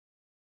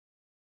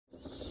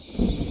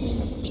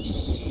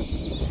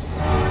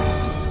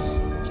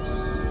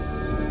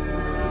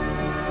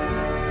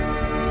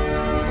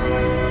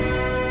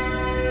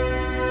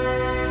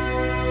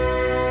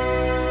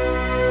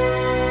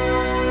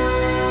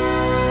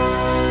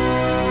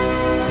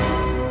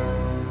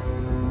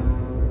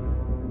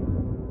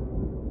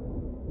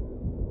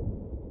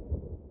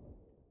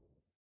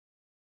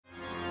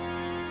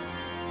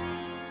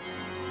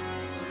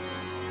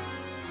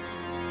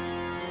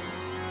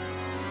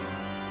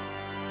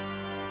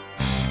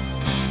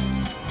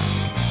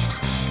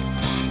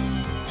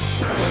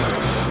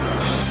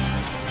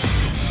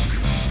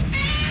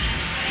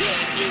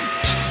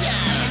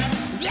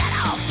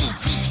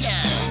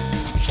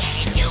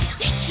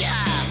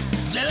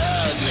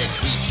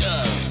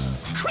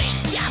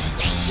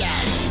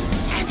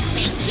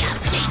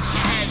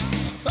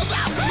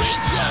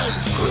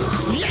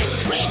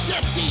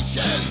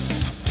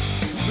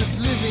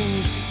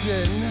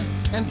Austin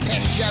and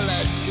Tangela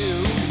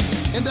too,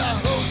 and our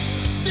host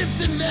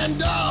Vincent Van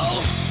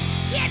Dahl,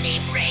 and he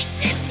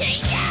brings it to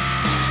you.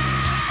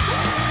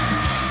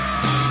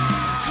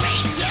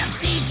 Creature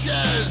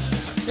features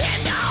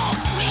and all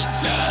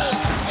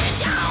creatures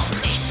and all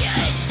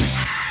creatures,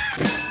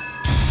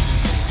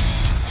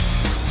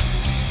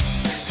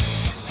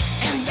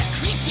 and the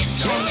creature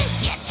gonna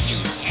get you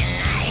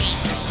tonight.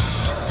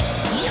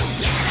 You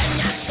better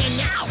not turn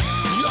out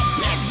your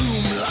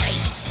bedroom light.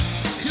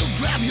 He'll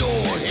grab your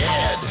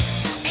head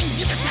and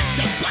give us such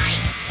a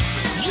bite.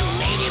 You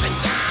may even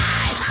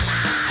die,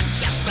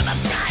 just from a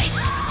fright.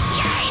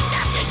 You ain't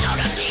nothing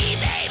gonna be,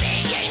 baby.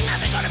 You ain't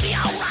nothing gonna be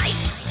alright.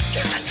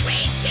 'Cause the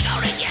creature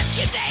gonna get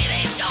you,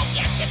 baby. Gonna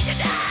get you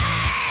tonight.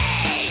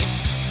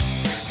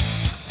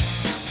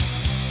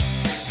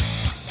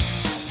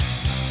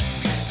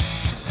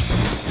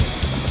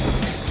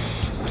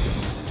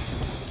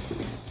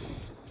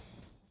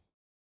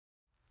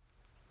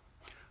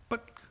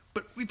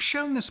 But we've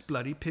shown this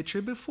bloody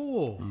picture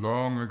before.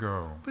 Long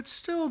ago. But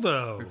still,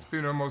 though. It's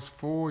been almost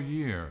 4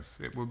 years.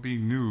 It will be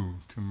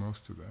new to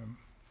most of them.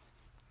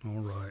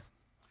 All right.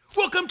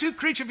 Welcome to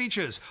Creature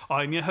Features.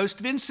 I'm your host,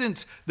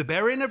 Vincent. The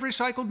baron of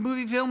recycled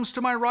movie films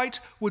to my right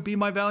would be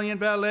my valiant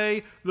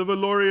valet, the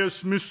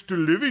valorous Mr.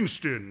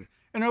 Livingston.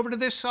 And over to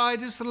this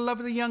side is the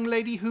lovely young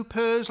lady who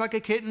purrs like a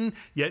kitten,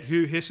 yet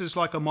who hisses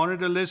like a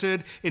monitor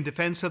lizard in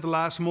defense of the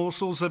last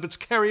morsels of its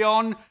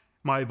carry-on,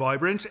 my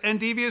vibrant and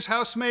devious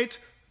housemate,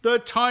 the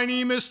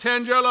tiny Miss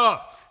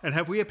Tangela. And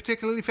have we a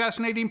particularly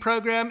fascinating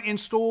program in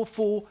store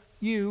for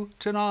you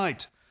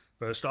tonight?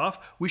 First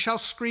off, we shall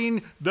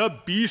screen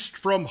The Beast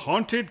from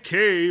Haunted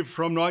Cave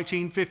from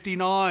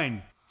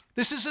 1959.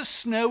 This is a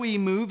snowy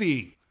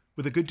movie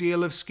with a good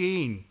deal of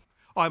skiing.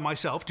 I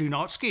myself do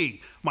not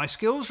ski. My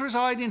skills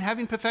reside in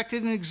having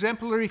perfected an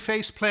exemplary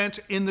faceplant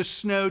in the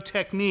snow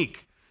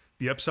technique.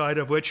 The upside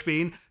of which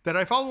being that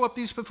I follow up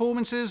these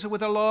performances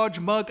with a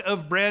large mug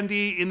of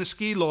brandy in the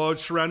ski lodge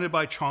surrounded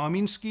by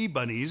charming ski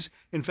bunnies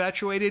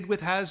infatuated with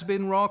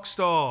has-been rock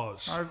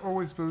stars. I've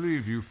always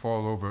believed you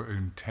fall over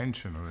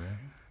intentionally.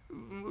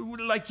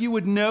 Like you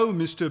would know,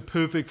 Mr.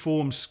 Perfect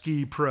Form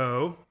Ski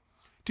Pro.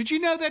 Did you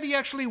know that he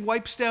actually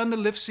wipes down the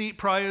lift seat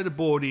prior to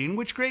boarding,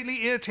 which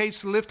greatly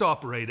irritates the lift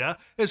operator,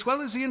 as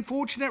well as the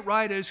unfortunate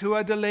riders who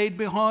are delayed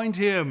behind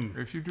him?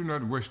 If you do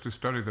not wish to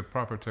study the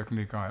proper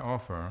technique I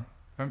offer,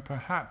 then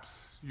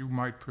perhaps you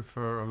might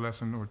prefer a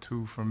lesson or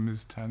two from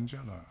Ms.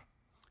 Tangela.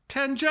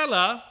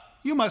 Tangela?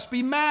 You must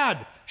be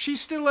mad. She's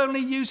still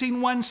only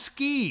using one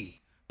ski.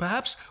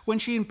 Perhaps when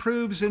she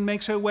improves and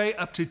makes her way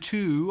up to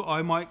 2,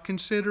 I might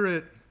consider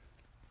it.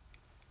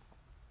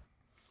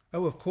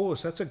 Oh, of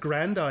course, that's a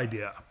grand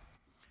idea.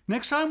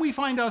 Next time we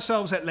find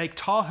ourselves at Lake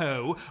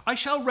Tahoe, I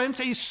shall rent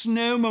a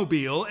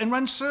snowmobile and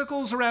run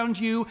circles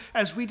around you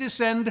as we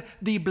descend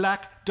the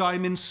Black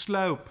Diamond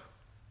Slope.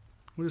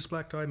 What does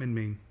Black Diamond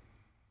mean?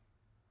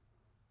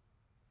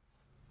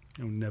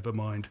 Oh, never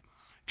mind.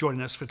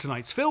 Joining us for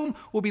tonight's film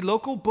will be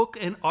local book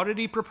and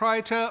oddity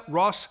proprietor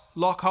Ross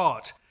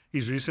Lockhart.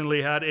 He's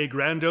recently had a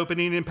grand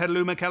opening in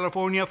Petaluma,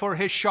 California for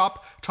his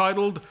shop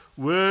titled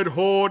Word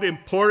Horde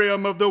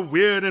Emporium of the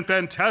Weird and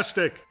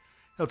Fantastic.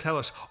 He'll tell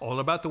us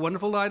all about the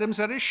wonderful items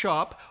at his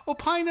shop,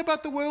 opine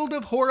about the world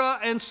of horror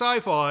and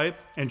sci-fi,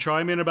 and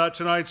chime in about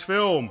tonight's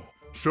film.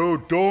 So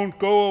don't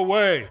go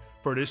away,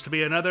 for it is to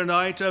be another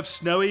night of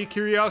snowy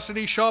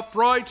curiosity shop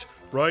fright,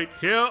 right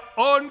here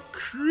on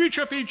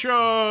Creature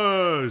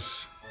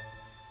Features.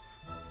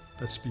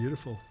 That's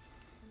beautiful.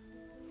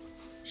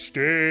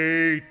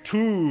 Stay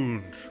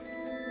tuned.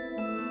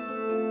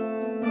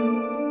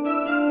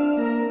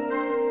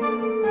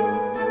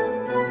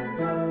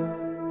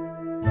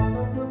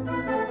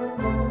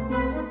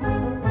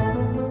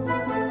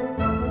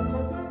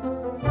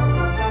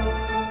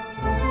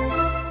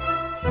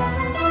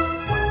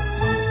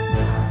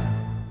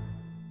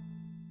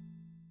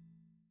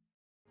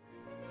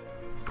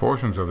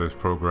 Portions of this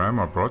program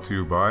are brought to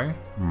you by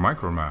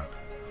Micromat,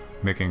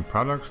 making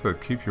products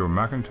that keep your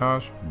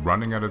Macintosh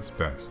running at its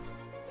best.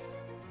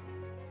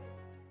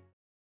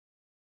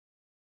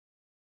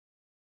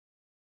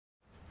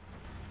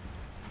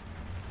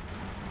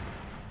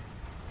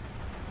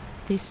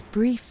 This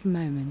brief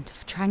moment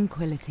of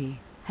tranquility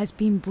has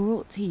been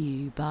brought to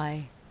you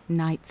by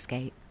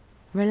Nightscape.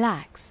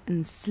 Relax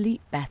and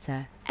sleep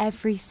better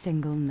every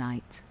single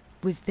night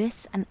with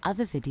this and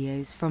other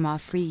videos from our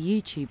free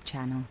YouTube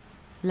channel.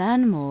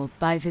 Learn more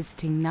by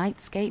visiting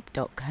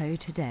nightscape.co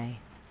today.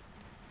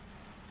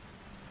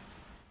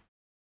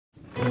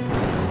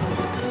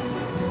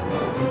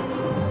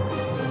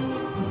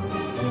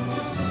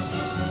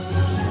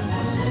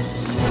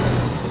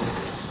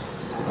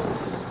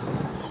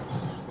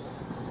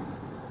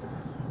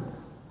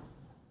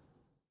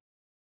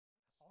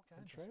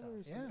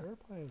 Trailers and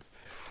airplanes.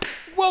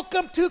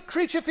 Welcome to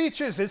Creature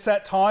Features. It's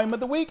that time of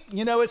the week.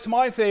 You know, it's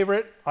my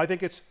favorite. I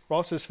think it's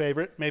Ross's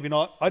favorite. Maybe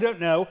not. I don't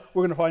know.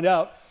 We're going to find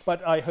out.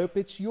 But I hope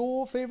it's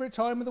your favorite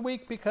time of the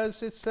week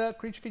because it's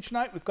Creature Feature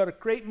night. We've got a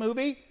great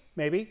movie.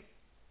 Maybe.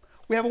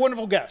 We have a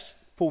wonderful guest,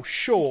 for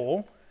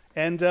sure.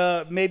 And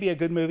maybe a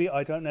good movie,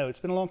 I don't know. It's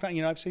been a long time.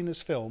 You know, I've seen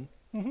this film,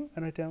 and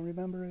I don't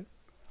remember it.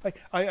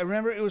 I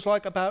remember it was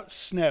like about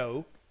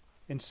snow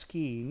and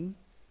skiing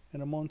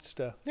and a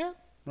monster. Yeah.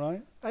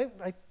 Right?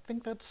 I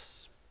think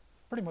that's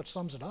pretty much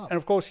sums it up. And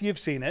of course, you've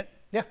seen it.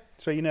 Yeah.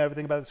 So you know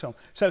everything about this film.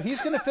 So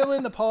he's going to fill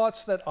in the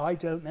parts that I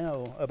don't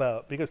know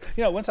about. Because,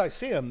 you know, once I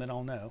see them, then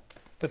I'll know.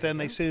 But then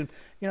they soon,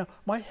 you know,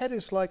 my head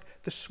is like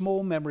the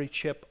small memory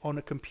chip on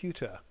a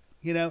computer.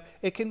 You know,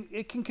 it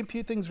can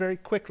compute things very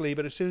quickly,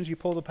 but as soon as you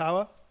pull the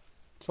power,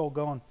 it's all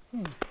gone.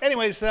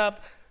 Anyways,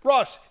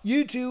 Ross,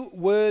 you do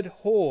Word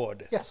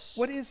Horde. Yes.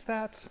 What is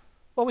that?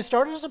 Well, we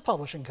started as a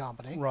publishing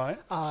company. Right.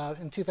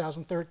 In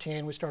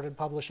 2013, we started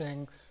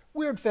publishing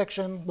weird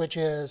fiction, which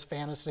is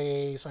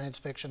fantasy, science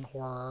fiction,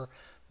 horror,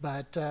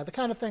 but the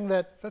kind of thing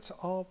that... That's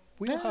our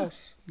wheelhouse.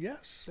 Yeah.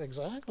 Yes.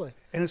 Exactly.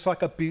 And it's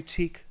like a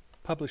boutique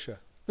publisher.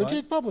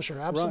 Boutique publisher,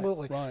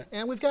 absolutely. Right.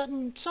 And we've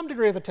gotten some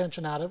degree of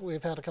attention out of it.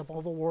 We've had a couple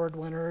of award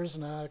winners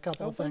and a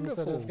couple of things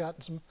that have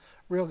gotten some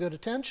real good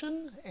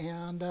attention.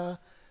 And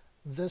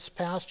this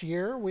past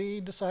year, we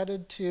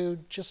decided to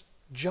just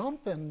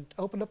jump and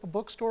opened up a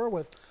bookstore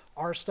with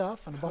our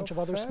stuff and a bunch of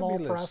other small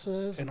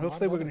presses. And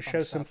hopefully we're going to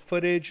show some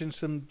footage and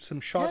some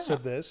shots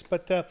of this.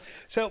 But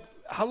so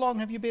how long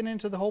have you been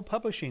into the whole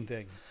publishing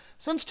thing?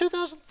 Since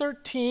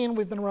 2013,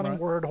 we've been running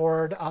Word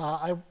Horde.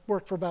 I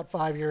worked for about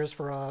 5 years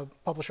for a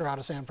publisher out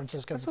of San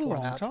Francisco. That's a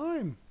long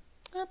time.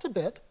 That's a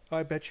bit.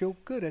 I bet you're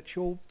good at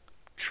your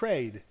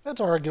trade.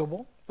 That's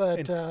arguable,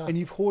 but... And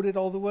you've hoarded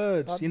all the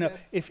words. You know,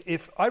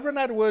 if I run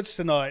out of words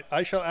tonight,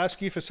 I shall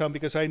ask you for some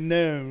because I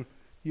know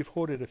you've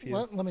hoarded a few.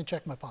 Let me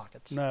check my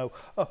pockets. No.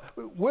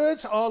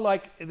 Words are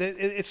like,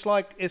 it's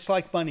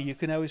like money. You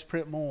can always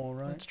print more,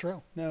 right? That's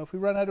true. No, if we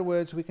run out of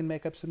words, we can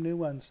make up some new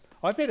ones.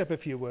 I've made up a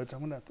few words. I'm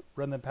going to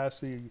run them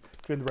past you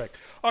during the break.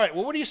 All right,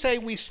 well, what do you say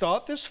we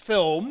start this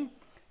film,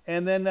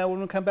 and then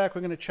when we come back,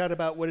 we're going to chat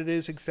about what it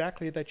is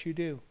exactly that you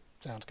do.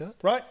 Sounds good.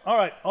 Right? All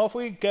right, off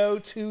we go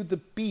to The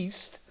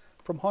Beast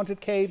from Haunted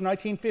Cave,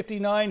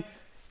 1959.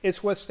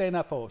 It's worth staying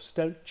up for. So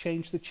don't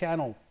change the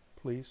channel,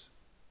 please.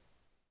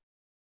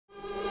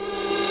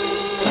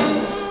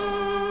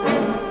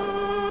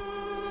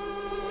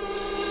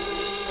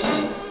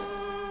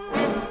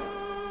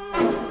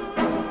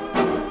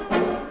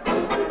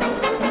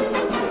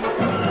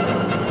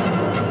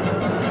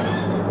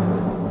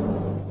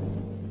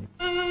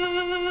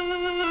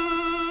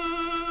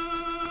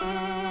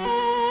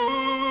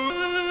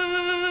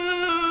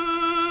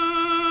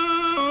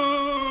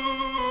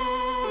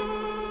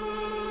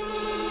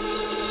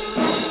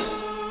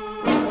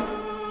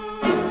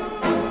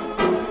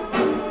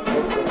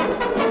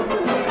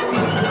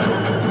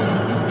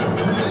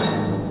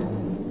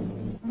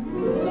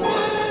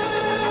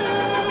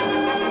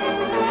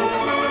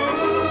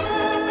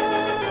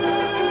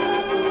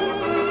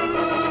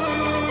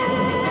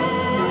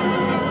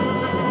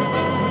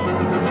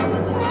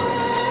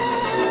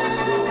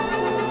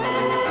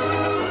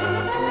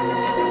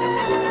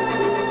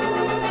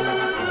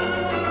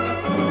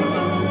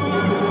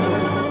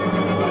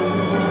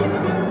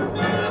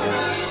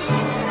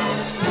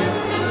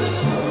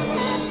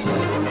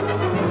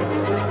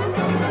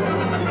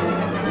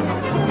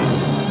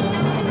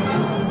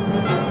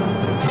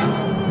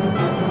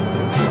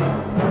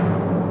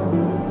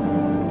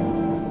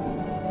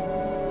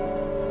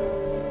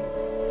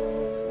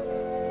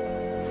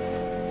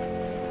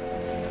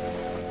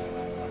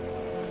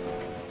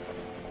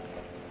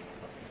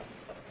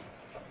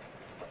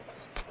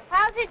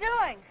 How's he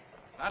doing?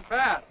 Not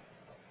bad.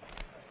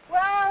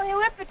 Well, he'll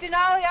whip it, you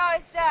know. He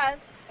always does.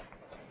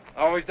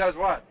 Always does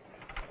what?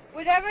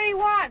 Whatever he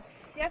wants.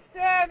 Yes,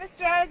 sir.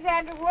 Mr.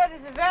 Alexander Wood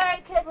is a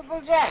very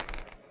capable gent.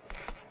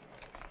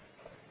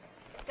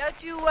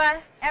 Don't you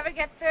ever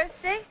get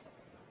thirsty?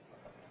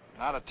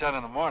 Not at 10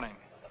 in the morning.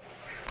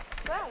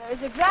 Well,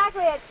 it was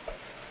exactly at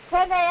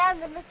 10 a.m.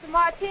 that Mr.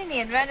 Martini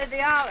invented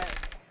the olive.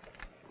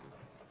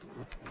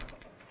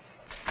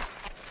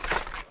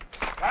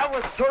 That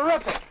was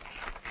terrific.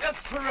 Just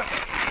terrific.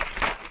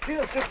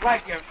 Feels just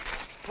like you're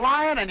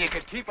flying and you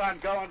could keep on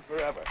going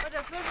forever. What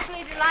a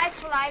perfectly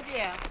delightful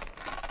idea.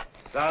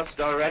 Sauce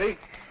still ready?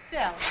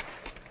 Still.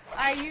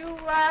 Are you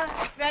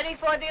ready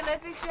for the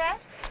Olympics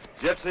yet?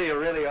 Gypsy, you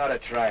really ought to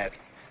try it.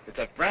 It's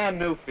a brand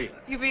new feeling.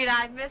 You mean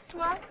I've missed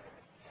one?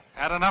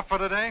 Had enough for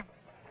today?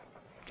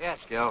 Yes,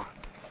 Gil.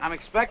 I'm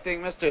expecting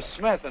Mr.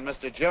 Smith and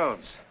Mr.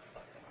 Jones.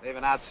 They've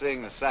been out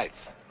seeing the sights.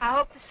 I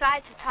hope the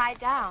sights are tied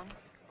down.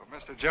 Well,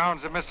 Mr.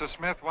 Jones and Mr.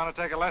 Smith want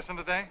to take a lesson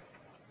today?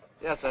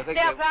 Yes, I think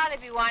They'll probably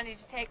be wanting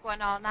to take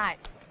one all night.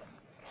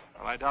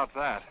 Well, I doubt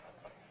that.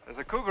 There's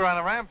a cougar on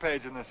a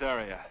rampage in this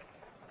area.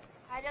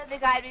 I don't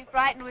think I'd be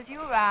frightened with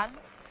you around.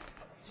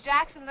 Mr.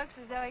 Jackson looks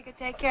as though he could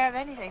take care of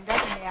anything,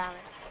 doesn't he, Alex?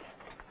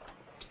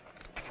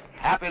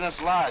 Happiness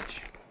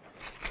Lodge.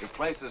 Your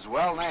place is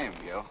well named,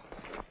 Gil.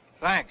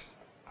 Thanks.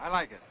 I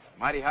like it.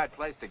 Mighty hard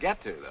place to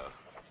get to, though.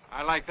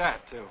 I like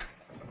that, too.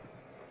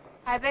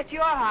 I bet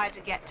you're hard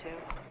to get to.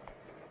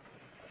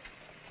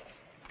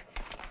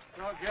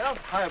 Hello, Gil.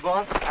 Hi,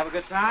 boss. Have a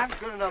good time?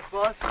 Good enough,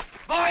 boss.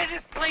 Boy,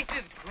 this place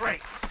is great.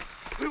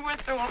 We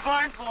went through a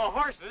barn full of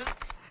horses,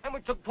 and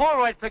we took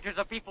Polaroid pictures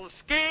of people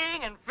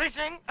skiing and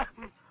fishing.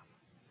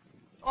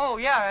 Oh,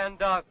 yeah,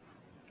 and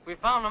we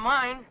found a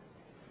mine.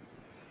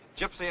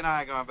 Gypsy and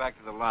I are going back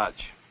to the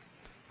lodge.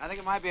 I think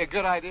it might be a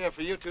good idea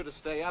for you two to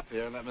stay up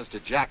here and let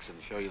Mr. Jackson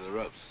show you the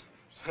ropes.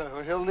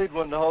 He'll need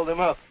one to hold him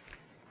up.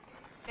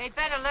 They'd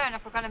better learn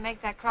if we're going to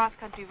make that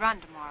cross-country run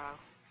tomorrow.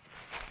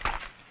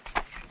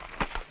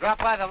 Drop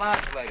by the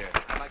lodge later.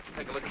 I'd like to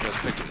take a look at those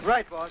pictures.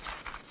 Right, boss.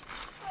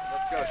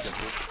 Let's go,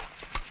 Gypsy.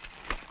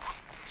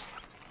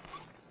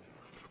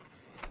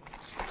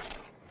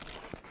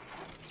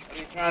 What are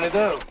you trying to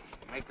do?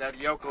 Make that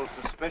yokel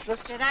suspicious?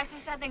 Did I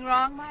say something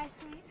wrong, my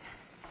sweet?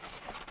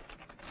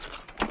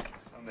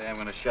 Someday I'm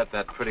going to shut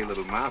that pretty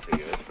little mouth of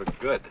yours for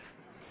good.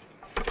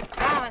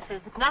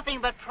 Promises,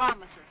 nothing but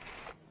promises.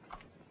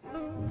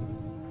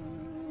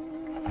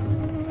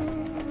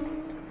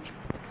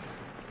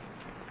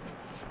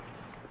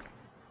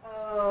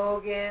 Oh,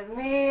 give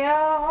me a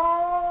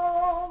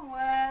home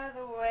where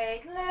the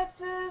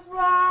weightlifters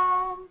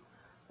roam,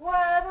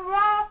 where the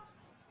rough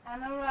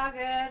and the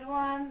rugged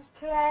ones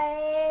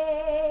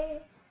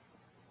play.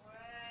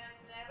 Where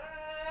never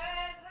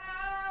is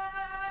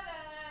heard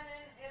an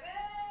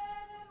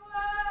inhibited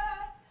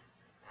word,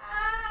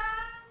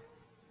 and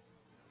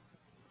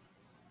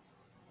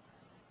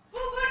who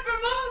would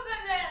remove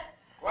in this?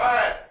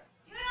 Quiet!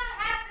 You don't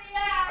have to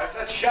yell. I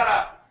said shut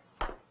up!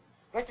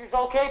 Pictures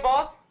okay,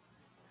 boss?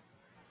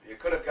 You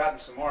could have gotten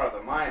some more of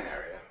the mine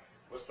area.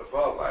 What's the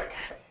vault like?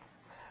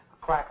 A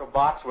cracker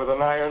box with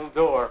an iron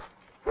door.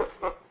 Fine.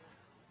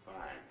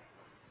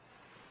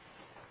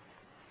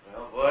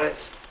 Well,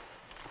 boys,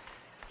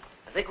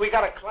 I think we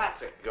got a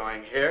classic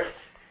going here.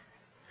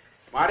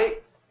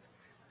 Marty,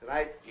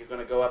 tonight you're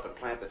going to go up and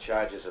plant the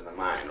charges in the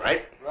mine,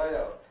 right?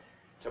 Righto.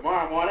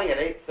 Tomorrow morning at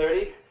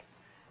 8:30,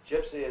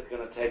 Gypsy is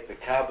going to take the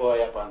cowboy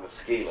up on the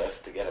ski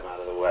lift to get him out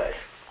of the way.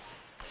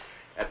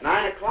 At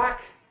 9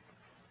 o'clock,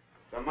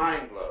 the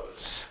mine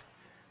blows,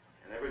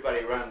 and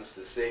everybody runs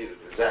to see the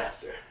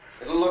disaster.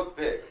 It'll look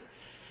big.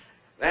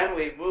 Then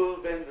we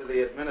move into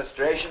the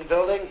administration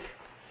building,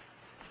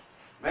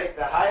 make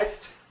the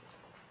heist,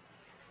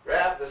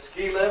 grab the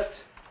ski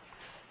lift,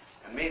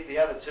 and meet the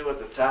other two at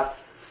the top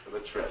for the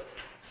trip.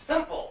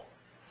 Simple.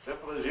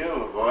 Simple as you,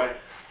 my boy.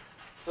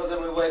 So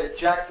then we wait at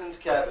Jackson's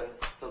cabin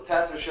till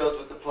Tasser shows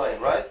with the plane,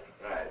 right?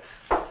 Right.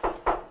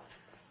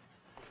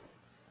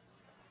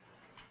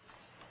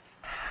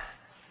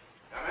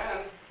 Come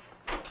in.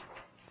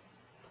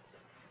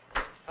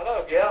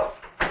 Hello, Gil.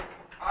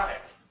 Hi.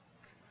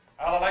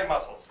 How are the leg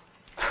muscles?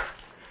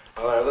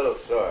 Well, they're a little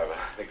sore, but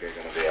I think they're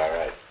going to be all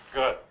right.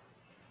 Good.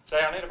 Say,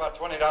 I need about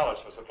 $20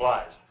 for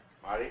supplies.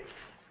 Marty?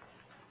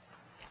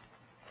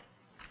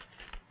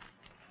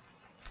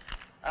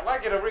 I'd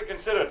like you to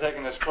reconsider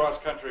taking this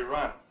cross-country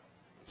run.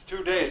 It's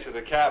 2 days to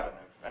the cabin.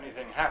 If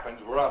anything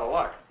happens, we're out of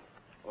luck.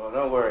 Well,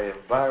 don't worry.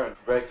 If Byron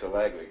breaks a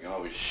leg, we can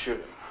always shoot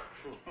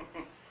him.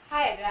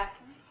 Hiya,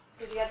 Jackson.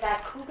 Did you get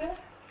that cougar?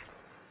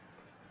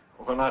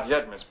 Well, not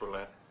yet, Miss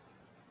Brulette.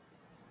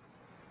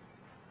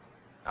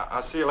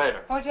 I'll see you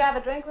later. Won't you have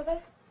a drink with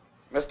us?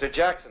 Mr.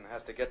 Jackson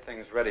has to get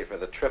things ready for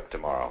the trip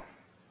tomorrow.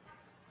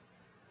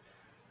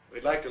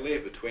 We'd like to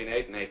leave between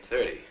 8 and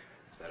 8:30.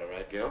 Is that all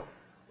right, Gil?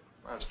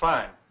 That's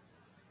fine.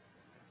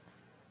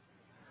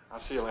 I'll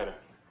see you later.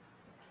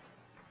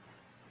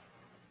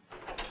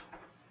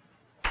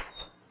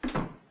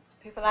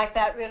 People like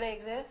that really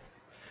exist?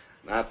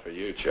 Not for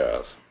you,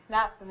 Charles.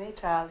 Not for me,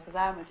 Charles, because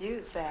I'm with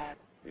you, Sam.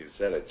 You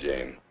said it,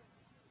 Jane.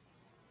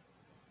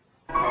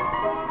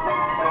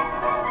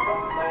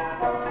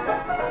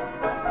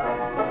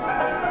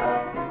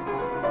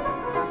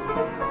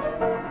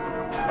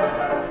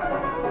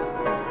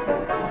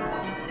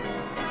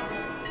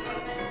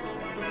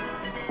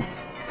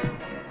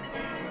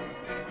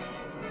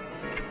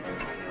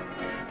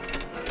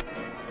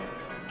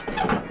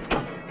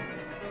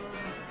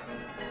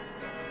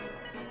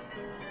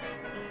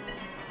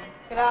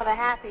 Look at all the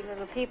happy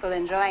little people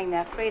enjoying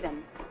their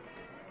freedom.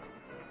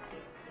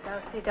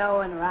 Do-si-do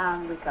and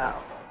around we go.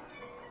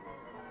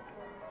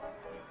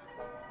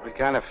 What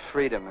kind of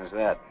freedom is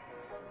that?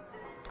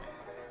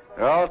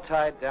 They're all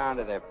tied down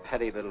to their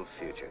petty little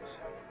futures.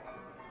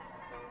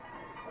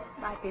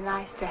 Might be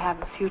nice to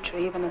have a future,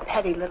 even a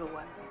petty little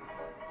one.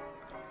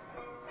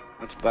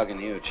 What's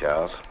bugging you,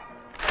 Charles?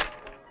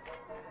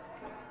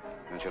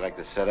 Don't you like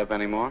the setup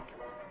anymore?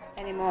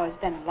 Anymore has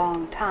been a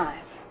long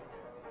time.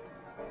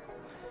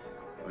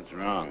 What's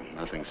wrong?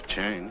 Nothing's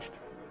changed.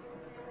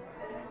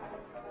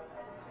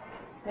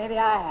 Maybe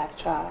I have,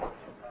 Charles.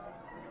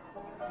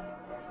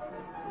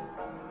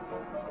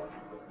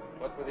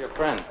 What's with your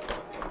friends?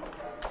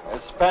 They're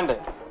spending.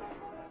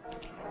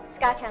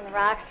 Scotch on the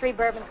rocks, 3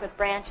 bourbons with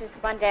branches,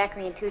 1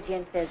 daiquiri, and 2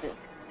 gin fizzes.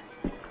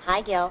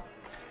 Hi, Gil.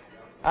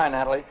 Hi,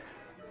 Natalie.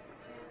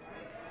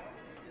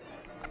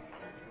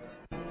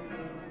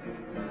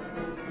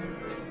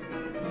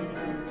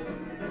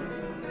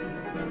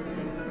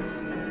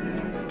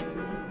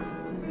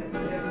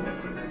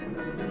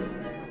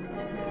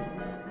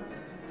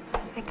 I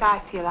think I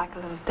feel like a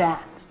little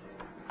dance.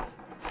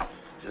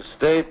 to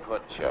stay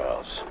put,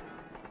 Charles.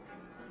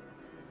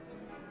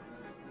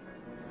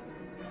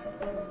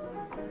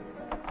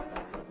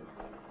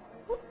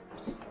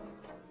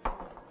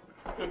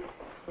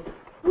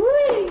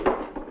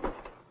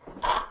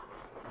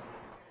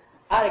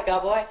 Howdy,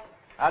 cowboy.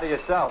 Howdy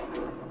yourself.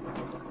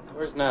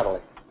 Where's Natalie?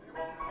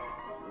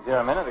 Was here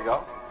a minute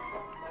ago.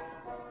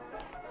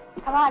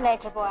 Come on,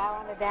 Nature Boy, I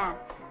want to dance.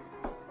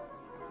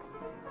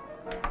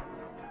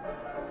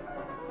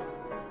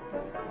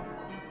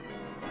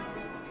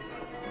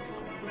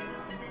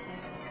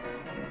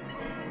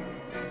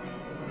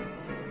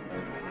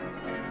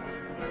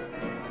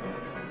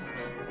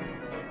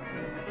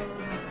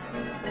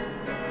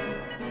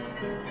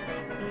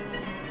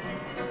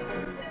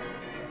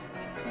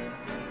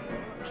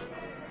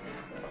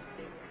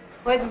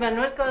 Woodsman,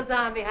 what goes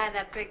on behind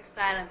that big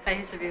silent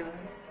face of yours?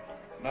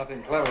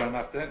 Nothing clever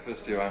enough to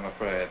interest you, I'm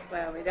afraid.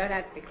 Well, we don't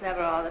have to be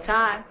clever all the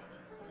time.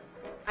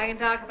 I can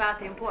talk about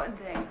the important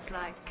things,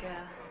 like,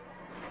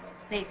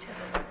 nature.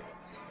 What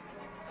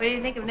do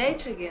you think of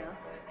nature, Gil?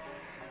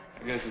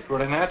 I guess it's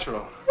pretty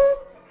natural.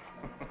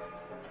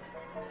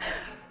 Do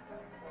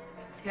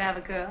you have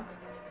a girl?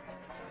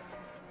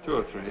 2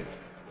 or 3.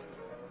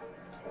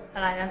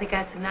 Well, I don't think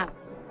that's enough.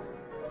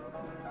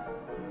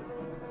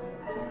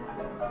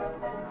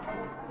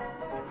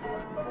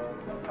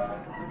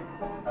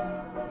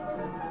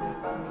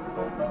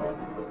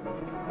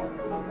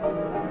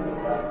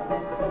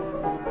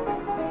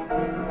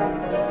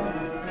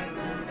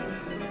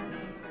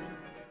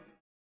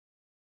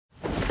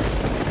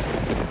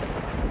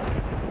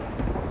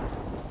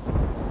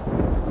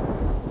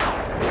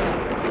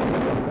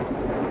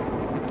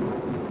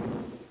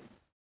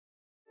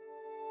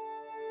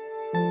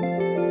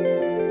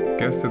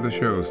 Guests of the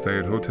show stay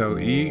at Hotel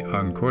E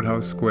on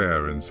Courthouse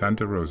Square in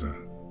Santa Rosa.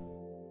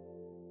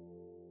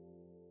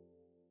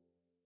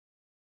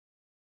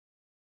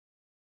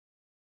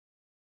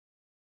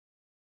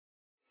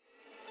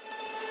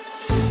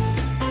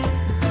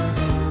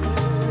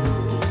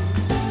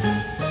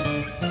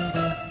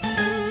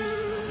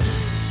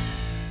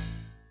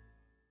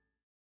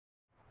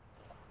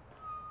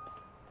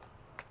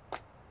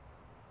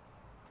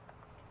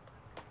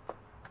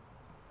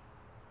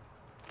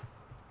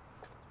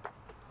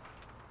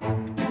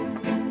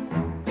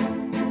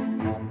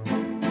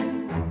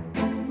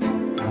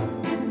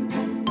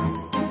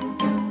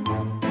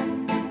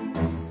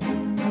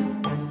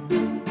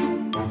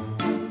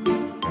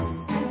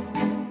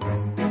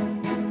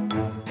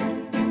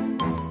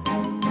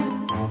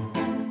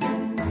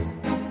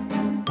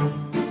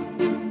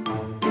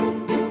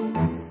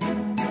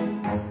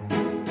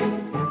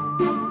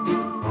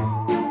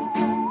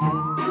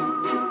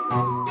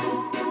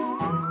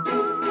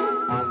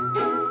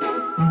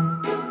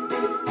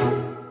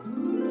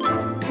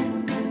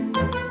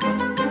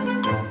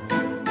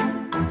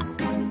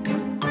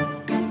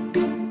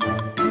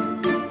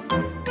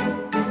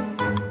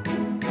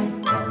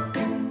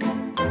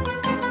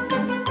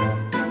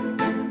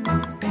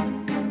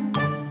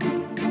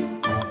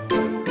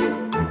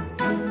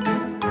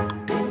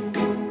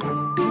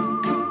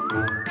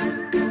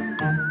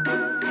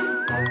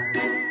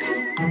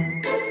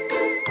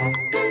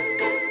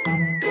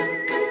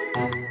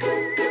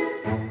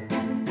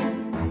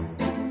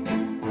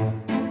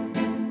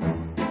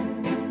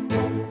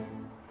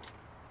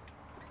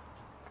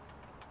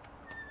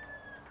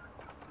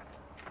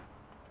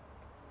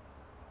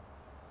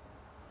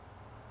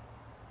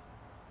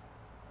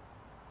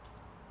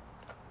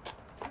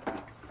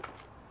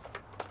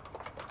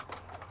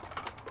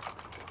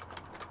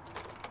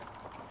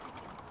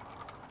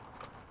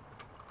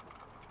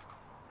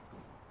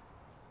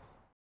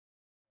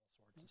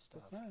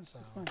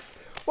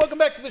 Welcome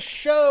back to the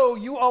show.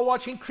 You are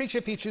watching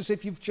Creature Features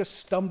if you've just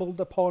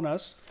stumbled upon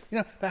us. You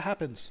know, that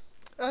happens.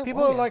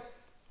 People are like,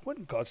 what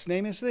in God's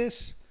name is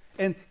this?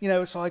 And, you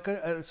know, it's like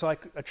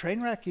a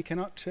train wreck. You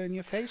cannot turn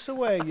your face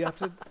away. You have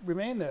to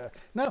remain there.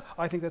 No,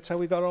 I think that's how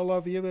we got all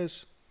our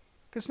viewers.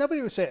 Because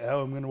nobody would say,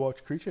 oh, I'm going to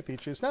watch Creature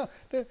Features. No,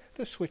 they're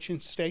switching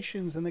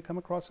stations and they come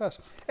across us.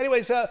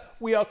 Anyways,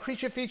 we are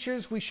Creature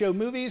Features. We show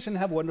movies and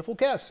have wonderful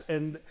guests.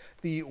 And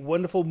the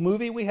wonderful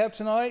movie we have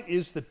tonight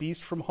is The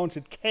Beast from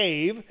Haunted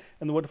Cave.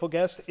 And the wonderful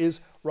guest is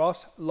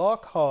Ross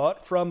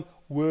Lockhart from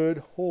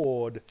Word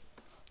Horde.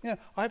 Yeah,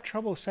 I have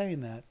trouble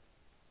saying that.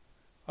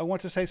 I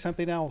want to say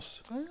something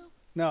else. Oh, yeah.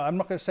 No, I'm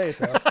not going to say it,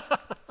 though.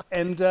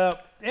 And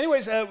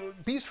anyways,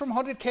 Beast from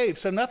Haunted Cave.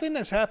 So nothing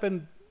has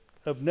happened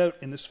of note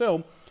in this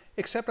film.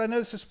 Except I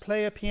noticed this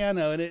play a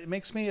piano, and it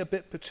makes me a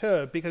bit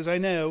perturbed because I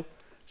know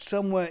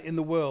somewhere in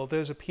the world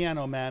there's a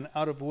piano man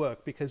out of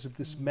work because of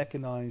this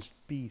mechanized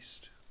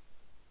beast.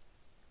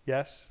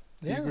 Yes?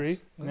 Do you agree?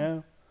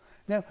 No?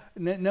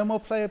 No more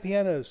player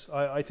pianos.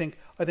 I think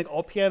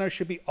all pianos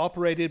should be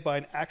operated by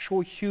an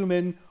actual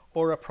human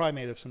or a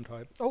primate of some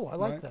type. Oh, I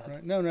like that.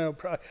 Right? No.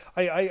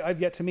 I've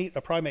yet to meet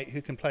a primate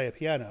who can play a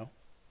piano.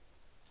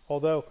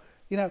 Although,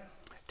 you know,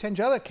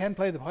 Tangella can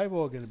play the pipe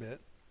organ a bit.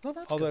 Oh,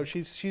 that's Although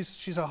good.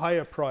 she's a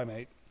higher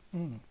primate.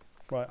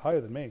 Right, higher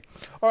than me.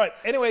 All right,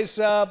 anyways,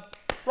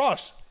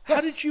 Ross,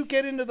 how did you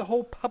get into the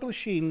whole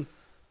publishing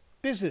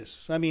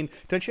business? I mean,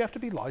 don't you have to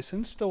be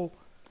licensed or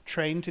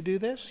trained to do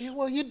this? Yeah,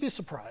 well, you'd be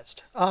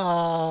surprised.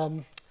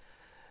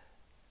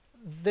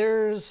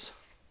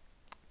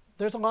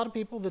 There's a lot of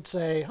people that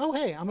say, oh,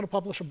 hey, I'm going to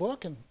publish a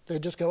book, and they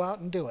just go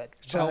out and do it.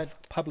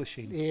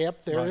 Self-publishing.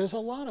 Yep, there is a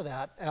lot of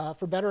that,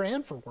 for better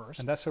and for worse.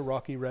 And that's a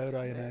rocky road,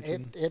 I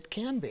imagine. It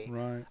can be.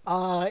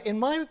 Right. In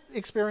my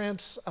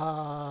experience,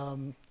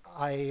 I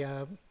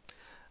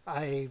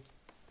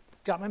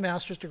got my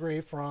master's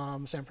degree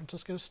from San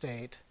Francisco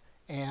State,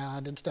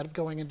 and instead of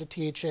going into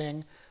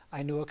teaching,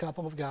 I knew a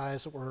couple of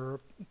guys that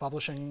were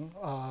publishing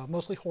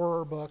mostly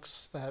horror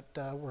books that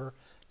were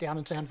down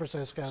in San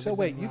Francisco. So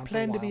wait, you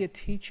planned to be a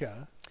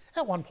teacher?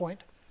 At one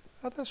point.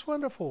 Oh, that's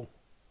wonderful.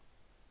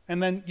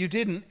 And then you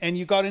didn't, and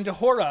you got into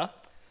horror,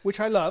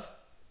 which I love.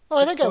 Well,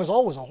 I think I was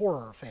always a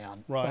horror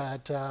fan. Right.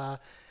 But,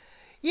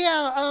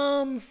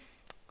 yeah,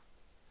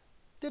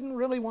 didn't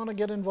really want to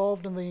get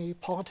involved in the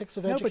politics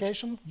of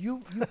education. But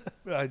you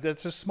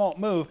that's a smart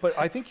move, but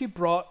I think you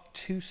brought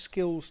two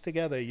skills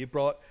together. You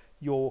brought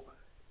your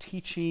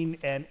teaching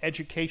and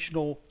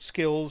educational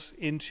skills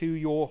into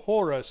your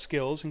horror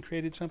skills and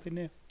created something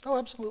new. Oh,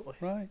 absolutely.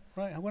 Right,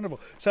 right. How wonderful.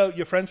 So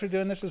your friends are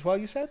doing this as well,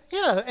 you said?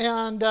 Yeah,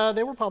 and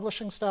they were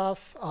publishing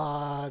stuff.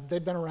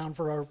 They'd been around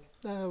for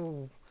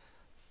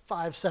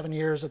 5-7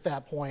 years at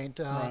that point.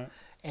 Right.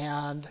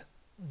 And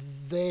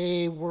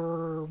they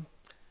were,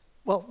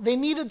 well, they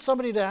needed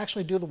somebody to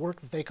actually do the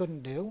work that they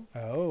couldn't do.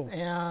 Oh.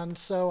 And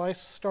so I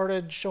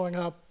started showing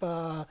up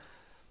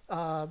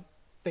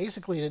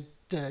basically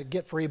to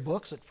get free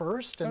books at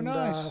first, and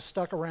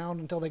stuck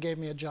around until they gave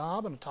me a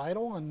job and a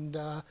title, and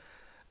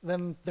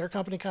then their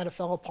company kind of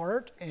fell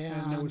apart,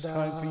 and it was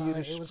time for you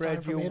to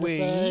spread your to wings.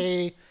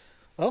 say,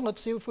 well, let's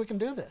see if we can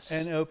do this.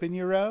 And open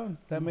your own.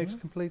 That makes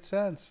complete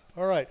sense.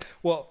 All right.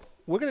 Well,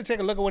 we're going to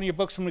take a look at one of your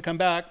books when we come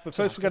back, but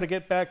first we've got to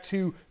get back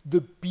to The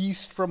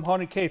Beast from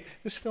Haunted Cave.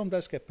 This film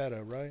does get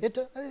better, right? It,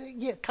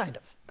 yeah, kind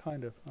of.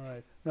 Kind of. All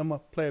right. No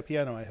more play a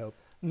piano, I hope.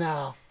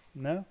 No.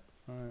 No?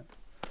 All right.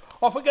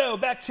 Off we go.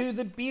 Back to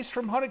The Beast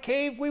from Haunted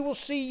Cave. We will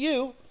see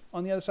you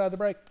on the other side of the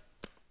break.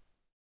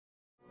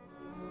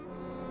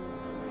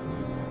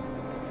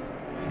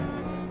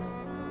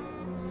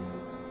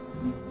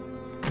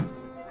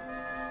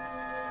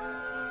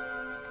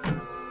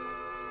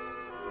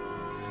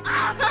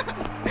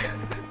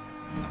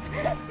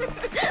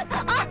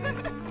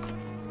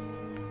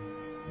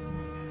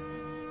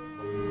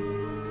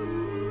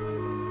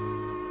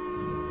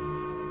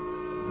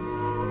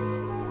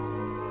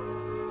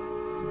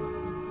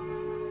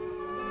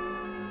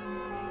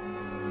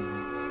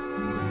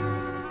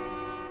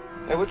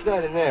 Hey, what's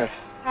that in there?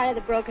 Part of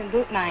the broken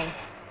boot mine.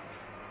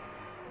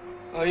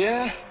 Oh,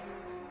 yeah?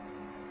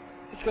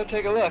 Let's go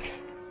take a look.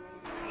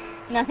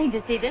 Nothing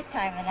to see this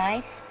time of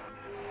night.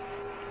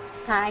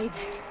 Besides,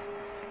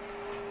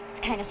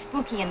 it's kind of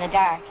spooky in the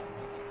dark.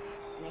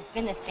 And there's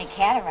been this big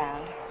cat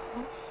around.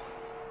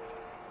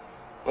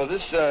 Well,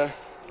 this,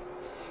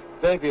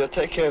 baby will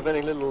take care of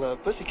any little,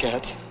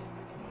 pussycats.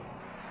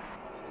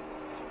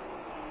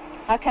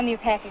 How come you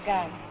pack a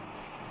gun?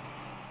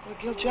 Well,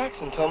 Gil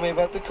Jackson told me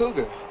about the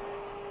cougar.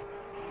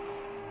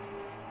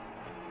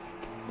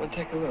 Well,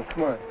 take a look.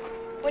 Come on.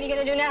 What are you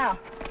going to do now?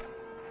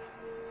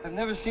 I've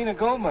never seen a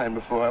gold mine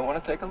before. I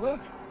want to take a look.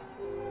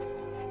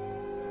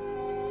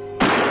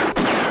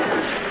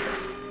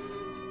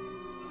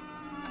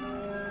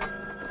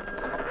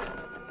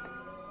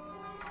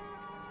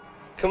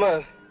 Come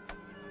on.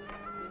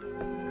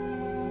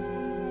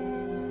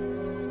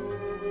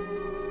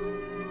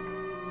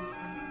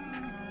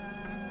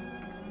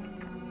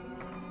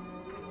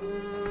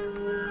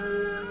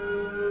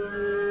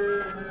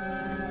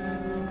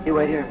 You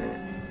wait here a minute.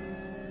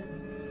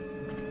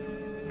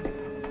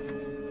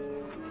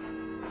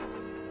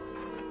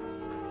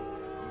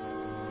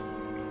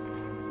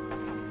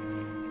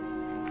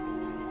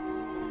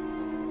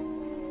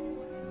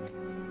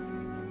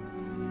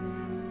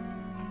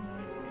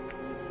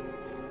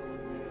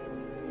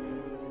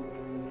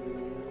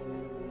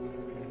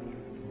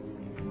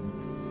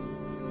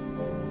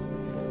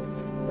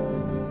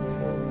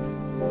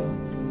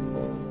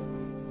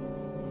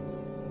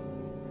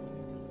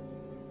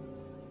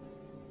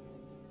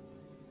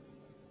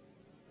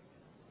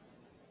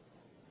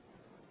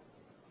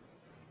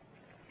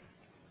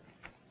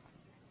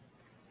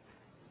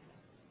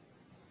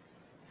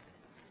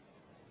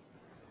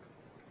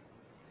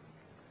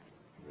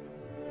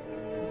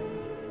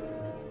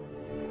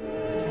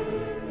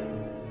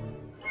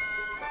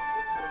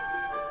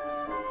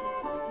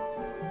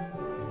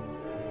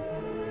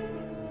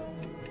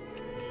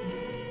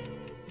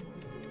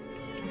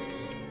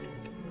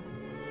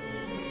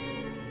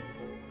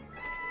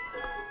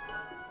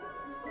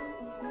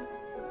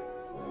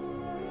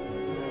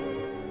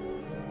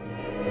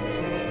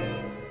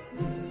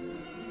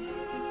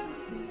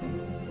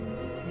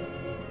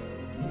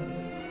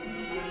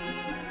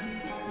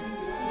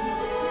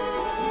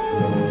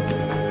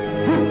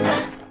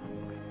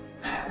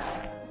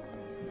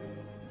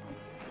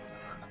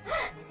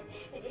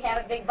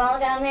 Big ball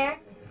down there?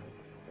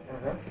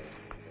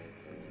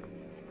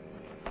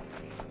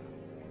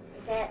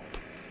 that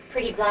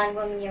pretty blonde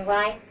woman your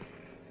wife?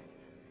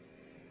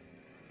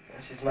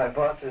 She's my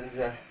boss's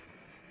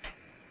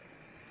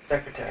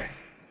secretary.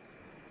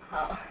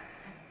 Oh,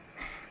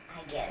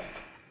 I get it.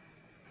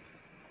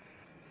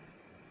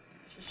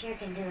 She sure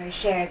can do her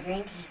share of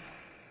drinking.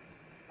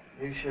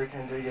 You sure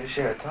can do your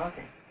share of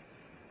talking.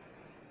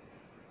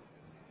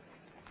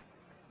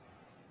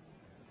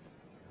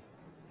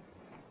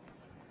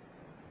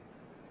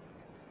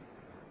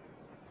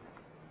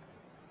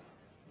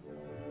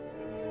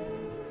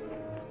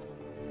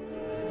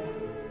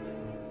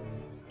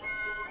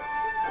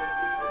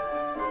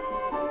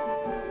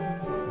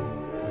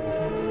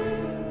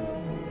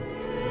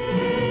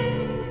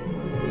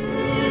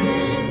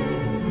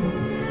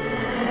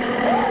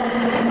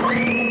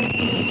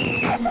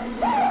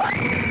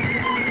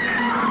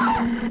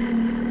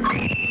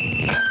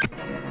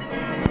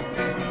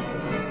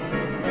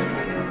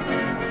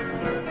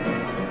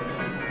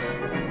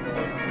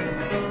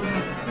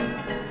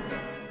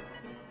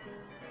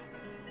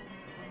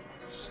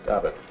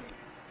 Stop it.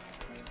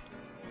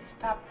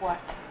 Stop what?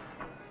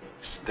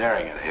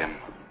 Staring at him.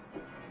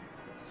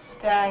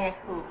 Staring at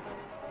who?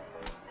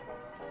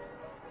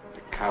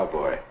 The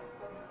cowboy.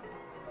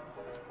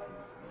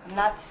 I'm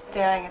not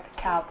staring at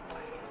the cowboy.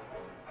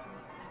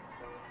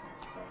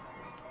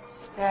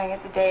 Staring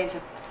at the days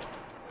of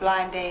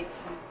blind dates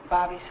and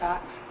bobby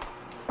socks.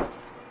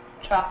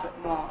 Chocolate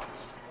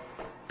malls.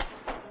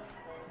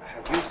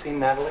 Have you seen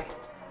Natalie?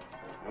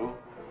 Who?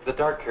 The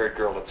dark-haired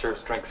girl that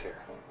serves drinks here.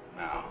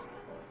 No.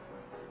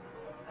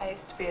 I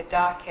used to be a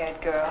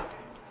dark-haired girl.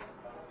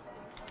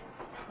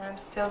 I'm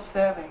still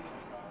serving.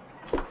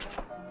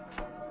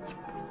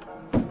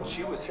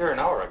 She was here an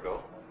hour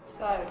ago.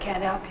 Sorry, I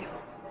can't help you.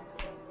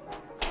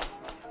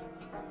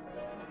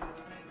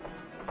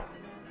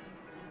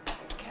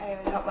 Can't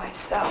even help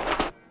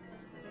myself.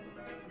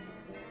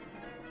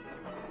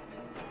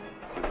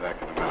 Be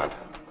back in a minute.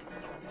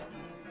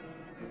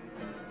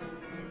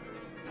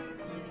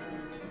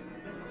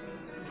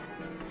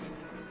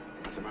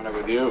 What's the matter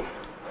with you?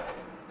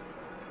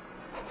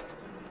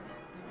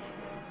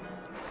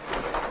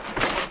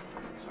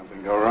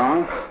 Something go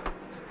wrong?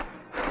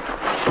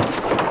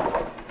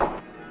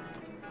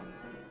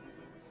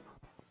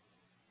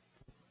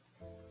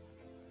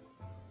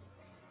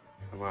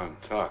 Come on,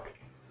 talk.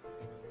 I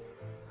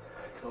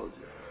told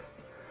you.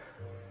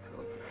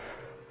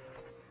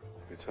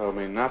 You told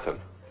me nothing.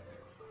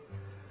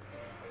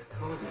 I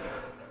told you.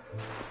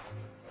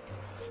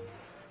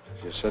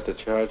 Did you set the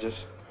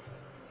charges?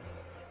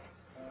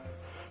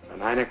 At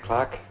 9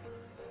 o'clock?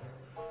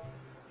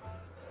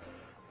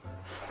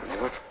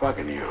 What's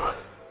bugging you?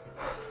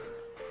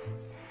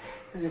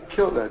 You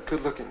killed that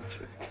good-looking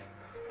chick.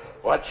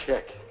 What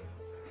chick?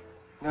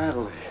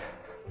 Natalie.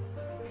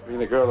 You mean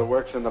the girl that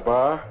works in the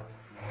bar?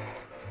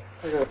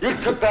 You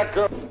took that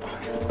girl.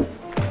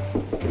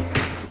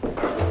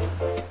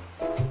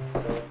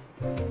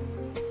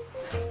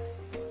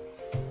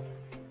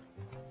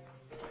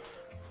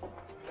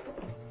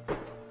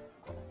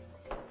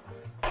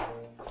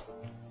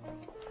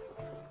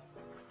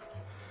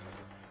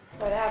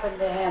 What happened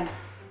to him?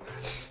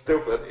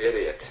 Stupid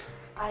idiot.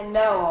 I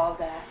know all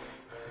that.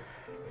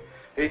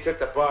 He took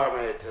the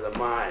barmaid to the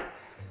mine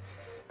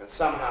and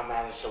somehow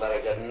managed to let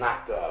her get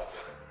knocked off.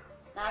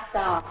 Knocked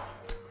off.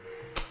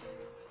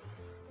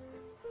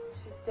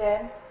 She's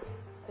dead?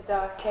 The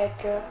dark-haired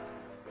girl?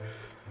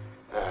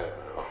 I don't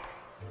know.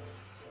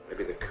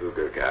 Maybe the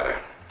cougar got her.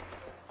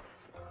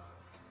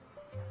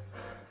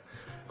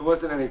 It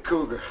wasn't any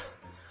cougar.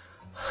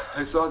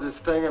 I saw this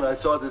thing and I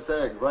saw this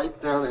egg right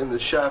down in the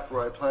shaft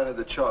where I planted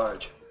the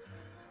charge.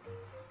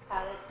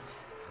 Alex,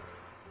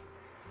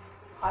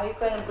 are you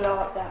going to blow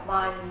up that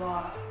mine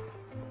tomorrow?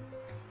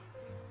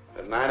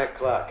 At 9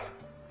 o'clock.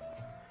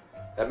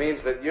 That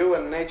means that you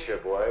and Nature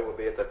Boy will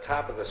be at the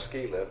top of the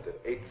ski lift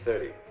at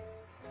 8:30.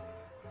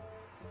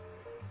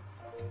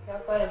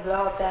 You're going to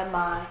blow up that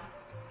mine,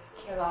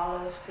 kill all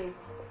those people.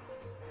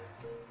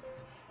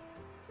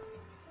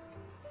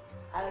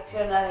 Alex,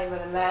 you're nothing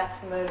but a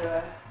mass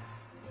murderer.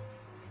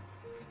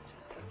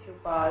 Just a few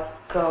bars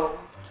of gold.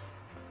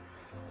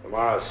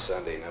 Tomorrow's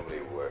Sunday,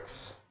 nobody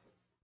works.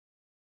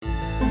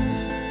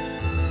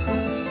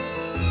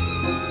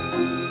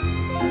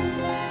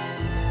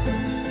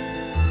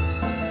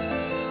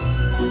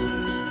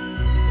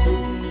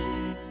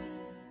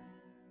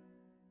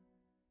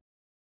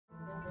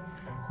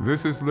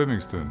 This is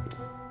Livingston,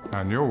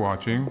 and you're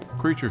watching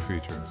Creature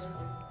Features.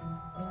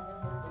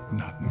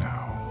 Not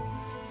now.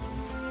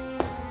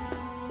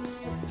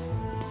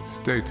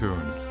 Stay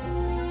tuned.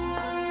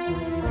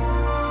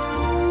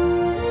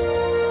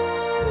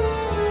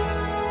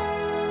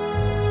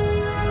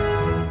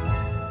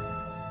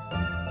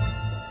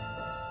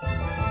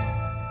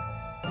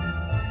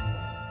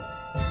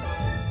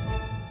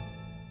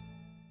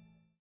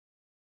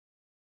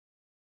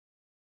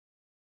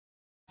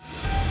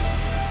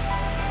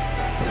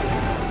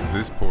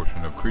 This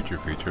portion of Creature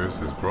Features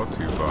is brought to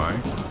you by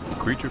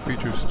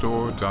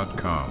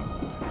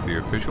CreatureFeatureStore.com, the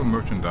official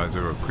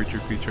merchandiser of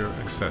Creature Feature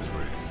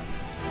accessories.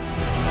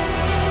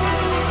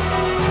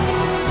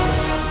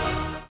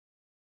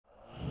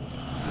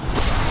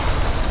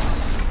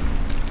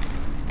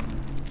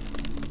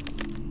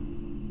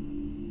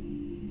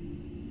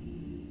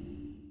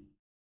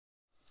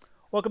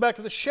 Welcome back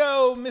to the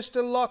show.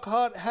 Mr.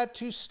 Lockhart had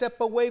to step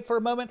away for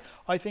a moment.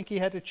 I think he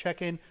had to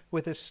check in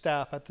with his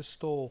staff at the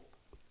store.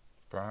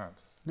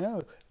 Perhaps.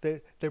 No,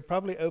 they're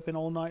probably open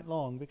all night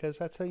long because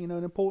that's an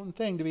important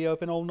thing to be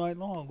open all night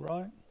long,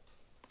 right?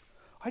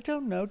 I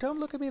don't know. Don't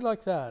look at me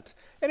like that.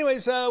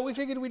 Anyways, we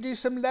figured we'd do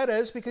some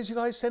letters because you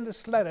guys send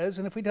us letters,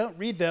 and if we don't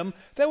read them,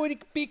 that would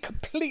be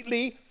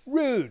completely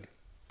rude.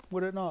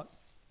 Would it not?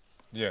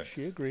 Yes.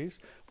 She agrees.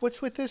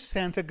 What's with this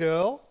Santa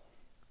girl?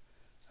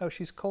 Oh,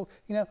 she's cold.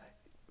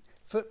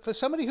 For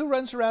somebody who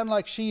runs around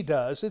like she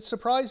does, it's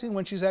surprising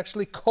when she's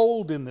actually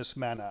cold in this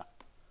manner.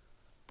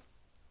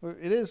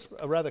 It is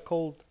a rather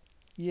cold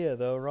year,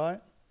 though, right?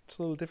 It's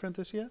a little different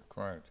this year?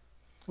 Quite.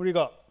 What do you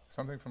got?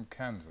 Something from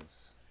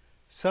Kansas.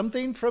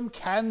 Something from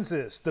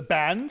Kansas. The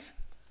band?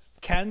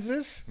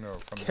 Kansas? No,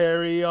 from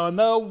Carry on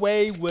the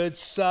wayward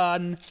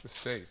son. the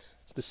state.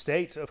 The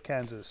state of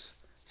Kansas.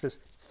 It says,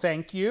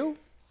 thank you.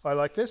 I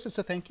like this. It's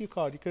a thank you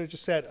card. You could have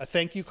just said a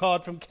thank you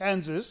card from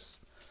Kansas,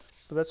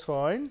 but that's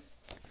fine.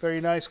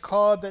 Very nice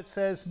card that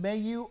says, may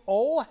you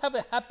all have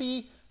a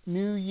happy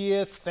new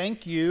year.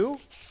 Thank you.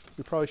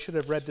 We probably should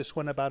have read this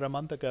one about a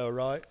month ago,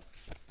 right?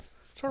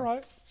 It's all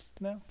right.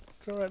 No,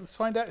 it's all right. Let's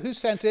find out who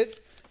sent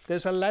it.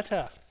 There's a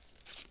letter,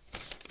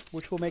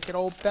 which will make it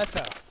all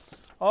better.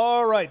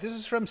 All right, this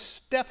is from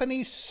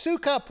Stephanie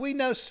Sukup. We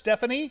know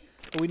Stephanie.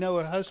 We know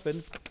her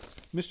husband,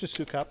 Mr.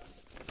 Sukup.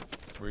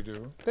 We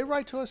do. They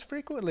write to us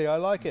frequently. I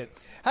like it.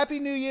 Happy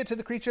New Year to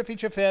the Creature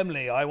Feature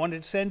family. I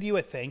wanted to send you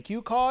a thank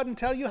you card and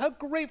tell you how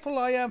grateful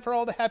I am for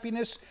all the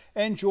happiness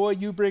and joy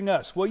you bring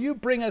us. Well, you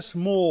bring us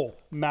more,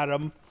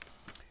 madam.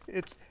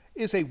 It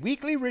is a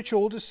weekly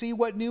ritual to see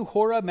what new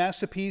horror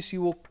masterpiece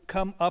you will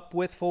come up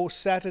with for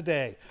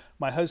Saturday.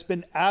 My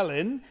husband,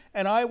 Alan,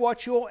 and I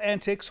watch your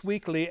antics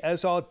weekly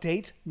as our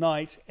date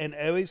night and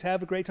always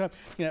have a great time.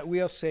 We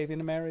are saving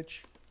a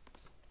marriage.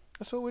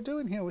 That's what we're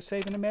doing here. We're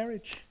saving a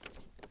marriage.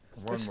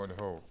 One would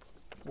hope.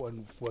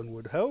 One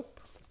would hope.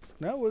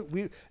 No,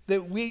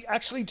 we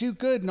actually do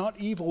good, not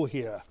evil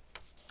here.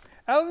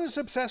 Alan is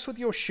obsessed with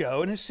your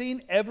show and has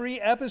seen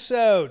every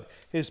episode.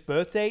 His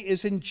birthday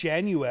is in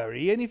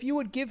January, and if you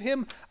would give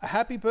him a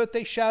happy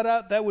birthday shout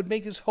out, that would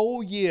make his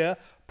whole year,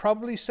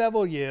 probably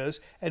several years,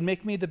 and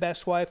make me the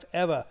best wife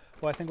ever.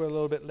 Well, I think we're a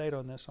little bit late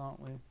on this, aren't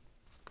we?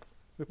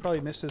 We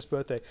probably missed his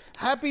birthday.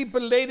 Happy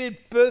belated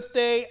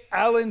birthday,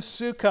 Alan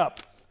Sukup.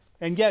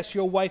 And yes,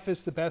 your wife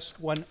is the best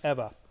one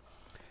ever.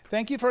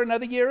 Thank you for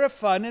another year of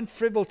fun and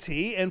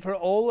frivolity, and for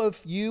all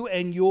of you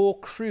and your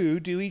crew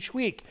do each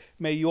week.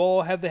 May you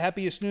all have the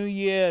happiest new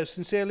year.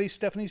 Sincerely,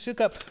 Stephanie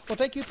Sukup. Well,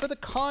 thank you for the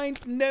kind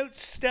notes,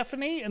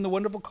 Stephanie, and the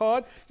wonderful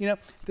card.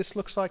 This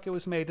looks like it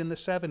was made in the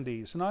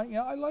 70s, and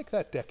I like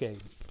that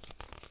decade.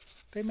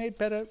 They made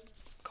better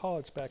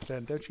cards back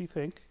then, don't you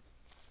think?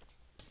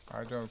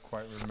 I don't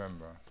quite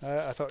remember.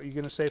 I thought you were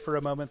going to say for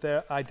a moment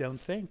there, I don't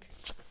think.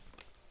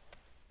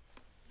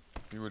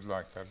 You would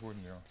like that,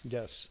 wouldn't you?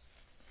 Yes.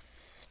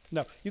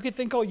 No, you can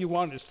think all you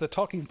want. It's the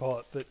talking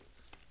part that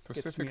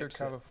Pacifica,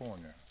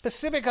 California.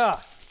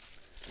 Pacifica.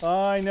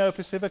 I know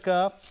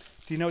Pacifica.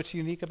 Do you know what's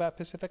unique about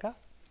Pacifica?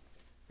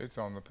 It's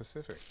on the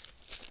Pacific.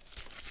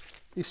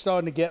 You're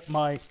starting to get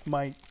my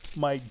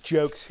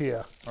jokes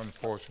here.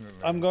 Unfortunately.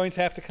 I'm going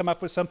to have to come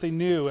up with something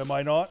new, am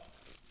I not?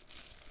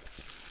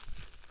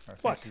 I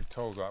think you've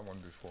told that one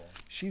before.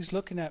 She's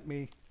looking at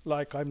me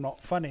like I'm not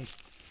funny.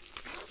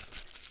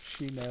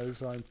 She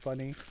knows I'm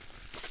funny.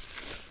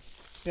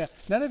 Yeah,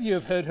 none of you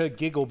have heard her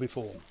giggle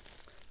before.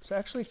 It's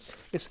actually,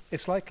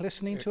 it's like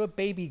listening to a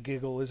baby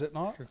giggle, is it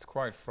not? It's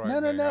quite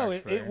frightening. No,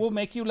 it will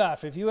make you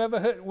laugh. If you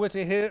ever were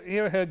to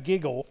hear her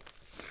giggle,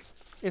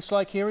 it's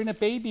like hearing a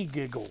baby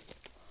giggle.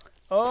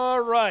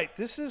 All right,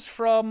 this is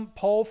from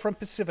Paul from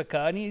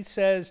Pacifica, and he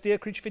says, Dear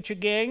Creature Feature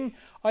Gang,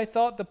 I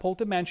thought the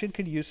Polter Mansion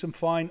could use some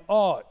fine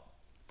art.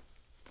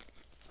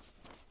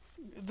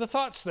 The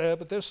thought's there,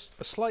 but there's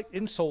a slight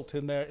insult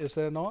in there, is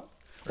there not?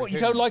 What, you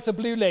don't like the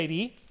blue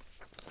lady?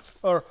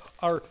 Or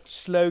our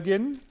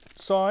slogan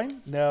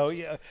sign? No,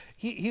 yeah,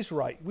 he's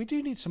right. We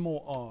do need some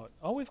more art.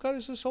 All we've got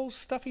is this old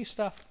stuffy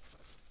stuff.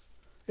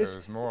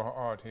 There's more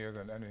art here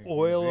than any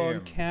oil museum.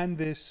 On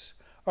canvas.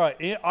 All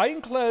right, I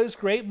enclose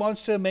Great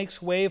Monster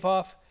Makes Wave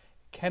Off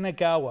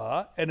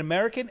Kanagawa, An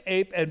American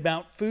Ape, and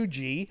Mount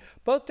Fuji,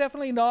 both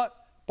definitely not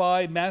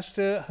by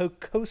Master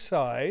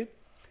Hokosai.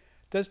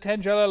 Does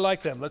Tangela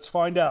like them? Let's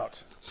find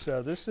out.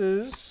 So this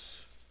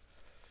is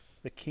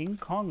the King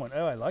Kong one.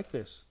 Oh, I like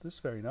this. This is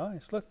very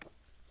nice. Look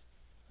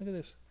at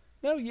this.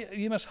 No,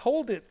 you must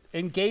hold it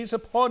and gaze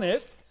upon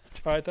it.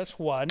 All right, that's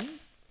one.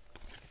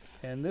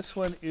 And this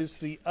one is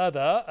the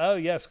other. Oh,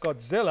 yes,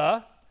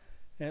 Godzilla.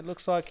 And it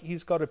looks like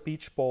he's got a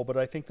beach ball, but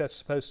I think that's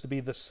supposed to be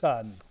the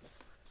sun.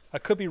 I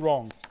could be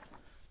wrong.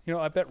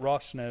 I bet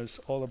Ross knows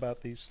all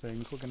about these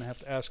things. We're going to have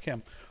to ask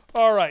him.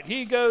 All right,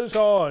 he goes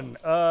on.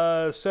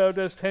 So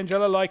does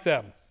Tangela like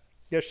them?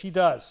 Yes, she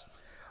does.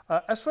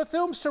 As for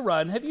films to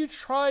run, have you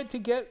tried to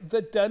get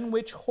the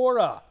Dunwich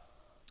Horror?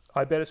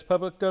 I bet it's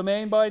public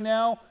domain by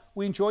now.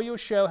 We enjoy your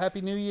show.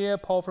 Happy New Year,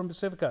 Paul from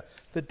Pacifica.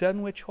 The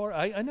Dunwich Horror.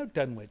 I know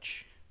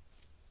Dunwich.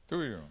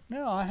 Do you?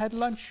 No, I had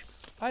lunch.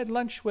 I had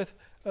lunch with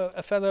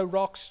a fellow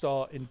rock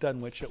star in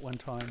Dunwich at one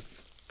time.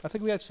 I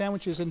think we had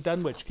sandwiches in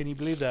Dunwich. Can you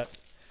believe that?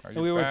 Are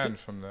you banned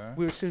from there?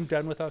 We were soon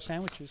done with our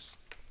sandwiches.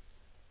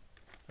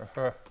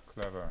 Clever.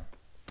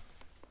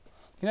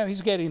 You know,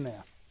 he's getting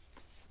there.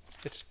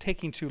 It's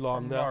taking too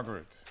long, though.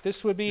 Margaret.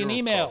 This would be an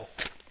email,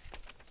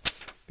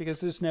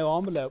 because there's no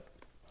envelope.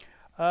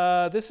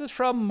 This is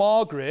from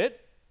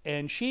Margaret,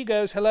 and she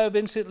goes, "Hello,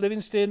 Vincent,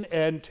 Livingston,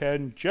 and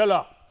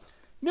Tangela.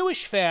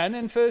 Newish fan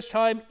and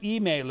first-time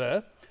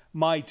emailer.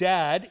 My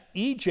dad,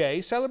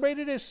 EJ,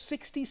 celebrated his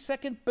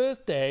 62nd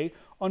birthday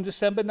on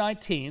December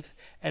 19th,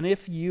 and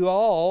if you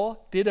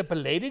all did a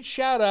belated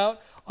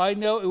shout-out, I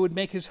know it would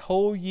make his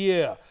whole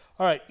year.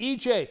 All right,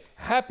 EJ,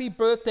 happy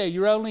birthday.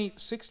 You're only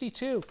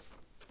 62.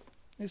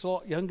 He's a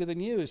lot younger than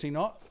you, is he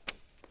not?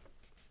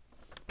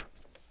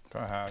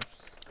 Perhaps.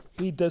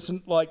 He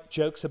doesn't like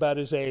jokes about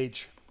his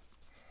age.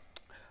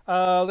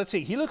 Let's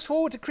see. He looks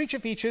forward to Creature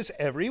Features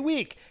every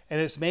week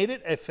and has made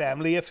it a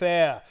family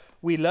affair.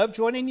 We love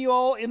joining you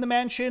all in the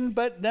mansion,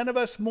 but none of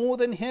us more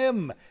than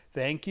him.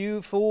 Thank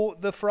you for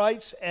the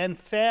frights and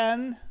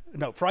fun,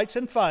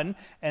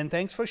 and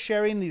thanks for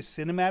sharing these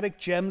cinematic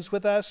gems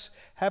with us.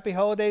 Happy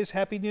holidays,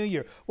 happy New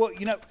Year." Well,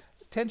 you know,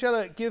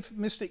 Tangela, give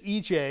Mr.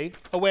 EJ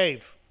a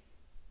wave.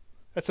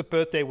 That's a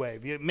birthday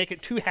wave. You make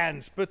it two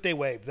hands, birthday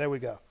wave. There we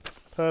go.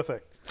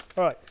 Perfect.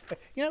 All right.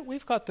 You know,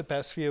 we've got the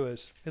best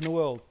viewers in the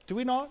world. Do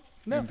we not?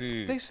 No.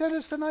 Indeed. They send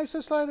us the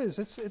nicest letters.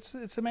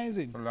 It's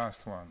amazing. The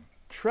last one.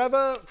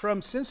 Trevor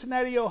from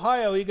Cincinnati,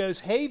 Ohio. He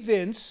goes, "Hey,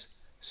 Vince,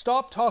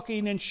 stop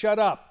talking and shut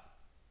up.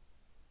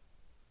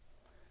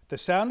 The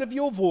sound of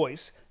your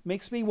voice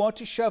makes me want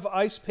to shove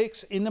ice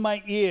picks into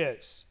my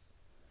ears."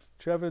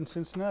 Trevor in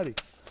Cincinnati.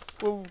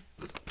 Well,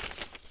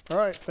 all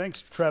right.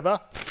 Thanks,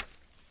 Trevor.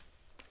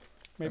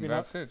 Maybe and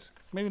that's it.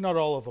 Maybe not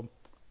all of them.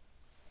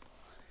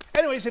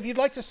 Anyways, if you'd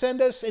like to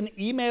send us an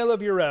email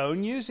of your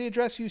own, use the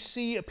address you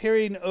see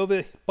appearing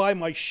over by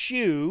my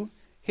shoe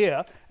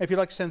here. If you'd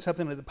like to send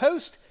something to the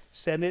post,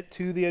 send it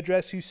to the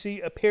address you see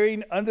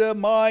appearing under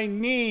my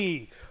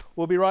knee.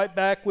 We'll be right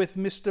back with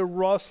Mr.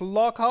 Ross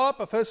Lockhart,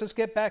 but first let's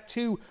get back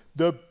to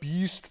The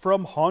Beast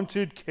from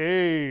Haunted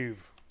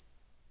Cave.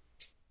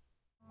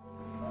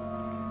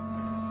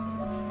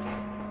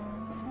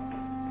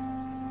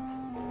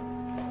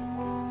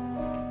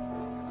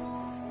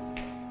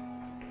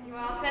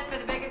 Set for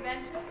the big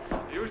adventure?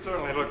 You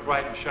certainly look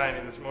bright and shiny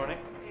this morning.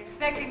 You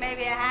expecting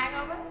maybe a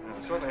hangover?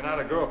 Certainly not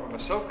a girl from a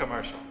soap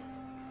commercial.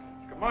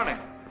 Good morning.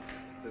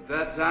 Is it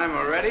that time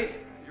already?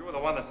 You were the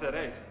one that said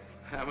 8.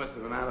 That must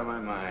have been out of my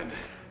mind.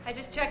 I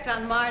just checked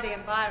on Marty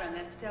and Byron.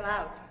 They're still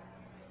out.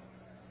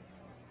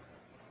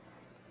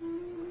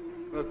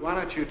 Look, why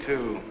don't you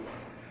two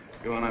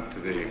go on up to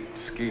the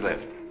ski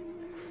lift?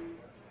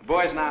 The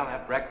boys and I'll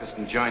have breakfast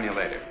and join you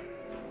later.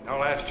 No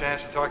last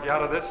chance to talk you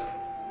out of this?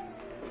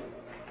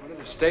 What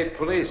are the state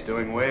police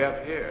doing way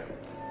up here?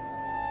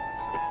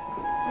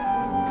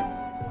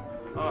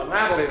 Oh,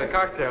 Natalie, the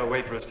cocktail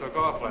waitress, took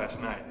off last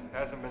night.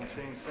 Hasn't been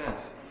seen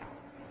since.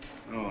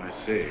 Oh,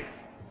 I see.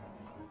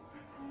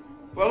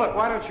 Well, look,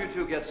 why don't you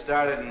two get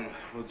started and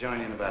we'll join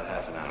you in about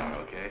half an hour,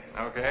 okay?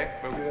 Okay,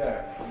 we'll be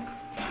there.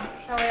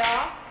 Shall we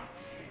all?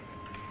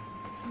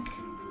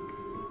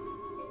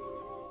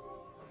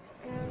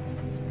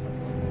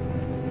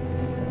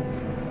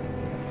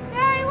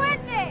 Barry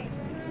Whitney!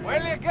 Wait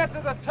till you get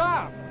to the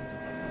top.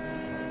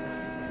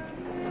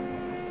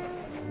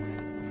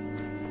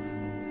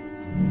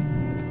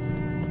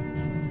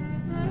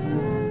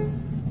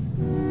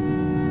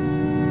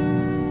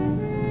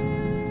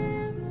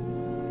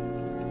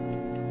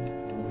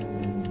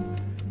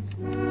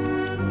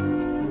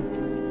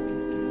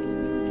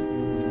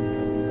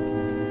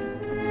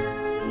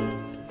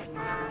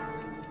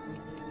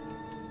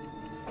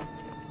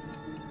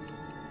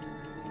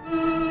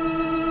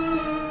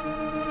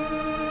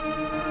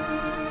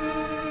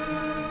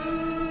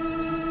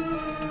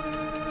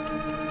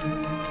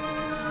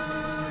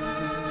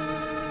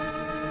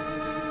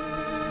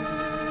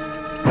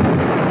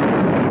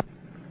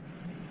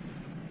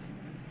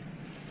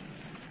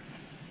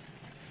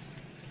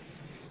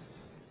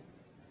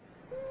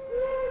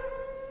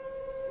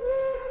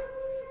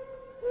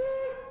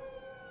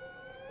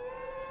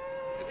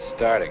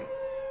 Starting.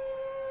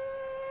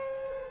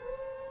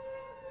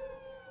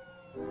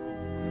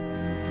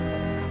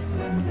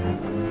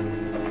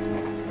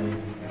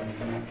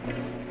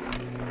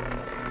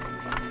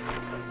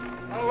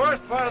 The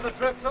worst part of the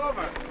trip's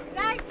over.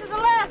 Thanks to the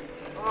lift.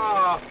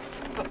 Oh.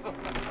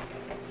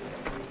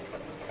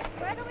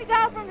 Where do we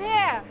go from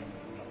here?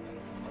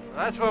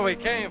 That's where we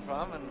came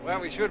from and where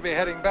we should be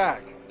heading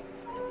back.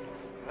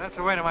 That's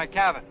the way to my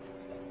cabin.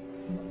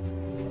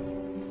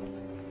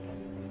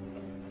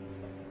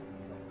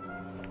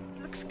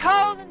 Looks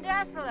cold and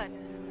desolate.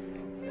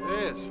 It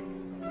is.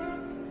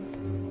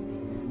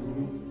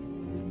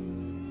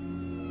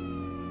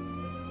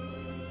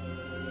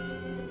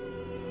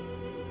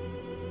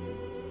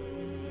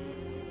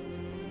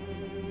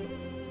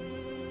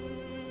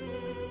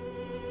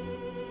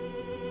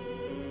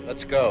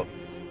 Let's go.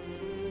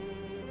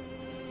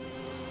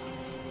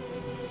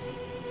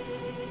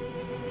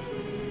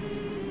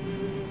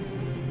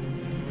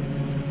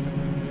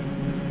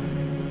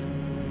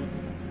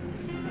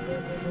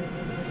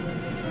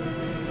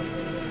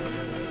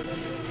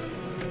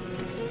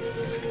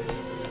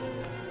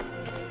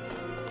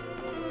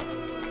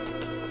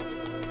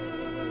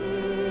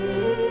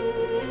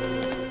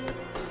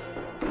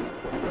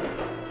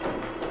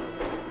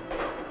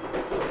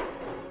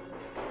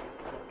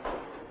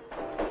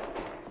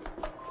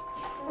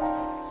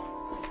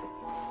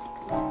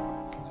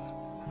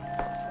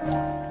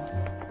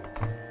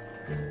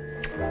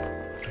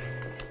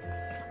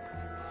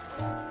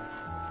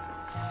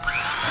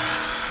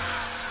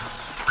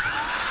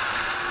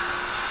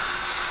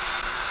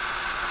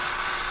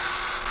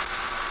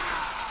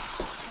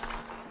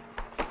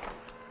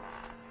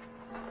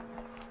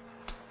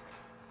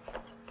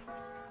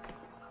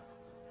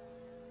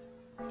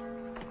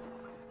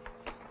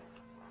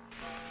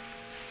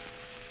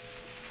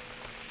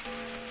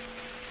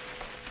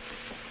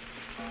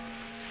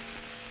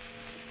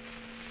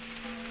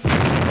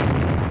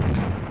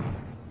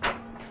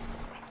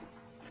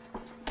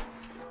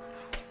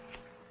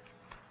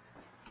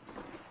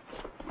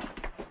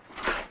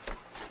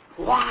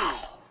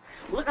 Wow!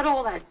 Look at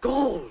all that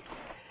gold.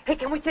 Hey,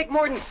 can we take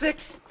more than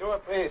 6? 2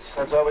 apiece.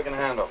 That's all we can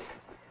handle.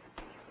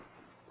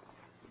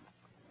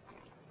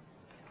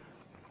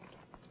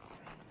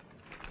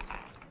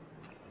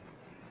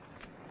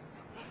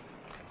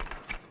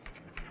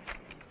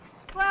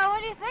 Well,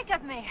 what do you think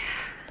of me?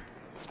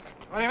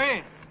 What do you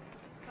mean?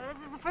 Well,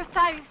 this is the first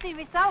time you've seen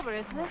me sober,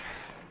 isn't it?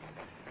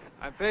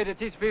 I'm paid to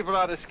teach people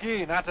how to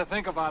ski, not to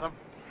think about them.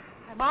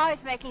 I'm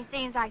always making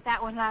scenes like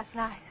that one last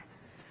night.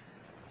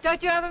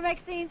 Don't you ever make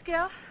scenes,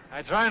 Gil?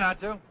 I try not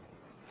to.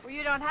 Well,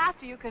 you don't have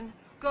to. You can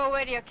go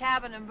away to your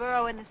cabin and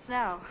burrow in the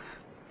snow.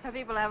 Some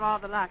people have all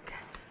the luck.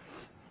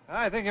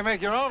 I think you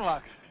make your own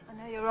luck. I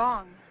know you're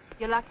wrong.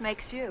 Your luck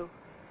makes you.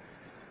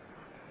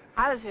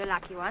 I was real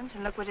lucky once,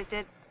 and look what it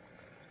did.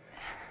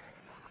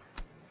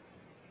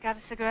 Got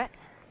a cigarette?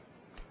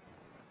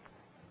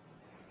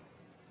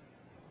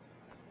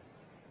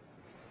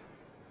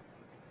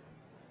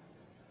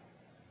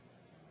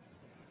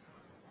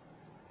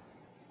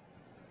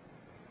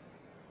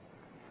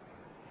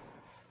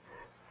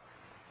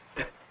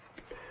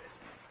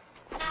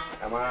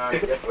 Come on,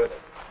 get with it.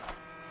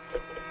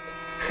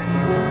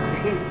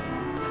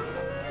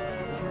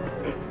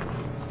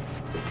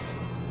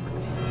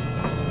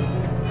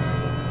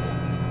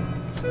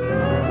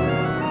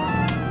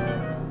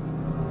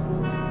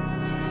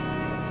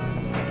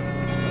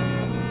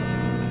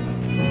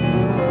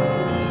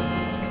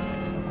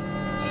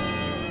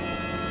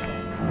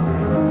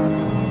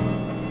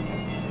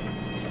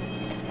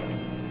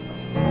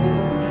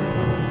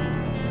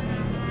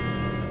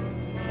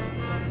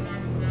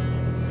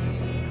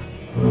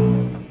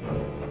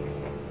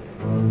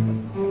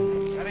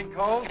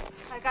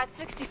 I got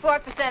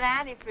 64%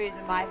 antifreeze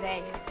in my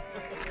veins.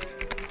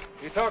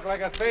 You talk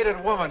like a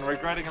faded woman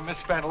regretting a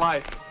misspent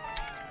life.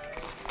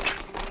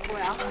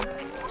 Well,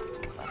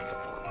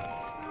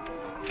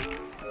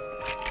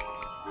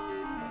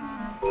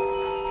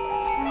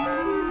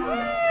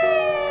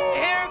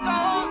 Here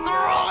goes the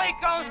roller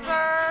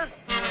coaster!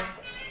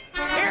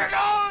 Here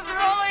goes the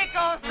roller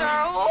coaster!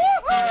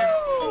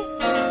 Woohoo!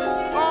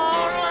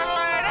 Oh, little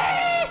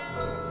lady!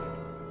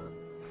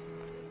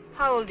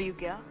 how old are you,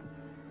 Gil?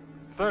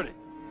 30.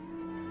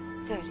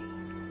 30.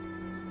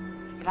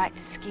 You like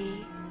to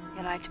ski,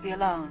 you like to be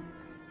alone.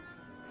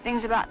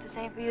 Things about the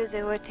same for you as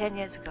they were 10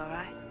 years ago,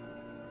 right?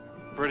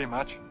 Pretty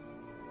much.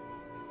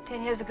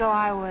 10 years ago,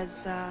 I was,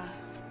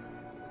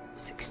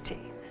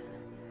 16.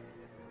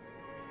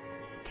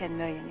 10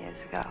 million years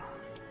ago.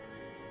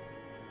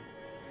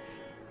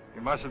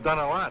 You must have done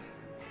a lot.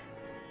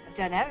 I've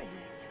done everything.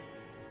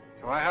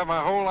 So I have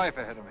my whole life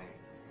ahead of me.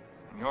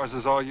 And yours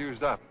is all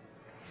used up.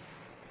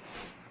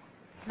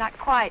 Not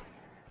quite.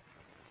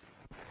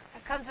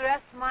 There comes the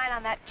rest of mine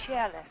on that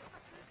chairlift.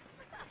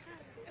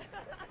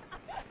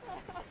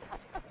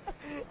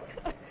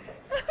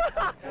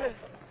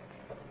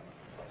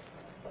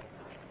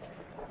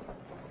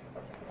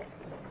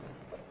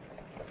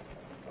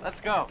 Let's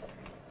go.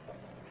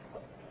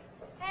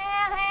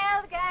 Hail,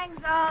 hail, the gang's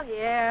all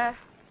here.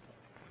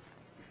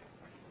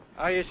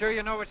 Are you sure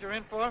you know what you're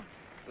in for?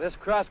 This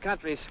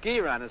cross-country ski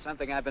run is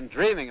something I've been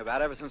dreaming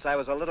about ever since I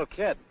was a little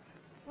kid.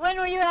 When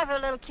were you ever a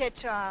little kid,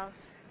 Charles?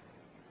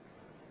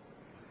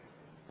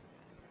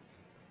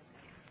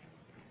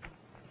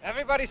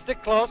 Everybody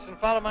stick close and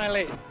follow my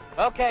lead.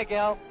 Okay,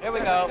 Gil, here we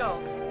go.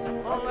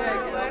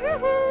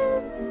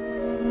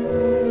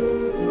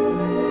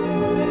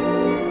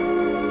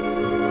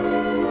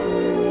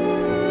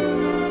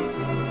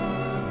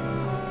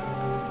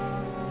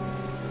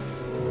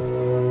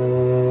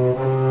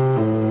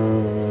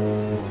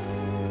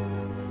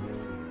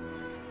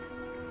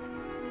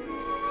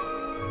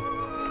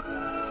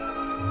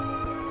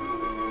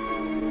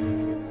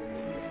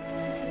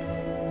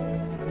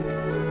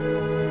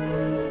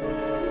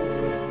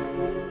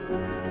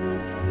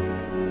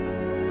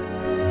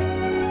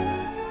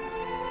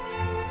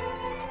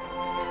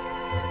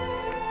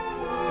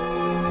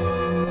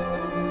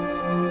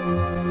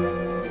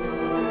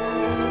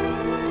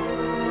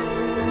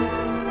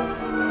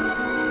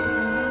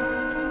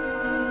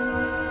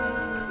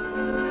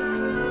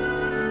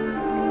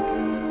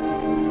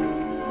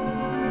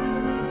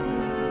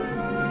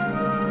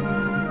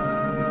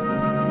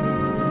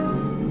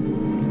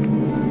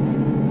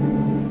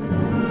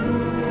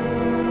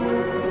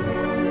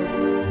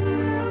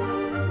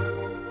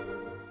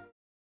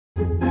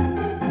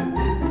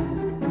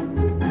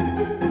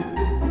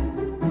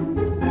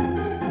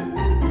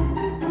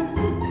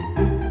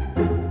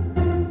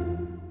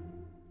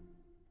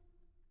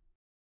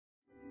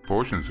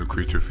 Portions of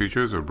Creature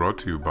Features are brought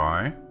to you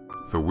by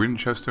the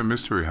Winchester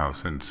Mystery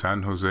House in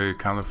San Jose,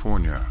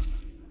 California.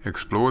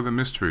 Explore the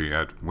mystery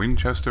at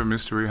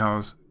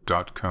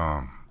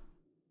winchestermysteryhouse.com.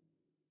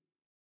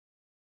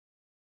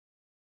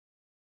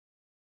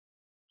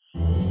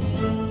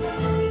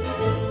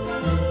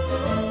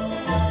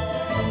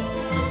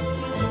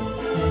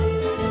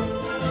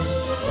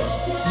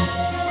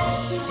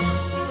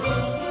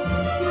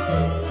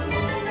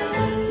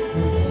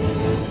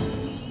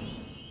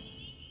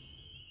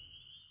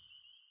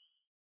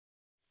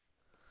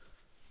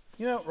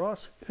 know,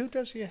 Ross, who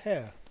does your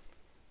hair?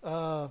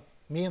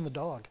 Me and the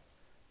dog.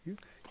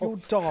 Your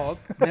dog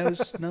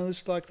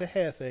knows like the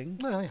hair thing?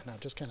 No,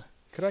 just kind of.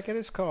 Could I get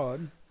his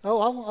card?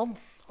 Oh,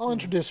 I'll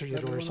introduce you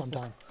to her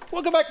sometime.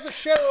 Welcome back to the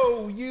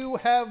show. You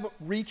have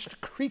reached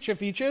Creature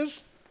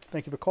Features.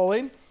 Thank you for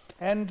calling.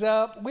 And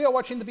we are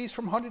watching The Beast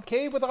from Haunted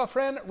Cave with our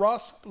friend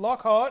Ross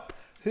Lockhart,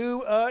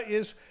 who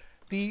is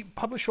the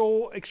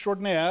publisher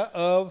extraordinaire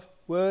of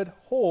Word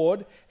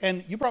Horde.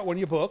 And you brought one of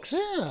your books.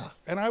 Yeah.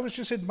 And I was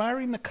just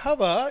admiring the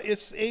cover.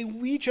 It's a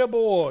Ouija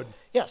board.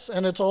 Yes,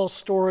 and it's all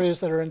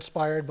stories that are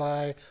inspired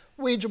by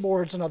Ouija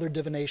boards and other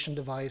divination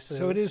devices.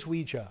 So it is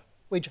Ouija.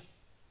 Ouija.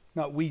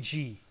 Not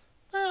Ouija.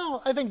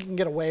 Well, I think you can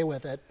get away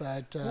with it,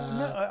 but...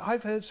 no,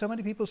 I've heard so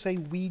many people say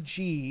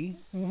Ouija,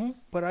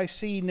 but I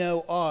see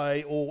no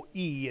I or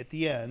E at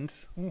the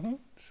end.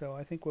 So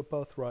I think we're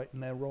both right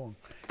and they're wrong.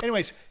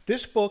 Anyways,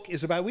 this book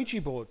is about Ouija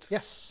boards.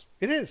 Yes.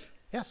 It is.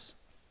 Yes.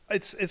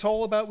 It's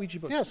all about Ouija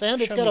boards. Yes,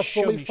 and it's got a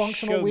fully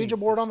functional Ouija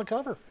board on the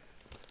cover.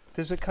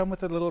 Does it come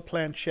with a little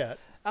planchette?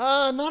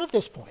 Not at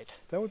this point.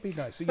 That would be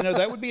nice. You know,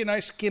 that would be a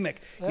nice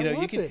gimmick.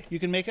 You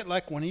can make it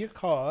like one of your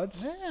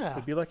cards. Yeah.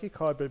 It'd be like your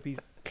card, but it'd be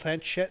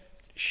planchette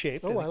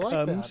shaped. Oh, and I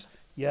like that.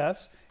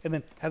 Yes, and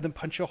then have them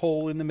punch a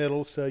hole in the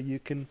middle so you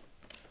can,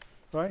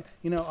 right?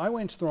 You know, I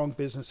went to the wrong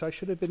business. I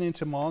should have been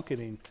into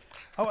marketing.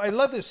 Oh, I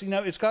love this. You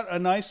know, it's got a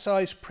nice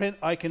size print.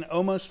 I can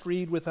almost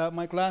read without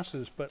my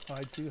glasses, but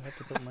I do have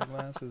to put my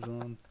glasses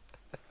on.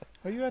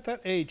 Are you at that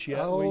age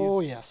yet?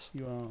 Oh, yes.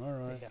 You are,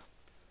 all right. Yeah.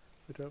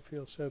 I don't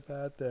feel so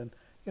bad then.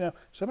 You know,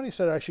 somebody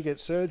said I should get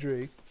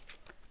surgery,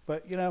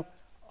 but, you know,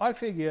 I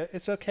figure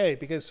it's okay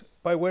because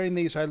by wearing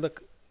these, I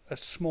look a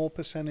small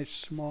percentage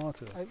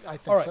smarter. I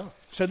think all right. so.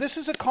 So this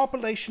is a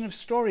compilation of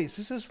stories.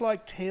 This is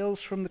like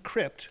Tales from the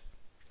Crypt.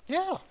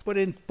 Yeah. But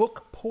in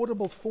book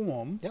portable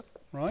form. Yep.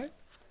 Right?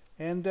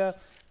 And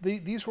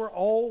these were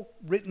all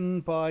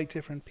written by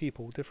different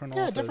people, different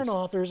authors. Yeah, different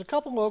authors, a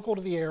couple local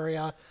to the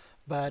area,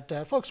 but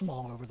folks from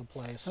all over the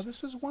place. Now,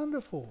 this is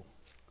wonderful.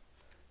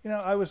 You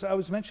know, I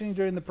was mentioning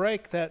during the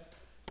break that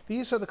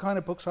these are the kind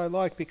of books I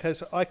like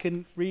because I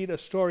can read a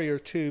story or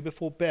two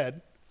before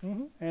bed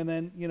and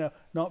then, you know,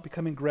 not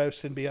become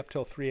engrossed and be up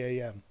till 3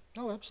 a.m.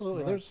 Oh,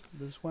 absolutely. Right.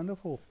 This is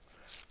wonderful.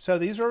 So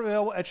these are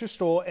available at your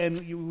store, and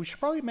we should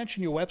probably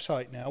mention your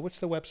website now. What's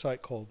the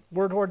website called?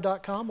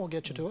 WordHorde.com will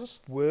get you to us.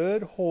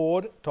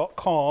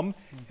 WordHorde.com,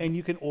 and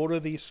you can order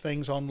these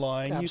things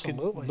online.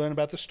 Absolutely. You can learn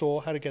about the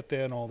store, how to get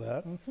there and all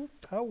that.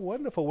 How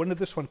wonderful. When did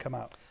this one come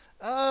out?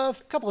 A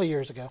couple of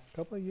years ago. A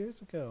couple of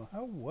years ago.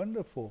 How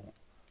wonderful.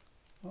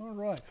 All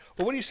right.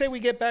 Well, what do you say we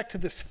get back to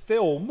this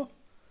film,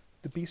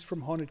 The Beast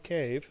from Haunted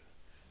Cave?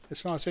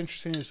 It's not as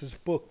interesting as this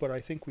book, but I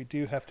think we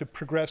do have to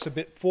progress a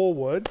bit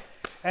forward.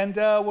 And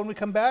when we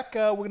come back,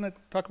 we're going to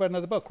talk about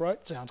another book,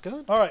 right? Sounds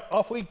good. All right,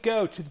 off we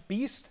go to The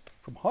Beast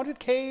from Haunted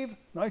Cave,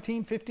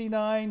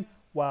 1959.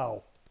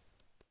 Wow.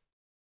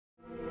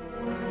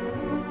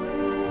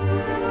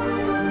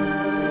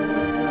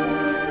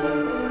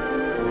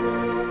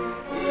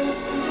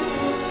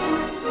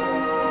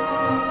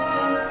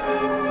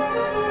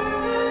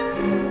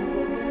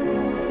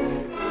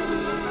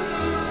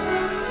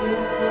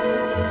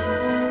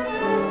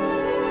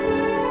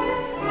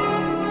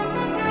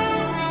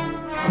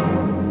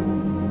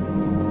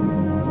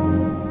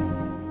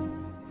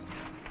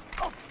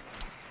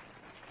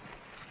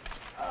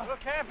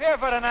 Camp here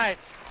for tonight.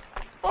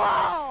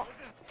 Wow!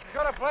 As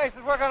good a place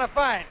as we're gonna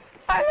find.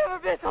 I've never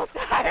been so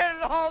tired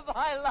in all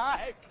my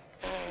life.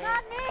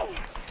 Not me.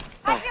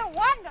 I feel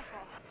wonderful.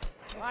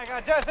 I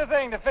got just the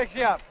thing to fix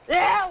you up.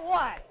 Yeah,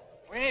 what?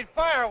 We need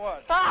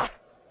firewood. Ah!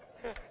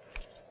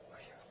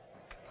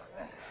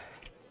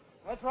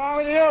 What's wrong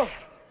with you?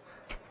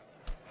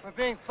 We're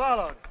being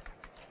followed.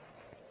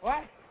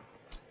 What?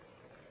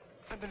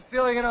 I've been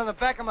feeling it on the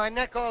back of my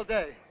neck all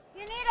day.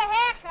 You need a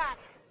haircut.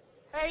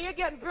 Hey, you're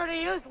getting pretty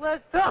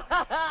useless. Don't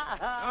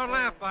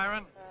laugh,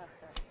 Byron.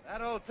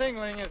 That old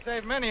tingling has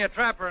saved many a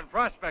trapper and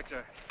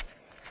prospector.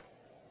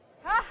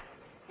 Huh?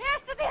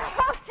 Here's to the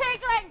old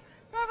tinkling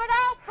from an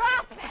old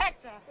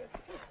prospector.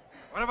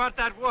 What about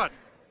that wood?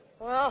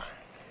 Well,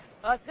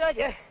 I'll tell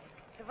you,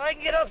 if I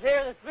can get up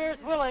there, the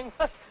spirit's willing.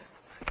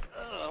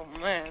 Oh,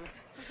 man.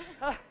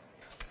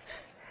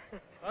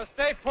 Well,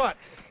 stay put.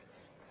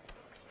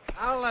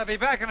 I'll be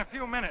back in a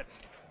few minutes.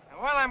 And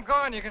while I'm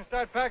gone, you can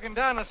start packing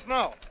down the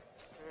snow.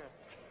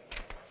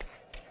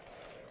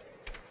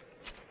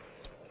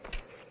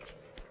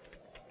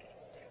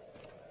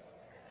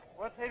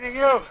 What's eating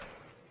you?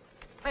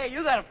 Hey,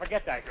 you gotta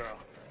forget that girl.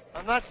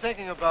 I'm not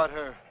thinking about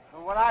her.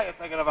 Well, what are you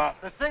thinking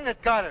about? The thing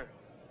that got her.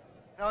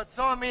 Now, it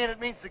saw me and it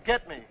means to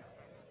get me.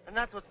 And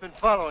that's what's been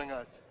following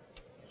us.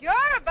 You're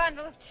a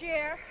bundle of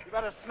cheer. You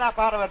better snap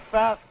out of it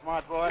fast,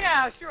 smart boy.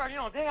 Yeah, sure. You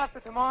know, day after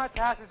tomorrow,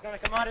 Tass is gonna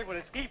come out here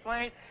with a ski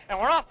plane, and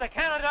we're off to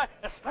Canada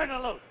to spin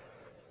a loot.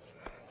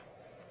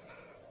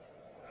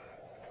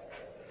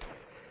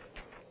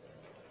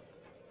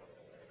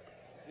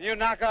 You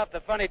knock off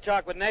the funny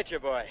talk with Nature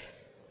Boy.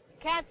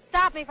 Can't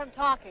stop me from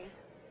talking.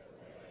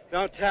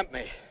 Don't tempt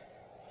me.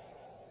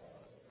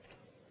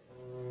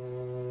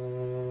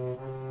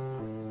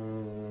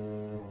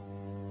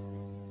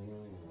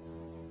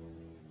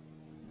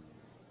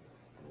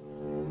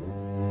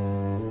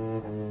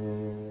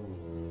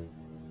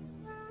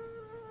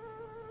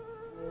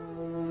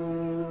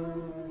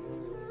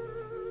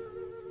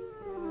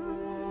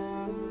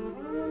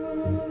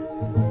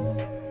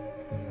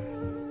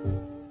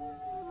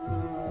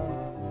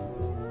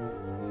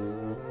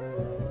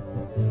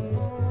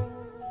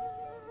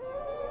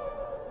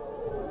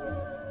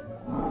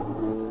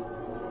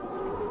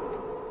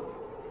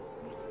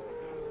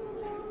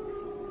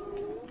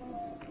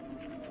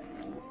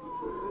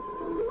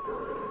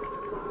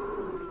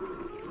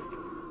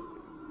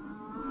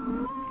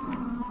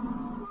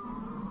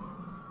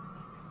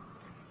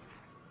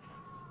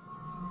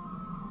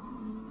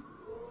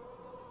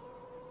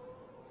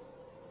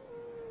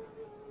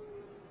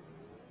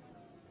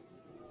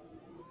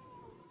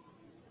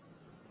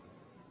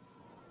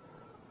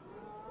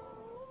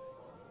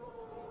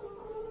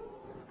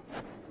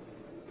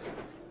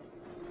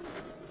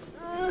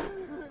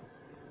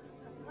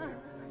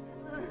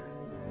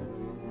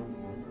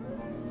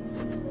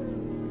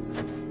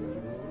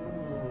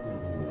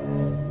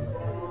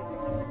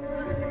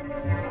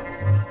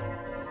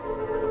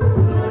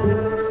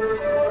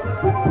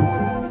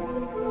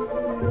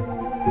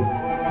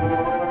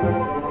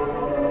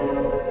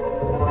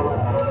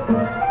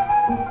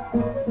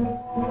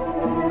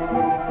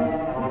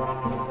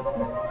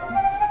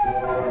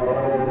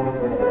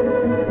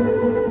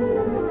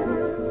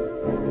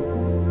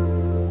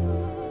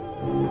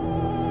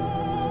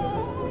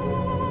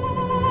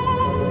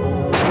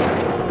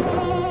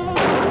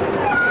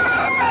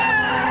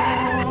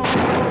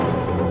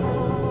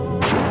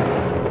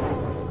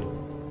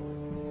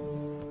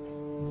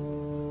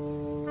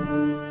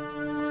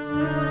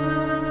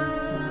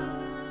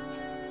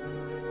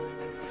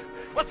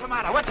 What's the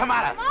matter? What's the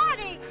matter?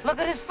 Marty! Look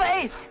at his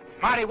face.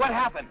 Marty, what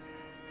happened?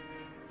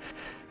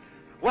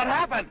 What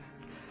happened?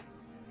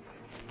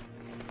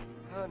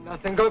 Oh,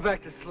 nothing. Go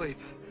back to sleep.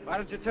 Why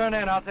don't you turn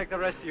in? I'll take the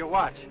rest of your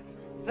watch.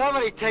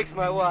 Nobody takes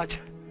my watch.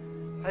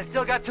 I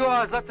still got 2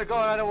 hours left to go,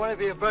 and I don't want to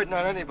be a burden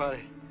on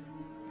anybody.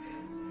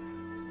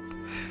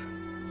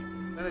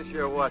 Finish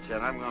your watch,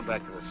 and I'm going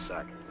back to the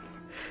sack.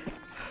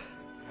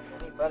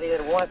 Anybody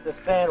that wants to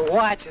stand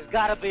watch has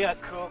got to be a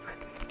kook.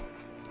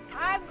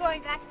 I'm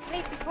going back to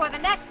sleep before the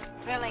next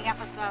thrilling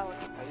episode.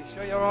 Are you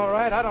sure you're all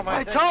right? I don't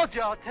mind. I told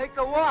you I'll take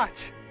the watch.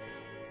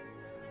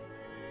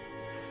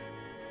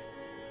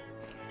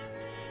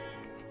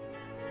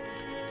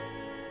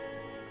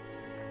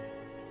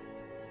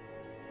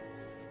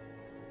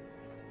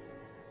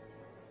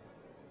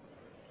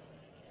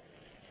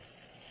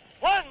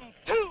 One,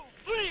 two,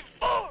 three,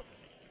 four.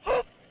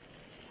 Hoop.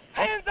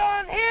 Hands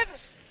on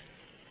hips.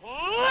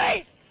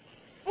 Place.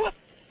 1,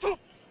 2,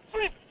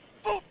 3,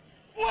 4.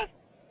 1,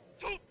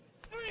 2,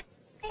 3,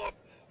 4.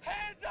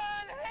 Hands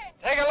on hips.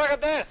 Take a look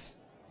at this.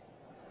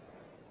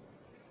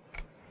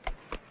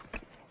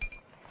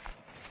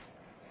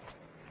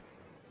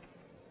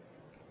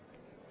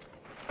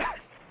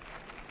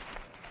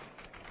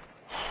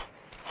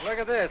 Look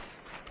at this.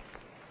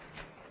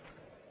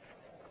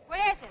 What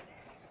is it?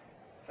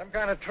 Some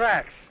kind of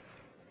tracks.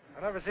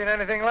 I've never seen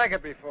anything like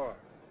it before.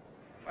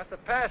 Must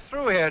have passed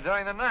through here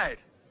during the night.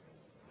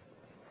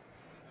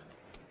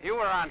 You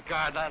were on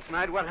guard last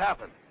night. What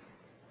happened?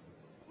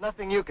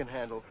 Nothing you can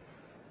handle.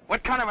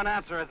 What kind of an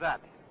answer is that?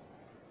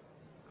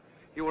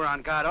 You were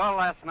on guard all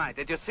last night.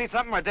 Did you see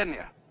something or didn't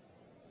you?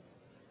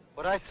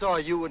 What I saw,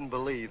 you wouldn't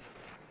believe.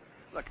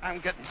 Look, I'm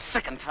getting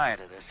sick and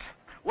tired of this.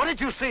 What did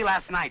you see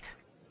last night?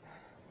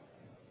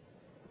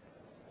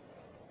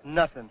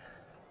 Nothing.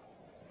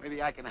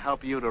 Maybe I can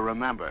help you to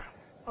remember.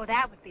 Oh,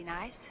 that would be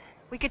nice.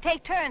 We could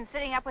take turns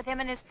sitting up with him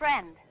and his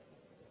friend.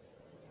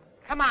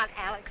 Come on,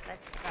 Alex,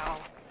 let's go.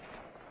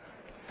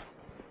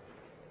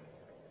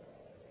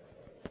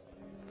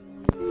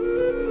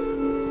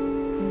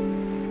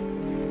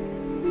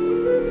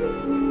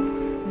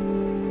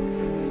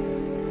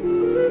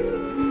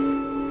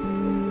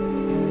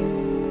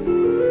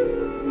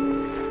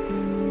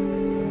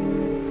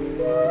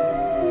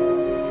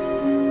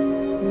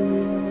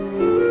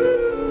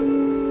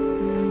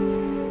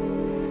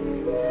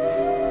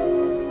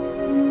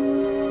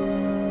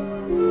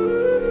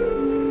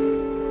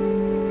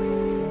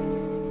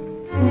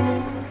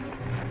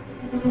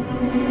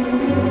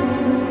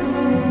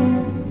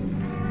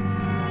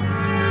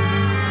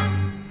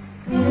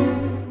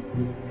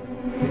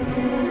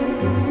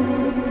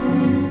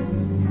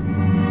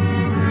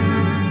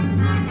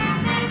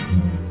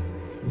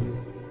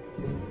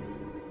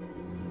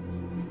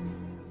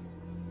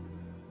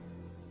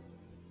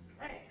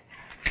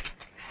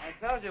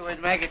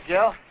 We'd make it,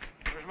 Joe.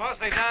 It was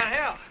mostly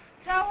downhill.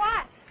 So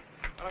what?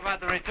 What about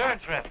the return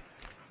trip?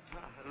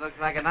 Well, it looks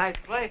like a nice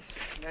place.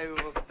 Maybe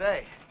we'll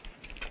stay.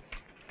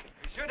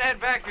 We should head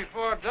back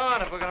before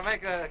dawn if we're going to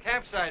make a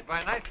campsite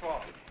by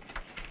nightfall.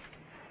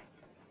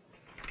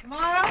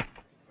 Tomorrow?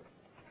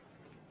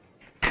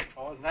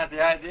 Oh, isn't that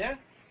the idea?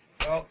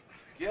 Well,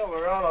 Gil,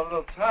 we're all a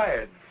little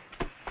tired.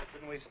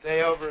 Couldn't we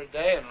stay over a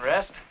day and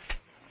rest?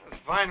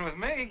 That's fine with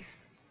me.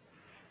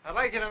 I'd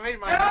like you to meet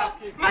my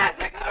housekeeper.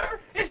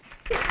 Massacre! It's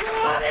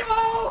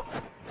animal!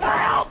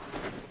 Help!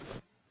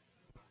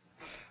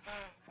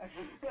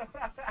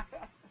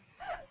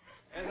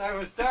 As I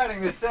was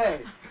starting to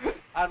say,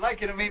 I'd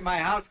like you to meet my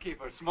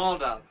housekeeper, Small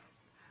Dove.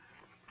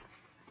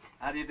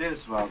 How do you do,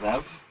 Small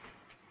Dove?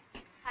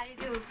 How do you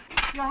do?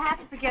 You'll have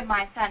to forgive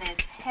my son. His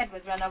head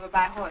was run over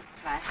by horses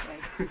last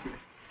week.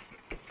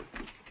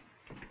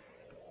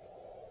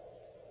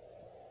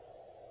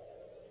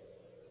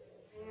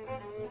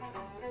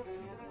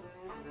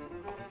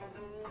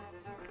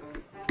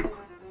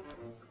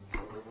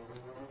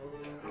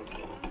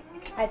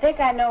 I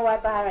think I know why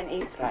Byron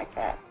eats like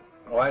that.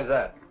 Why is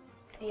that?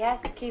 He has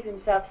to keep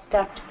himself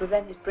stuffed to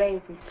prevent his brain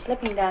from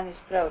slipping down his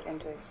throat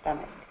into his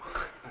stomach.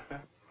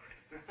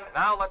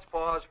 Now let's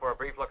pause for a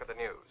brief look at the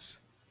news.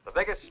 The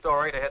biggest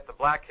story to hit the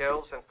Black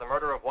Hills since the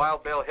murder of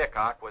Wild Bill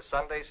Hickok was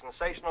Sunday's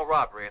sensational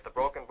robbery at the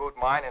Broken Boot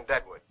Mine in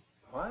Deadwood.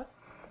 What?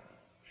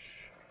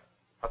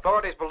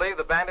 Authorities believe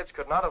the bandits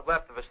could not have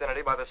left the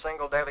vicinity by the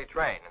single daily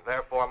train and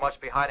therefore must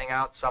be hiding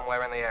out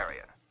somewhere in the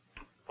area.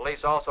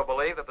 Police also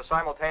believe that the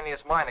simultaneous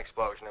mine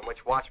explosion in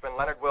which watchman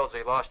Leonard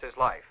Wilsey lost his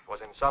life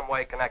was in some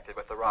way connected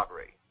with the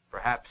robbery,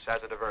 perhaps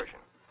as a diversion.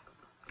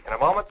 In a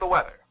moment, the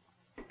weather.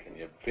 Can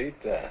you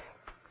beat that?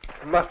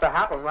 It must have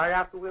happened right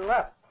after we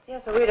left.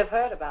 Yes, so we'd have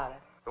heard about it.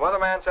 The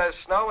weatherman says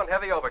snow and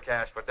heavy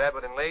overcast for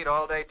Deadwood and Lead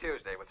all day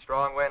Tuesday, with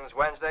strong winds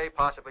Wednesday,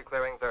 possibly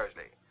clearing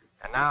Thursday.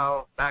 And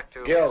now, back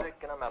to Gil.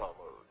 music in a mellow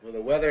mood. Will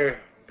the weather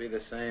be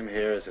the same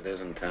here as it is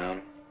in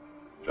town?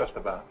 Just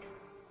about.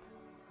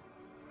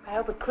 I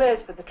hope it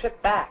clears for the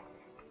trip back.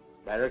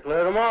 Better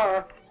clear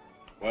tomorrow.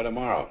 Why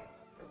tomorrow?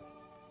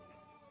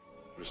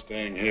 We're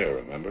staying here,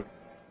 remember?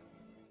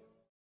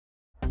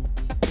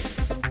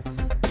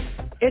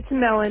 It's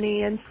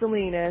Melanie and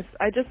Salinas.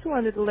 I just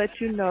wanted to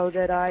let you know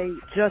that I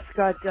just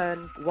got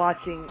done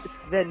watching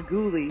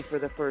Svengoolie for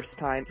the first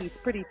time. He's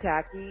pretty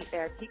tacky,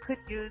 and he could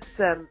use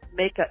some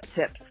makeup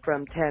tips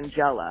from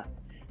Tangela.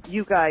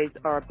 You guys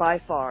are by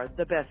far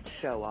the best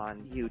show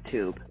on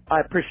YouTube.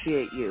 I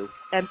appreciate you.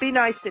 And be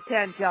nice to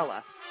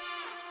Tangela.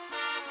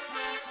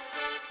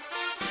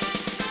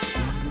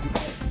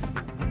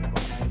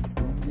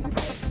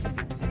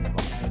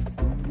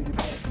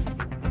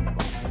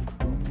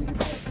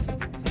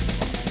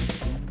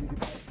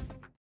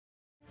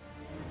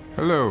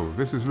 Hello,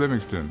 this is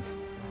Livingston.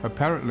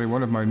 Apparently,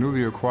 one of my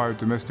newly acquired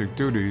domestic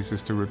duties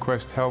is to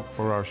request help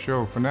for our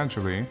show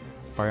financially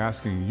by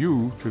asking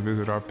you to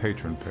visit our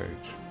Patreon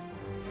page.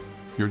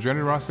 Your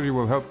generosity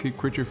will help keep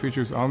Creature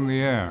Features on the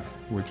air,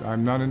 which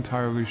I'm not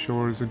entirely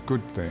sure is a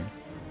good thing.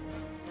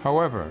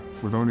 However,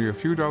 with only a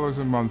few dollars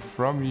a month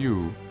from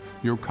you,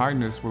 your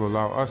kindness will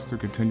allow us to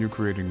continue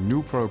creating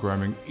new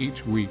programming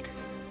each week,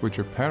 which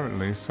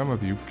apparently some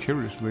of you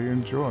curiously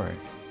enjoy.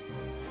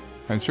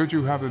 And should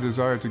you have the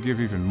desire to give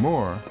even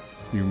more,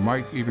 you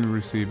might even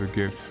receive a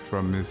gift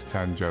from Ms.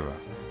 Tangela.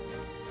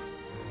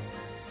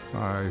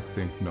 I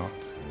think not.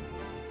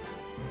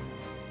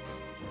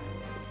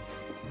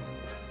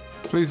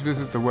 Please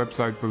visit the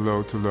website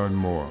below to learn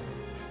more.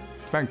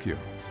 Thank you.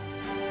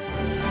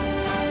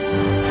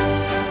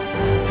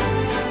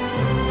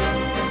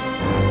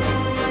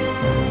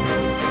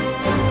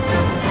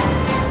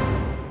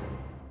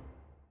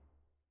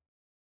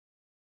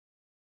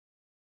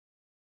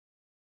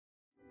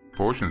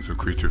 Portions of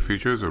Creature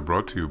Features are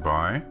brought to you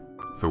by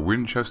the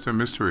Winchester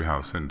Mystery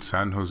House in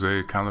San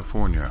Jose,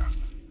 California.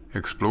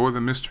 Explore the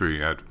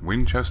mystery at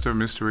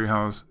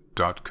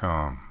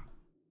winchestermysteryhouse.com.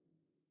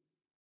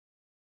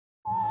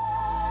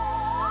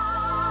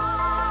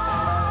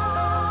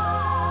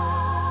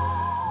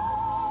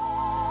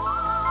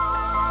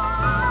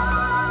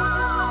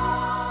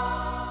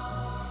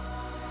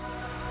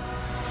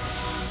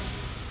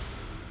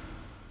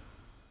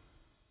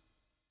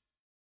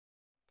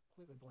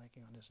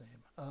 Blanking on his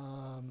name.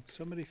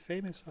 Somebody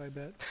famous, I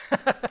bet.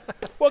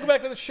 Welcome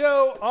back to the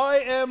show. I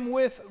am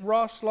with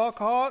Ross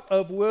Lockhart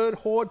of Word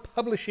Horde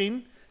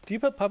Publishing. Do you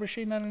put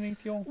publishing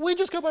underneath your? We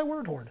just go by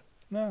Word Horde.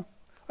 No.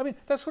 I mean,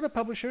 that's what a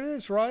publisher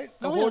is, right?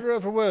 A Oh, hoarder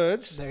of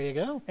words. There you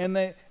go. And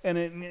an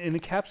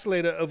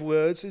encapsulator of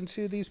words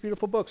into these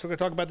beautiful books. We're going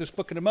to talk about this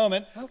book in a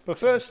moment. Oh, but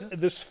first,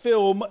 this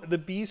film, The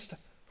Beast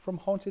from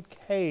Haunted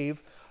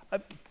Cave.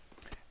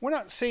 We're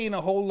not seeing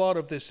a whole lot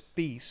of this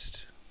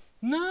beast.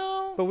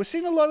 No. But we're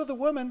seeing a lot of the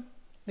women.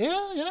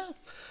 Yeah.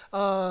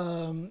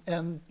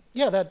 And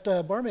yeah, that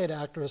barmaid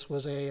actress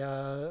was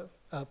a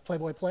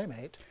Playboy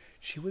Playmate.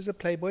 She was a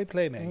Playboy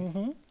Playmate.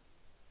 Mm-hmm.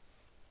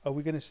 Are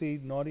we going to see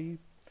naughty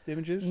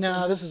images?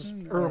 No, this is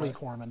early right.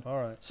 Corman.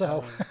 All right.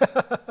 So.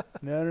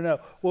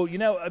 No. Well, you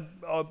know,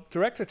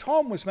 director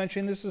Tom was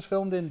mentioning this is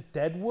filmed in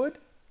Deadwood.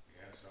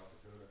 Yeah, South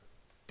Dakota.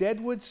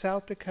 Deadwood,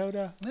 South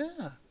Dakota.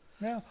 Yeah.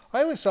 Yeah,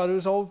 I always thought it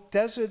was all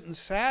desert and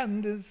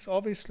sand. There's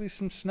obviously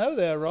some snow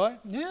there, right?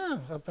 Yeah,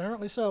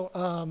 apparently so.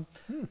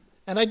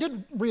 And I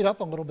did read up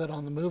a little bit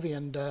on the movie,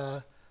 and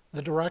the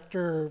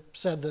director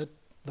said that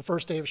the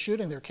first day of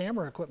shooting, their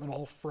camera equipment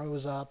all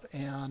froze up.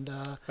 And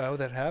oh,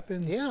 that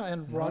happens. Yeah,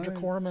 and Roger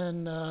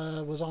Corman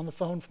was on the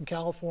phone from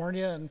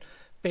California and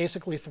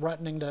basically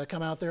threatening to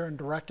come out there and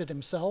direct it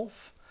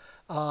himself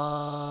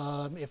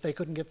if they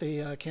couldn't get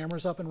the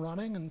cameras up and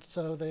running, and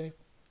so they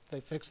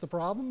fixed the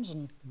problems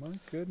and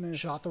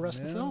shot the rest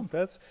of the film.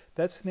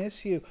 That's an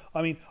issue.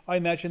 I mean, I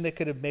imagine they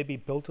could have maybe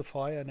built a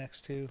fire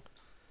next to.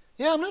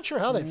 Yeah, I'm not sure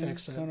how they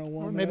fixed it.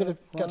 Or maybe they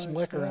got some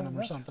liquor in them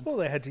or something. Well,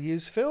 they had to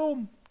use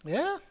film.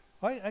 Yeah.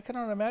 I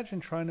cannot imagine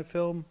trying to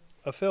film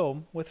a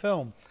film with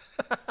film.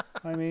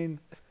 I mean,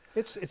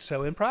 it's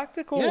so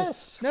impractical.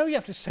 Yes. No, you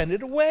have to send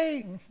it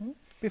away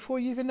before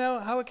you even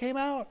know how it came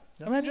out.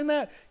 Imagine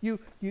that. You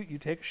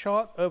take a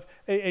shot of,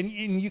 and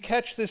you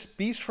catch this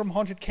beast from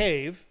Haunted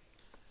Cave.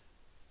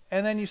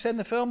 And then you send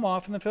the film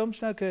off, and the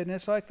film's no good. And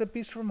it's like the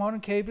beast from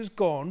Haunted Cave is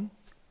gone.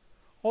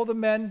 All the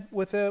men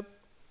with their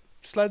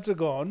sleds are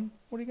gone.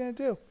 What are you going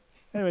to do?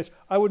 Anyways,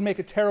 I would make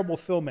a terrible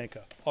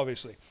filmmaker,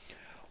 obviously.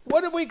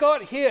 What have we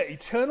got here?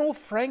 Eternal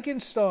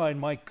Frankenstein.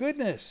 My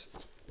goodness.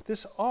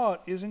 This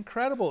art is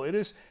incredible.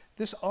 This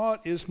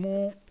art is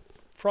more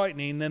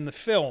frightening than the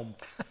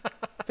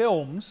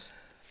films.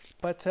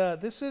 But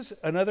this is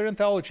another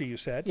anthology, you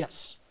said?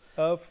 Yes.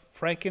 Of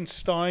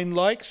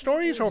Frankenstein-like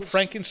stories or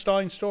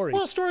Frankenstein stories?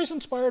 Well, stories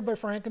inspired by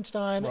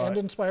Frankenstein and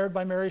inspired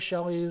by Mary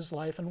Shelley's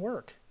life and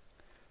work.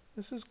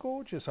 This is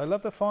gorgeous. I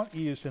love the font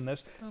you used in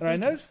this. And I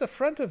noticed the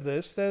front of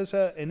this, there's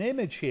an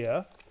image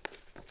here.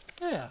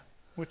 Yeah.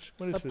 What is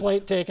this? A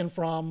plate taken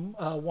from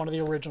one of the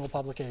original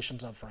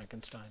publications of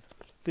Frankenstein.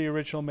 The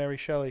original Mary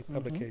Shelley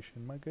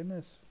publication. My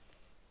goodness.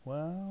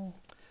 Wow.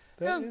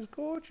 That is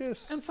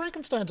gorgeous. And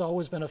Frankenstein's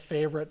always been a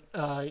favorite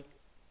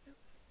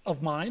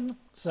of mine,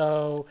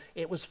 so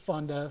it was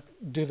fun to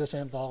do this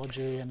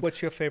anthology. And what's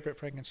your favorite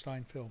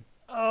Frankenstein film?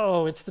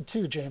 Oh, it's the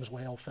 2 James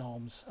Whale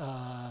films.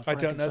 I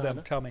don't know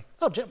them. Tell me.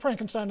 Oh,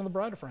 Frankenstein and the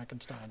Bride of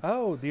Frankenstein.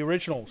 Oh, the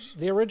originals.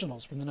 The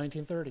originals from the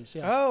 1930s,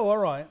 yeah. Oh, all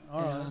right.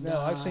 All right. And, No,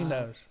 I've seen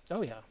those.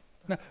 Oh, yeah.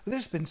 No,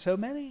 there's been so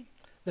many.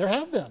 There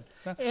have been.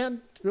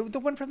 And the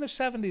one from the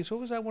 70s. What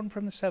was that one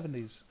from the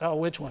 70s? Oh,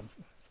 which one?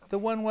 The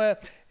one where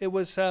it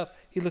was,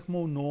 he looked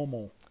more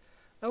normal.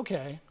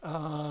 Okay.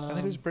 I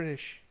think it was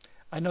British.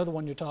 I know the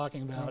one you're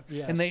talking about,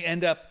 yes. And they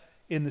end up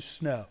in the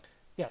snow.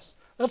 Yes.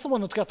 That's the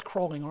one that's got the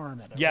crawling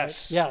arm in it,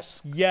 Yes. right?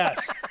 Yes.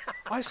 Yes.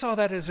 I saw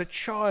that as a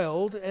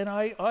child, and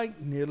I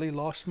nearly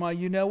lost my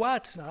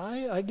you-know-what.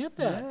 I get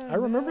that. I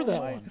remember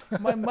that one.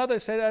 My mother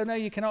said, oh, no,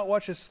 you cannot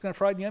watch this. It's going to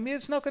frighten you. I mean,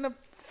 it's not going to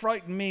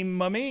frighten me,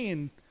 Mummy.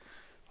 And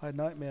I had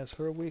nightmares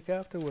for a week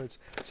afterwards.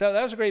 So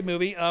that was a great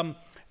movie.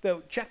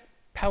 Though Jack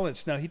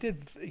Palance, no, he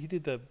did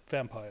the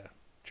vampire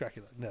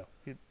Dracula. No,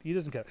 he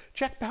doesn't go.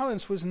 Jack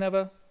Palance was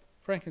never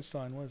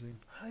Frankenstein, was he?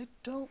 I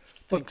don't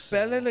think but so.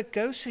 Bela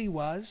Lugosi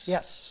was.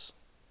 Yes.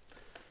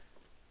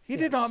 He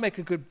did not make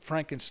a good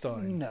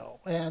Frankenstein. No.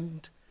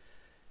 And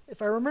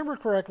if I remember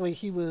correctly,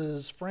 he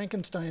was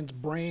Frankenstein's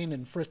brain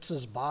and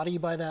Fritz's body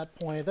by that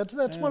point.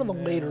 That's one of the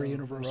later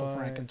Universal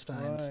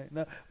Frankensteins. Right.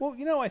 No. Well,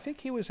 you know, I think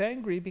he was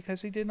angry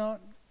because he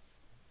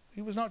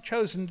was not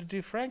chosen to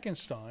do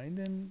Frankenstein,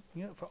 and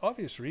you know, for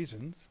obvious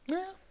reasons.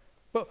 Yeah.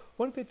 But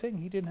one good thing,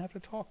 he didn't have to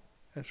talk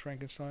as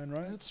Frankenstein,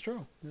 right? That's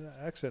true. That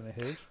accent of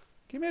his.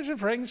 Can you imagine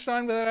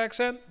Frankenstein with that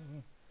accent?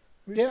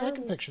 Yeah, terrible. I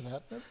can picture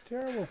that. That'd be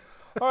terrible.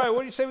 All right, what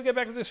do you say we get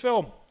back to this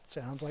film?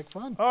 Sounds like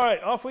fun. All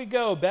right, off we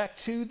go. Back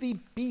to The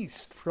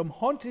Beast from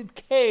Haunted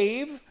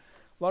Cave.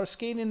 A lot of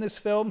skiing in this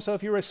film, so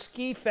if you're a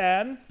ski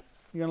fan,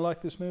 you're going to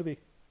like this movie.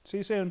 See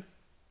you soon.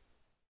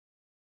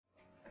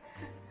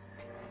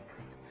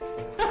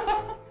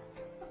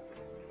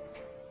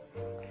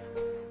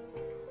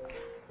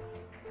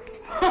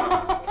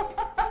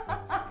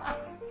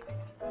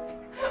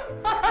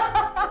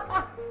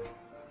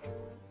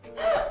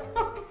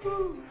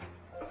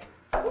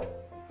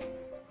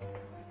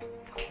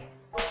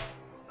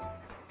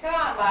 Come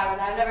on, Byron.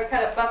 I've never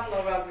cut a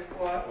buffalo rug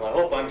before. Well, I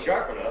hope I'm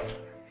sharp enough.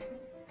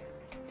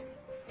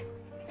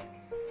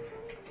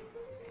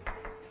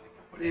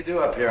 What do you do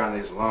up here on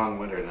these long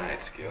winter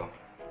nights, Gil?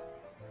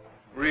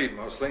 Read,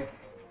 mostly.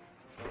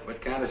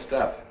 What kind of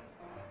stuff?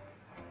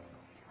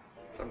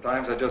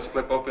 Sometimes I just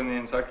flip open the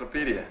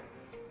encyclopedia.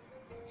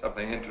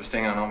 Something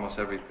interesting on almost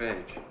every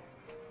page.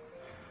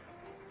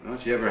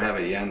 Don't you ever have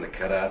a yen to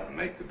cut out and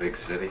make the big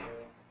city?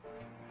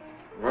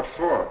 What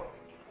for?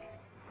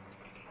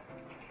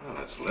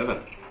 Well, it's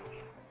living.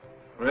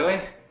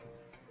 Really?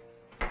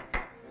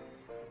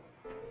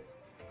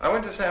 I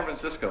went to San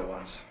Francisco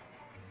once.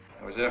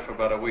 I was there for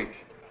about a week.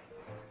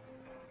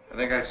 I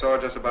think I saw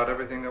just about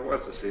everything there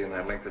was to see in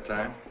that length of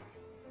time.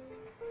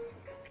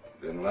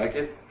 Didn't like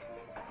it?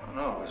 Oh,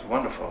 no, it was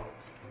wonderful.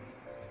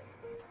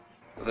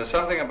 But there's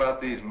something about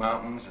these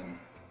mountains and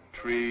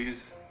trees,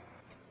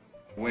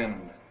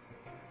 wind,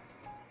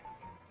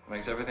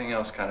 makes everything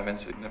else kind of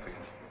insignificant.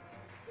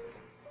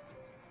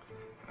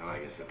 Well, I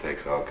guess it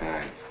takes all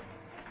kinds.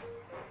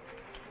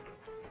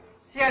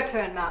 It's your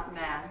turn, Mountain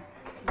Man.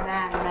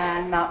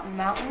 Man, mountain,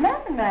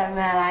 man.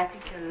 I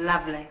think you're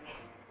lovely.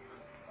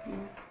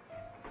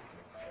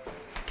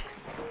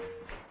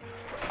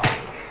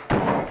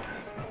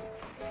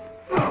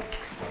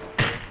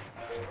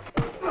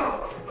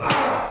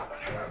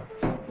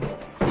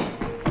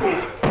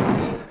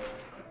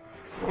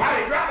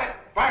 Riley, drop it!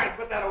 Byron,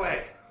 put that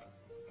away.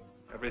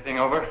 Everything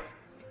over?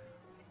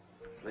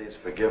 Please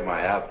forgive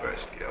my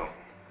outburst, Gil.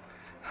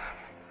 I'm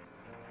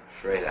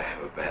afraid I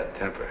have a bad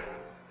temper.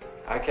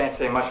 I can't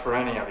say much for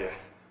any of you. You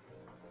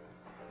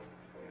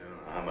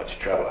don't know how much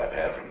trouble I've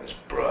had from this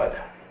broad.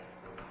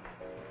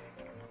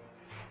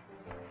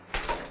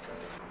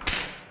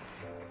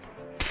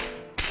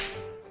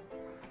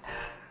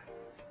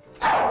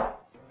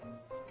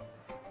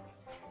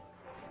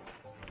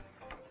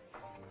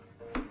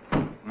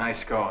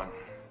 Nice going.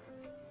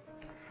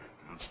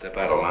 Don't step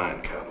out of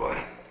line, cowboy.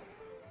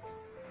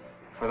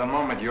 For the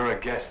moment, you're a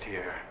guest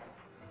here.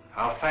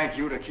 I'll thank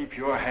you to keep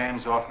your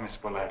hands off Miss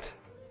Bullet.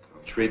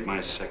 I'll treat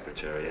my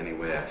secretary any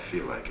way I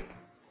feel like it.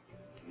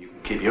 You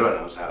can keep your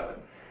nose out of it.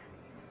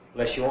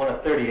 Unless you want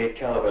a .38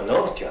 caliber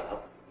nose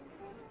job.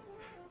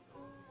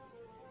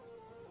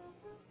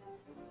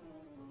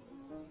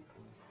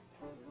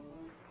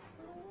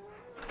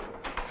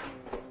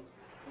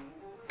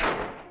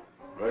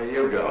 Where are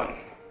you going?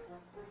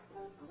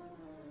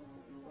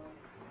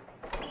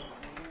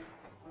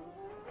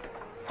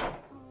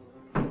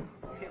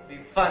 It'll be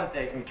fun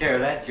taking care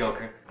of that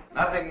joker.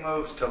 Nothing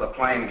moves till the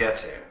plane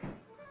gets here.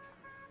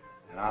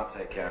 And I'll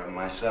take care of him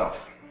myself.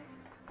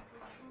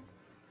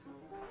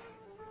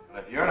 And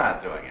if you're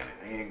not doing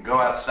anything, you can go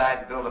outside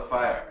and build a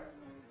fire.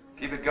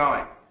 Keep it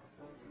going.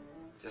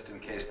 Just in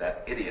case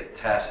that idiot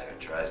Tasser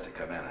tries to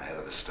come in ahead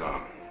of the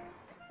storm.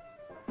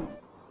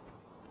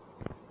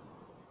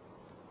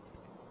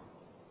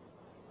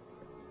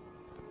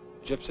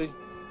 Gypsy?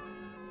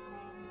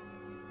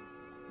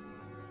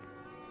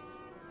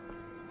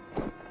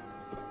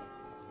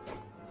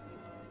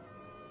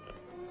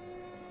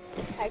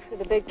 Thanks for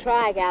the big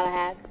try,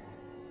 Galahad.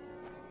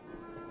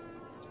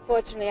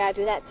 Fortunately, I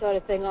do that sort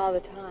of thing all the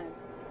time.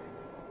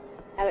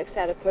 Alex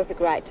had a perfect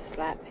right to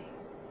slap me.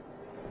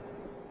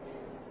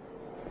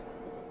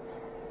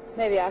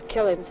 Maybe I'll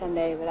kill him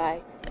someday, but I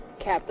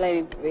can't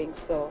blame him for being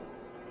sore.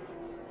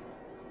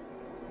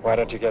 Why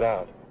don't you get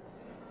out?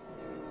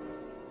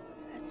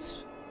 That's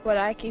what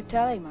I keep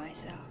telling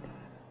myself.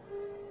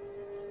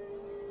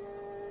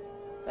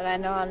 But I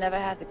know I'll never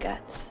have the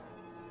guts.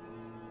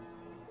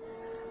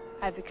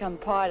 I've become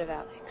part of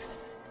Alex.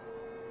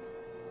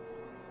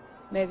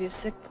 Maybe a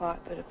sick part,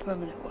 but a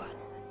permanent one.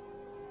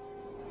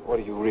 What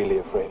are you really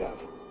afraid of?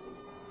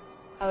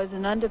 I was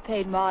an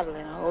underpaid model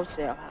in a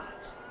wholesale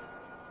house.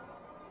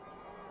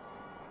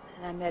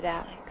 And I met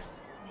Alex.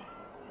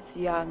 He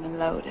was young and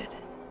loaded.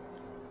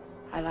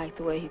 I liked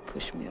the way he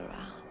pushed me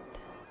around.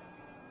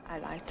 I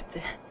liked it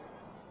then.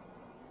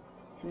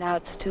 And now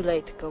it's too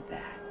late to go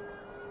back.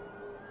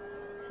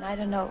 And I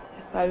don't know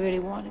if I really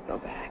want to go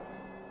back.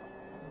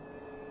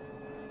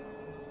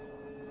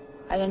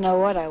 I don't know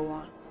what I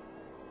want.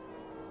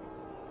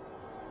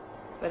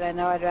 But I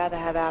know I'd rather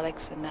have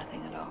Alex than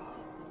nothing at all.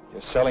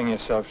 You're selling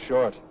yourself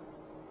short.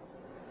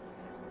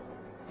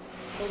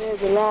 Well,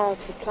 there's a law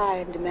of supply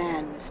and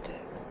demand, mister.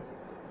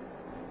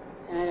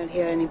 And I don't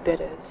hear any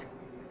bidders.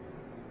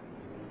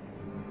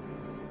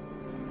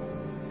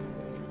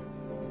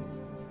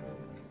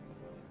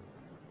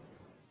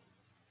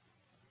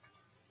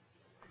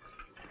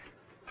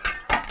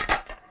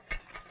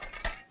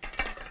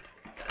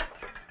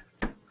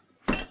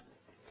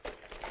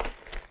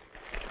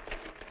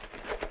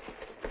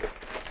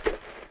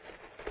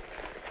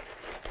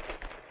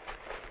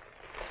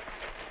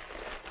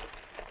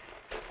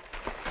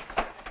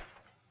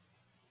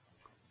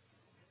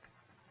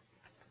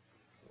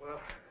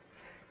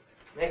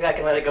 Maybe I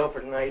can let it go for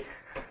tonight.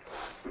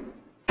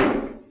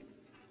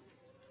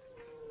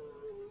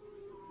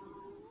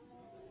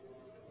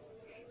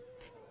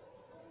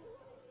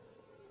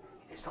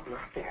 There's something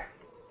out there.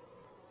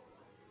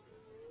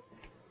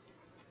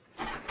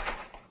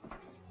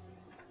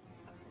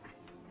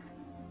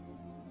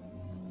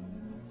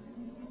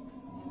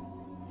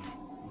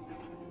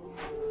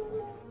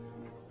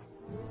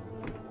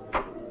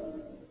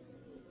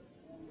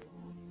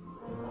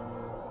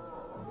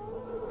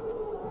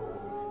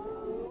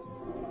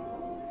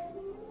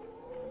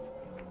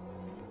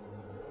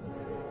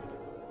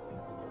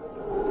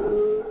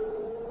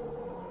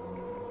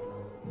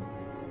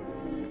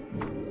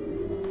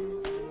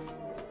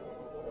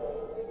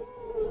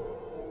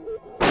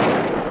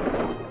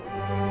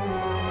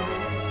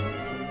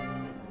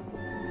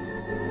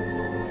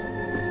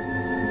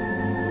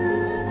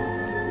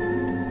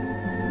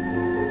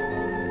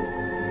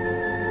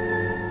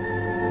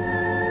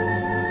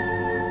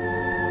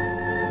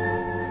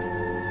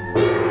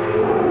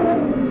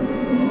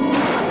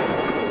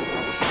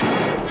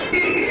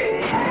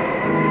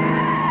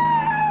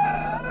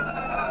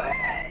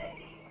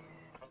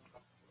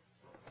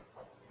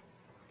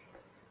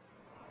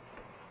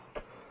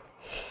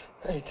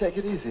 Hey, take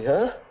it easy,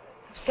 huh?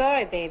 I'm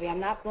sorry, baby. I'm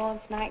not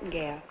Florence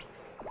Nightingale.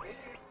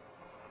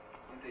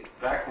 Don't these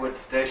backwoods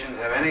stations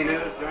have any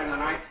news during the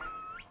night?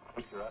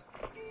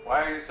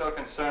 Why are you so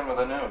concerned with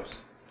the news?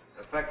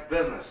 It affects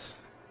business.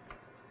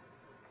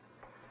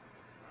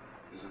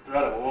 There's a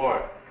threat of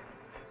war.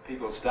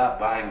 People stop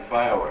buying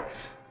fireworks.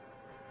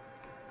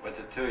 What's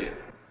it to you?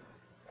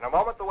 In a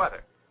moment, the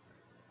weather,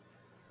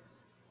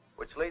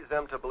 which leads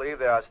them to believe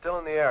they are still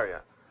in the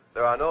area.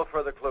 There are no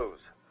further clues.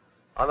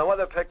 On the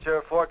weather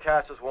picture,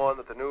 forecasters warn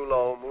that the new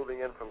low moving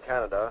in from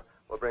Canada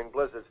will bring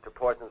blizzards to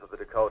portions of the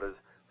Dakotas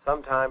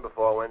sometime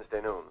before Wednesday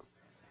noon.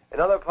 In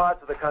other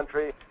parts of the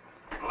country,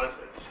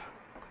 blizzards.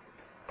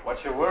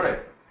 What's your worry?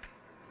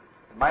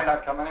 It might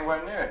not come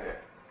anywhere near here.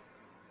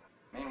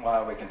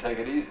 Meanwhile, we can take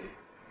it easy.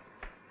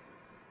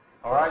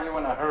 Or are you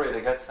in a hurry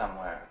to get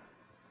somewhere?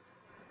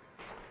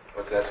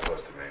 What's that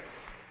supposed to mean?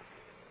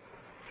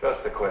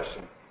 Just a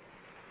question.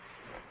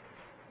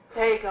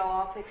 There you go,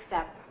 all fixed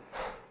up.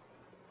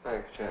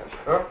 Thanks, Jan.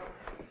 Sure.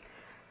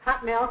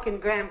 Hot milk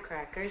and graham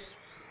crackers.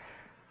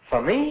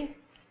 For me?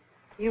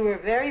 You were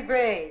very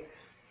brave.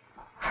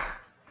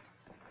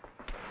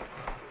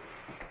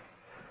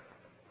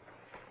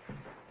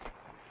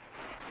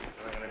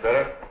 Feeling any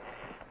better?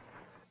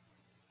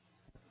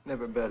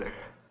 Never better.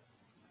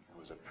 It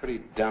was a pretty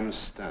dumb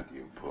stunt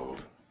you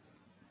pulled.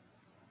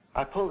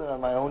 I pulled it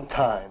on my own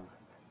time.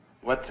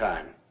 What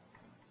time?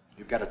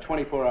 You've got a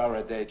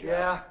 24-hour-a-day job.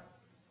 Yeah?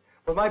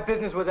 Well, my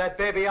business with that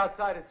baby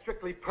outside is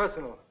strictly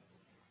personal.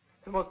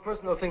 It's the most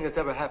personal thing that's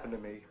ever happened to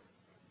me.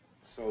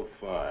 So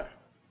far.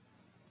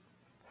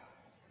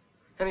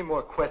 Any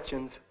more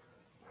questions?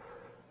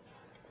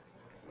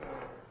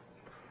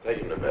 Take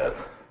him to bed.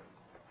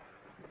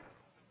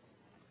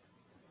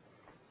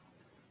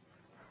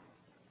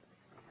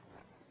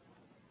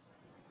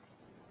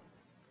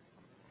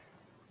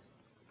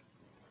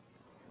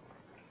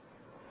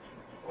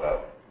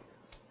 Well,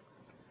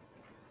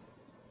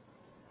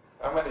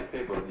 how many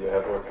people do you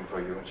have working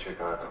for you in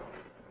Chicago?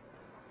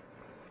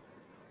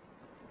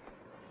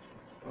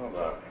 Hold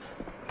on.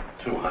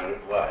 200.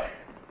 Why?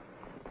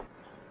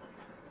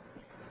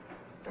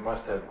 You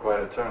must have quite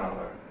a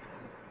turnover.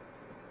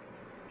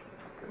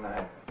 Good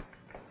night.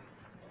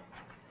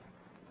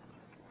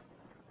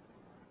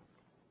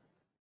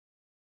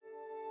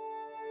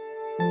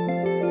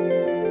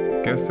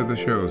 Guests of the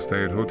show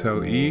stay at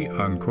Hotel E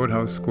on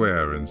Courthouse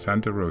Square in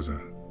Santa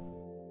Rosa.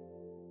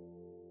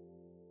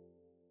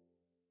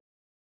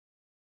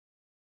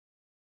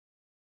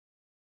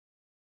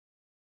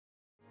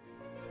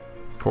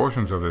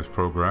 Portions of this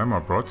program are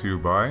brought to you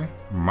by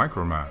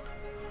Micromat,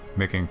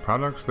 making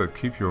products that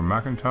keep your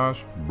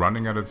Macintosh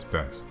running at its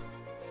best.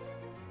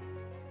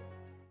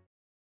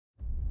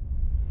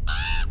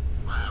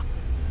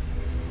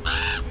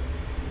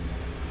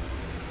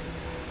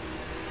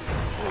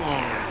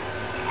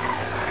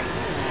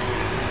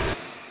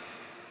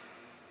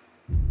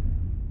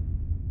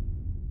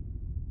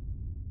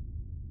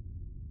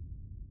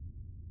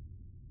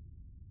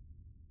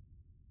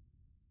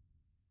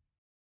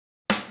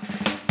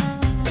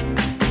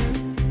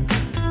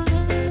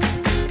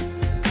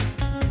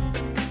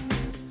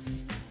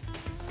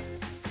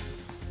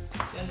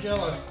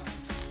 Angela,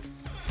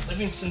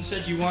 Livingston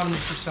said you wanted me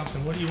for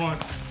something. What do you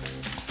want?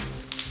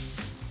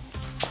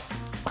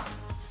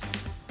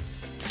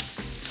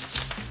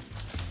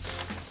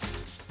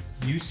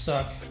 You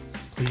suck.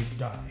 Please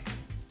die.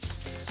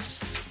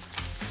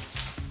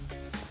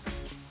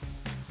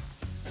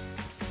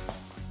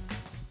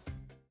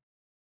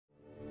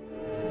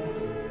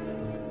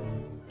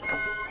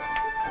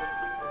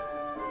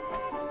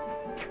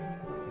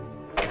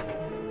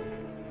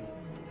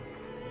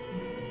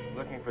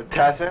 Looking for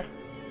Tasser?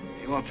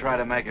 He won't try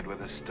to make it with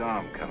a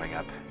storm coming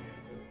up.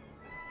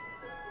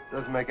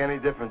 Doesn't make any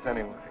difference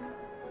anyway.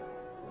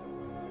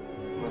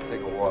 Let's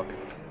take a walk.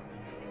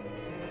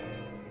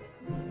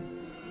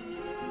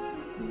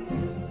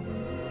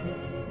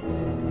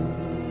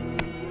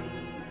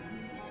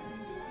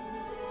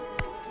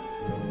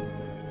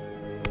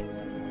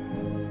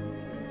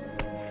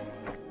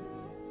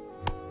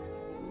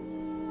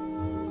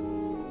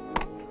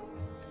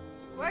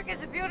 Work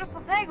is a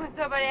beautiful thing when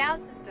somebody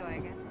else is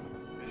doing it.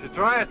 You should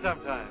try it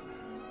sometime.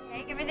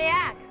 Can't give me the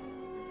axe.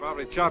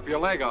 Probably chop your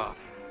leg off.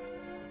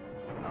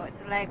 Oh,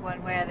 it's a leg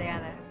one way or the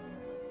other.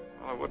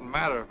 Well, it wouldn't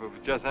matter if it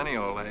was just any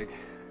old leg.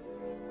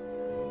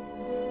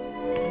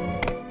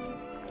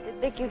 I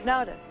didn't think you'd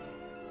notice.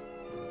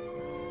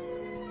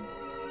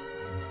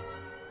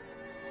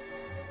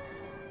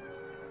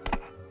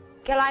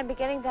 Gil, I'm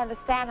beginning to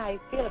understand how you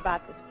feel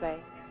about this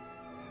place.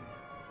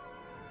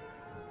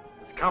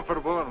 It's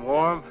comfortable and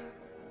warm.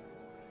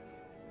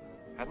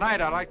 At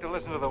night, I like to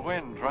listen to the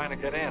wind trying to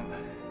get in.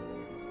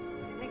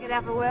 You think it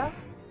ever will?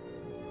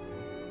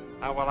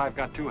 Not while I've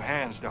got two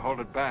hands to hold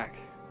it back.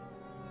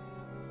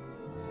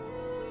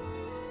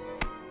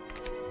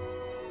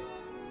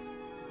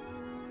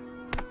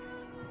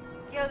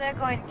 Gil, they're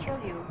going to kill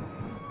you.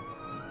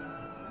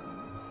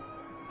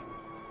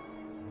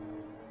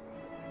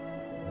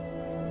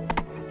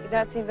 You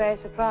don't seem very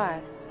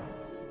surprised.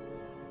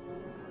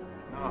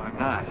 No, I'm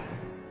not.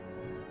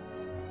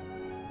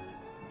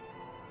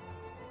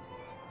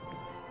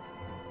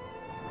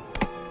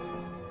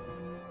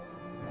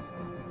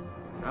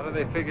 How do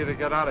they figure to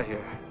get out of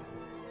here?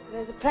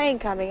 There's a plane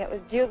coming. It was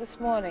due this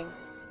morning.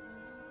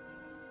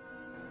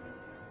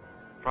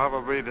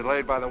 Probably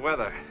delayed by the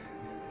weather.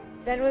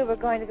 Then we were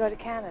going to go to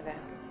Canada.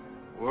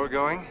 We're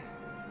going?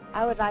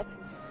 I would like to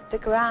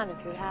stick around if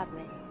you'd have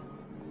me.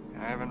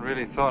 I haven't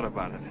really thought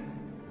about it.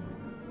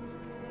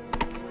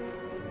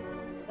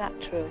 It's not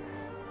true.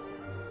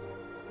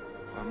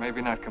 Well,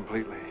 maybe not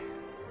completely.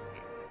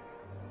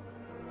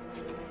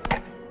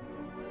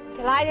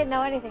 Well, I didn't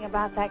know anything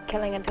about that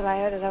killing until I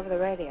heard it over the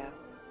radio.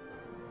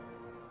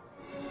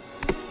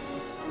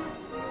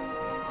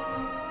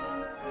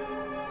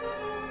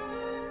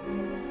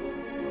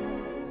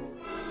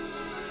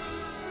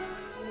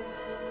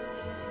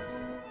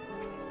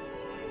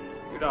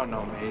 You don't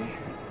know me,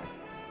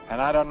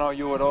 and I don't know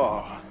you at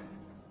all.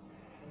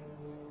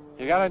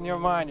 You got it in your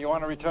mind you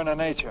want to return to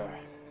nature,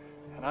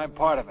 and I'm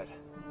part of it.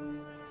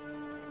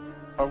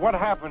 But what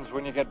happens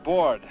when you get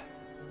bored?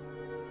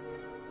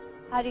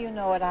 How do you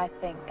know what I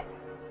think?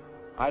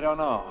 I don't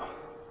know.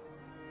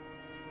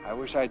 I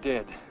wish I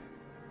did.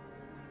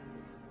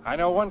 I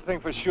know one thing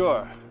for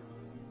sure.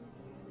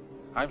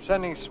 I'm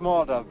sending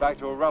Small Dove back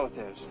to her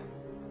relatives.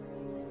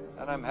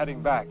 And I'm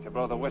heading back to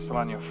blow the whistle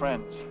on your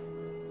friends.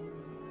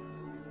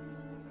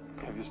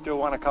 If you still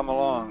want to come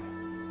along,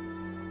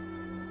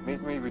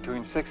 meet me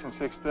between 6 and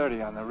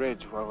 6:30 on the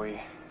ridge where we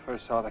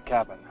first saw the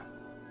cabin.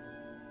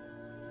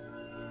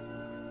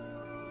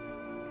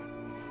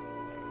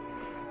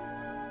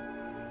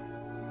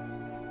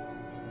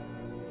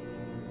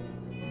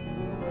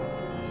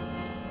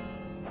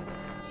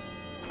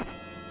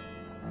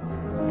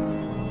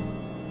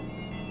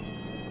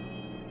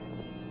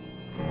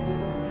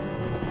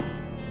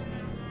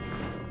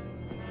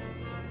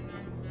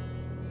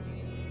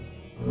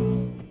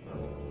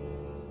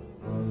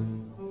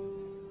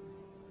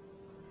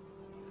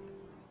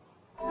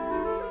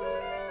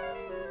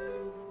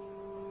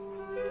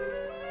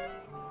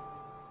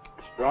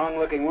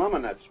 Strong-looking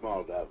woman, that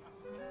small dove.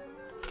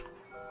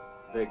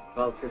 Big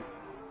vulture.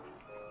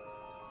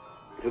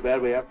 Too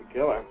bad we have to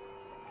kill her.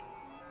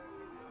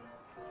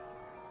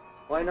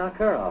 Why knock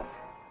her off?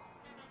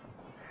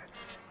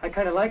 I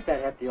kind of like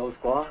that hefty old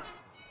squaw.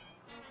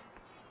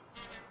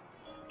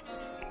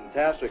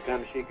 Fantastic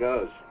comes she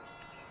goes,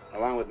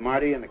 along with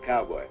Marty and the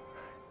cowboy.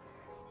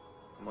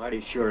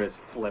 Marty sure is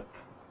flip.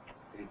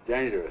 He's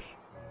dangerous.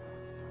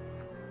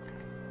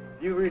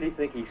 You really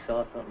think he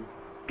saw something?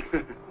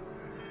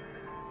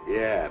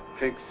 Yeah,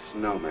 pink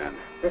snowman.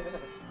 Hey,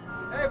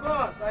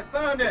 boss, I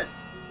found it.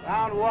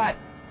 Found what?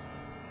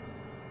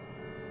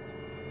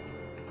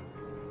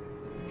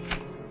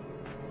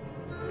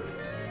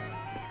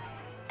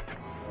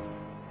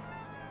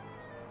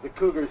 The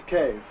Cougar's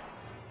Cave.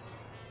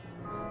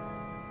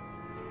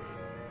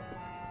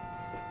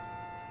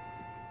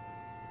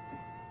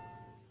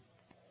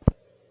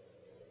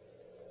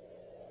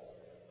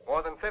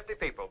 More than 50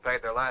 people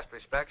paid their last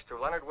respects to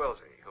Leonard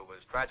Wilsey, who was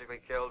tragically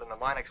killed in the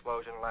mine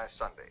explosion last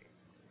Sunday.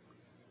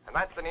 And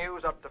that's the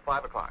news up to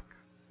 5 o'clock.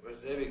 Where's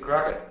Davy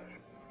Crockett?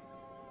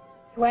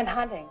 He went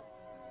hunting.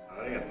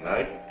 Hunting at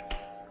night?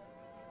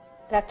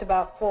 Left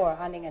about 4,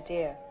 hunting a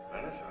deer.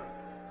 Venison?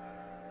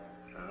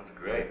 Sounds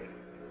great.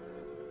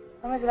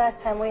 When was the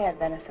last time we had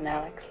venison,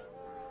 Alex?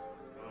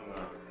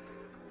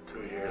 2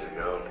 years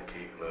ago at the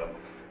Key Club.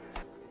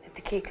 At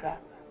the Key Club.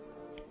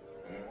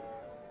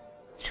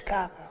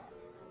 Chicago.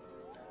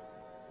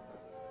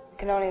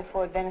 You can only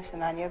afford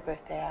venison on your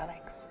birthday,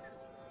 Alex.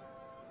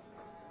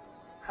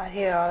 Out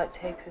here, all it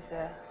takes is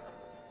a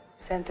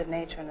sense of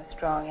nature and a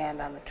strong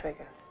hand on the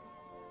trigger.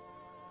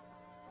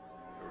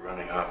 We're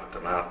running off at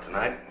the mouth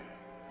tonight.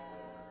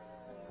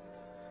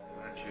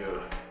 Why don't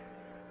you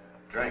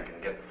drink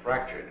and get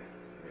fractured?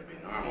 You'll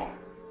be normal.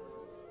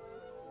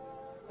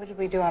 What did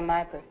we do on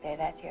my birthday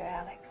that year,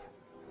 Alex?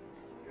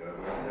 Your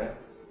birthday?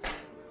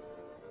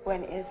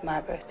 When is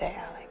my birthday,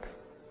 Alex?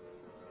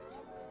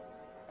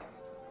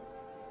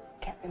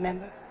 Can't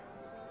remember.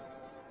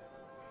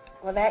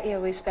 Well, that year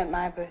we spent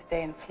my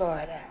birthday in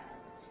Florida.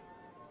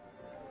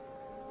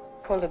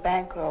 Pulled a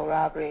bankroll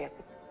robbery at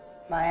the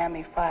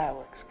Miami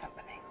Fireworks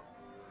Company.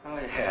 Oh,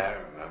 yeah,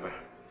 I remember.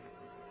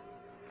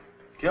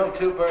 Killed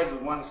 2 birds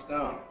with 1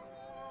 stone.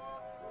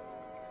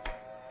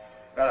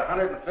 Got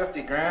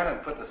 150 grand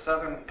and put the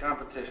Southern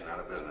competition out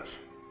of business.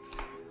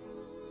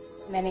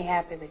 Many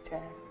happy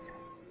returns.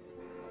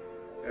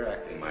 You're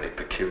acting mighty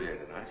peculiar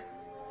tonight.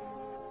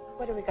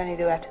 What are we going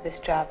to do after this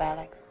job,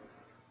 Alex?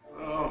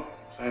 Oh,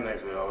 same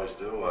things we always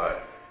do. Why?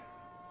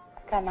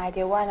 I've got an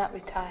idea. Why not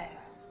retire?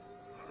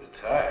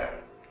 Retire?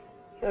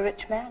 You're a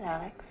rich man,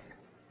 Alex.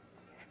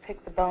 You've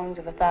picked the bones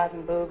of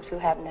 1,000 boobs who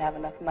happen to have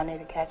enough money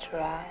to catch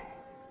your eye.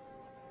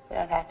 You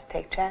don't have to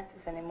take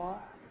chances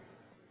anymore.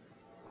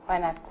 Why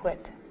not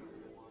quit?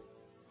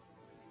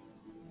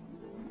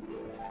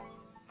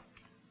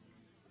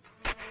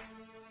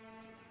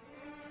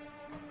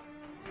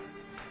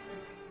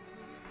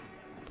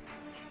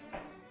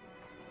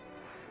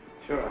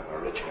 Sure, I'm a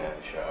rich man,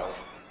 Charles.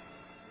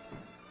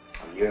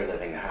 And you're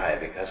living high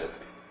because of it.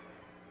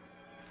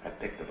 I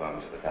picked the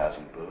bones of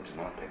 1,000 boobs,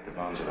 and I'll pick the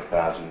bones of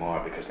 1,000 more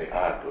because they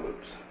are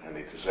boobs, and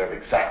they deserve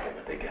exactly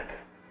what they get.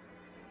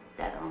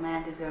 That old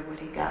man deserved what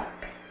he got.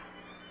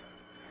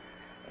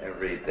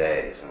 Every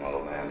day, some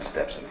old man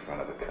steps in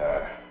front of a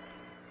car.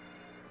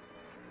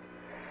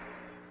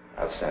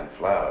 I'll send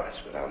flowers,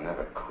 but I'll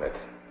never quit.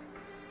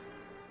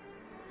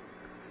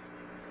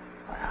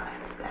 Well,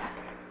 that's that.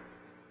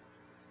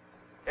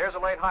 Here's a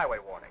late highway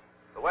warning.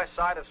 The west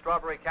side of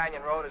Strawberry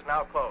Canyon Road is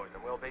now closed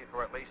and will be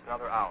for at least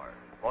another hour.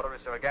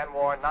 Motorists are again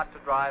warned not to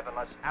drive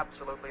unless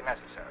absolutely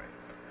necessary.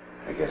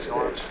 I guess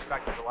Storm it is is.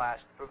 expected to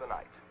last through the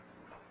night.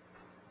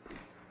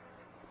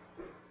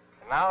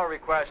 And now a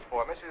request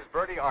for Mrs.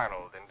 Bertie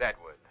Arnold in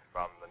Deadwood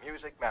from the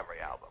Music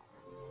Memory Album.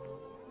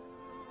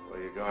 Where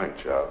are you going,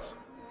 Charles?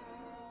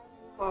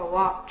 For a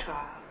walk,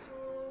 Charles.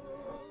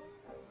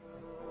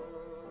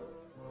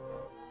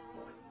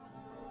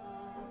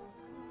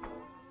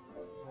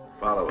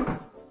 Follow it.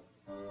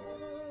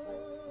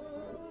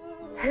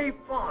 Hey,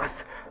 boss,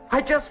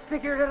 I just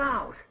figured it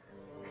out.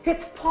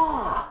 It's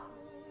Pa.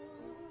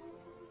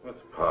 What's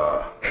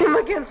Pa? Him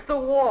against the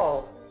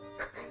wall.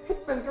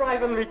 It's been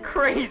driving me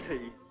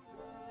crazy.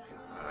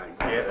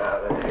 Get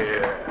out of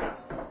here.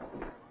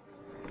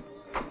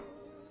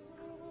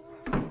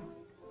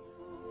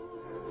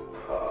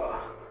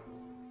 Pa.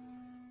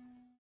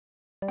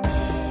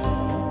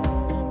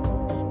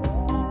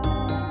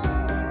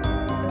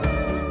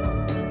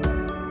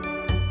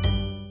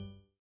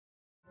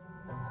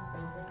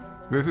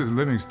 This is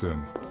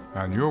Livingston,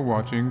 and you're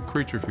watching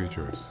Creature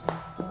Features.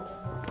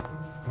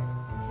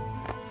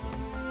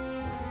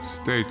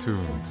 Stay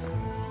tuned.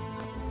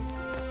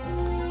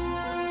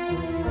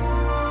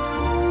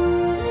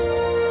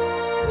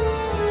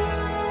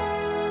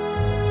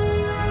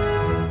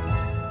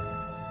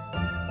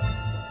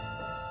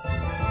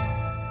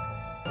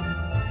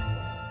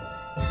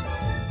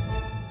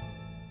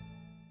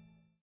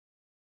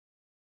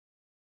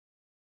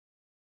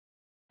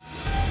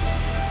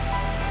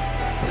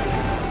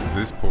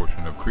 This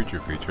portion of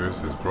Creature Features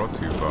is brought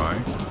to you by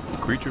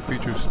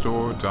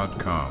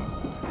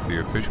CreatureFeatureStore.com,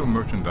 the official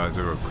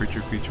merchandiser of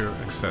Creature Feature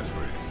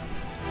accessories.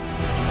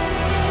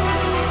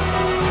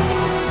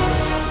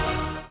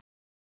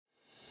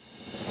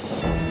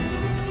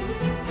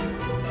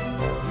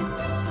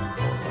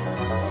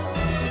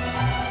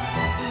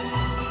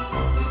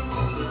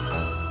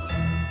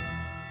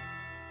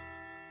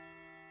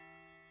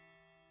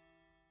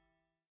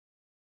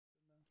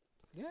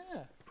 Yeah.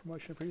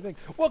 Promotion for your thing.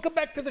 Welcome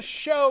back to the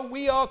show.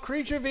 We are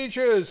Creature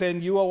Features,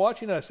 and you are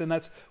watching us, and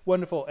that's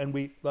wonderful. And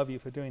we love you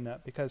for doing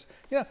that because,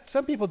 you know,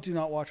 some people do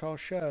not watch our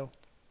show.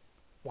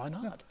 Why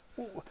not?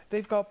 Well,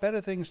 they've got better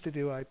things to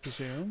do, I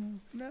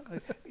presume. No,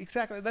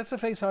 exactly. That's the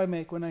face I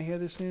make when I hear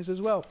this news as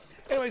well.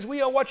 Anyways,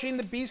 we are watching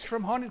The Beast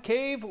from Haunted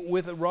Cave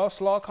with Ross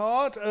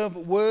Lockhart of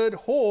Word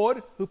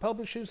Horde, who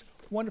publishes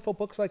wonderful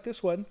books like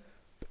this one,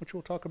 which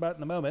we'll talk about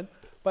in a moment.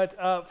 But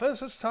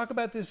first, let's talk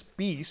about this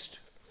beast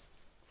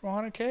from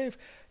Haunted Cave.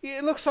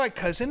 It looks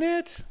like, doesn't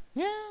it?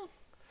 Yeah.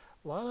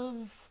 A lot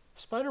of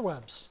spider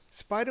webs.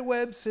 Spider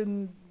webs,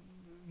 and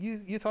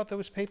you thought there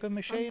was paper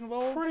mache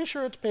involved? Pretty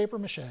sure it's paper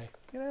mache.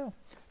 You know,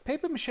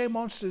 paper mache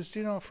monsters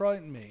do not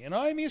frighten me, and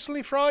I'm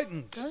easily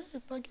frightened. I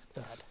get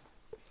that.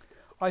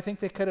 I think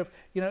they could have,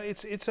 you know,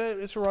 it's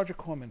a Roger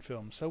Corman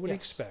film, so what do you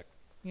expect?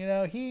 You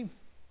know, he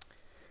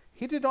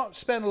did not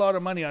spend a lot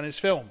of money on his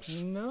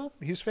films. No.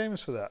 He's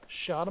famous for that.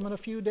 Shot him in a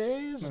few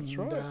days. That's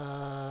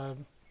right.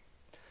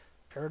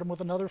 Paired him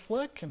with another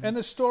flick. And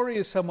the story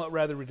is somewhat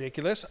rather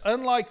ridiculous.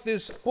 Unlike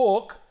this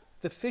book,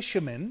 The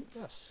Fisherman,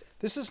 yes,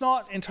 this is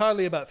not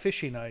entirely about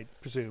fishing, I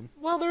presume.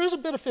 Well, there is a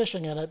bit of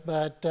fishing in it,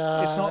 but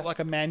it's not like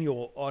a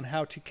manual on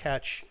how to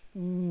catch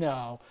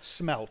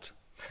smelt.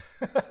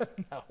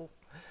 No.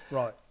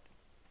 Right.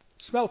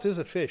 Smelt is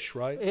a fish,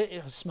 right?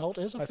 Smelt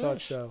is a fish. I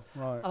thought so.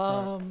 Right.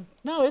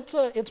 No,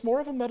 it's more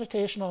of a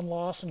meditation on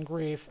loss and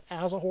grief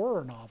as a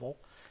horror novel,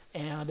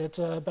 and it's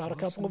about a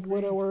couple of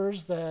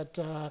widowers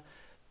that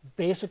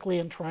basically,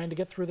 in trying to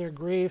get through their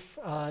grief,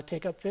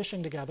 take up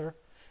fishing together.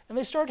 And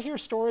they start to hear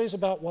stories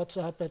about what's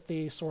up at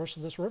the source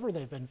of this river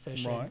they've been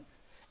fishing. Right.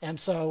 And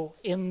so,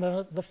 in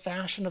the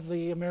fashion of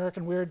the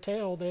American Weird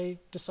Tale, they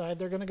decide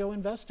they're going to go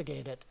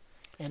investigate it.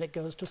 And it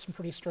goes to some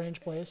pretty strange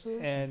places.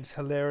 And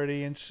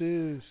hilarity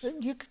ensues.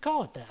 You could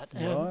call it that.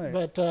 Right.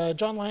 But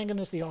John Langan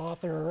is the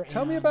author.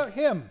 Tell me about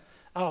him.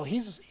 Oh,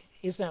 he's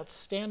an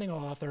outstanding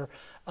author.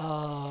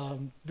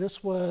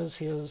 This was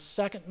his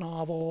second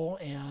novel,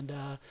 and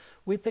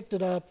we picked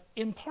it up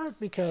in part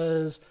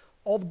because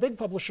all the big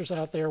publishers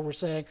out there were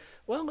saying,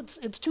 well,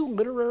 it's too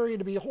literary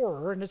to be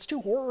horror, and it's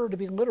too horror to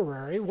be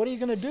literary. What are you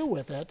going to do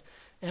with it?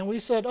 And we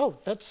said, oh,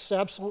 that's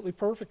absolutely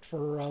perfect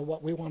for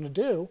what we want to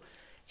do.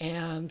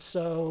 And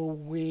so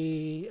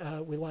we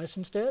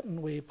licensed it, and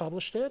we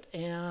published it,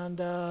 and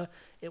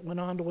it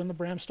went on to win the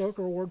Bram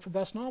Stoker Award for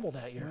Best Novel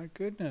that year. My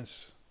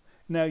goodness.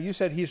 Now, you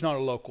said he's not a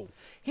local.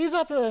 He's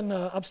up in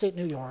upstate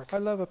New York. I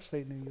love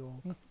upstate New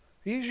York.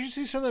 You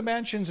see some of the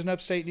mansions in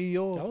upstate New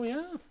York. Oh,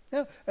 yeah.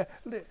 Yeah,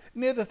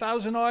 near the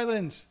Thousand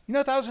Islands. You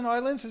know Thousand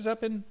Islands is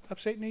up in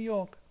upstate New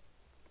York.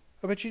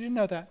 I bet you didn't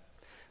know that.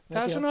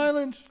 Thousand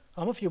Islands.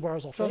 I'm a few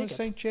bars off. On the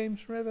St.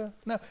 James River.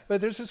 No,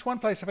 but there's this one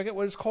place, I forget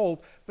what it's called,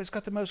 but it's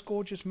got the most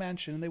gorgeous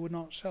mansion, and they would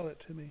not sell it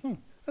to me.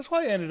 That's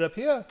why I ended up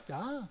here.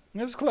 Ah.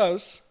 It was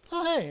close.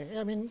 Oh, hey,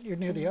 I mean, you're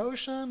near the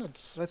ocean.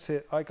 That's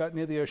it. I got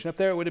near the ocean. Up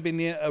there, it would have been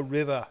near a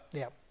river.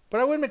 Yeah. But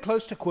I would have been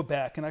close to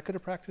Quebec, and I could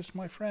have practiced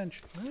my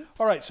French.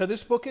 All right, so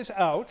this book is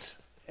out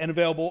and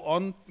available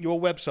on your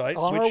website.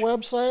 On our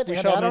website, which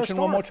and I'll at our mention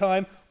store. one more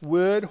time,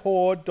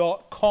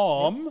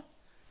 wordhorde.com.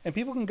 And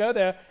people can go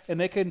there, and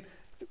they can...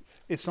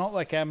 It's not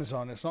like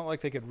Amazon. It's not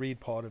like they could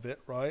read part of it,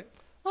 right?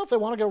 Well, if they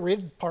want to go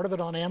read part of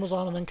it on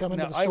Amazon and then come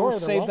into the store, I will they're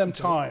save them welcome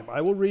to. time. I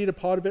will read a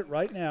part of it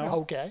right now.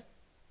 Okay.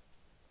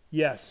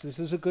 Yes, this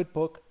is a good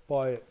book.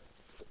 Buy it.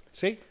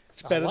 See?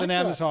 It's better like than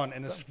that. Amazon,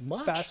 and it's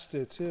Much.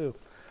 faster, too.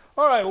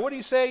 All right, well, what do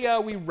you say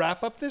we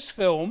wrap up this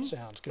film?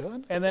 Sounds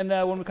good. And then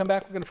when we come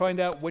back, we're going to find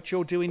out what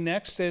you're doing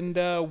next and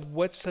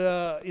what's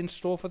in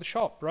store for the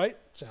shop, right?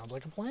 Sounds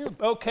like a plan.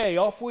 Okay,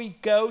 off we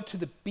go to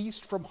The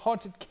Beast from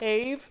Haunted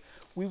Cave.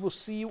 We will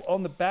see you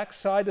on the back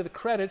side of the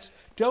credits.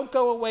 Don't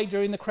go away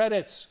during the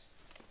credits.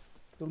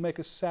 It'll make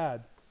us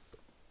sad.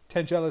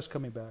 Tangella's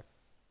coming back.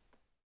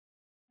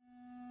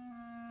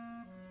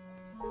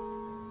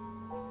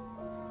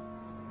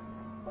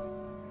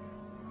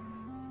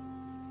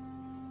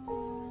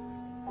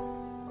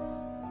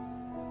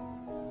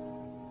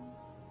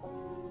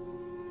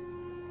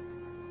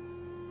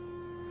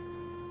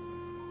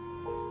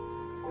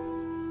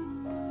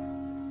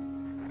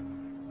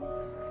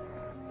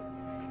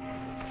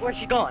 Where's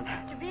she going?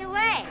 To be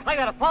away. I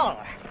gotta follow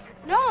her.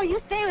 No,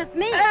 you stay with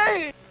me.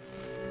 Hey!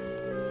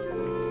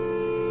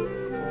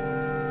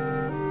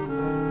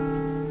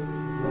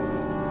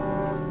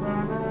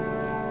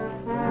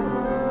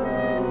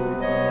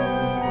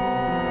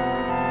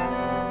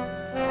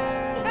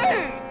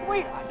 Hey,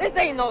 sweetheart, this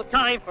ain't no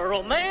time for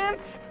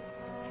romance.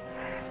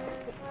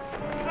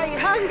 Are you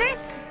hungry?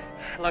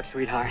 Look,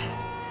 sweetheart,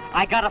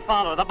 I gotta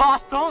follow her. The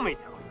boss told me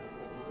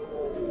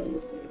to.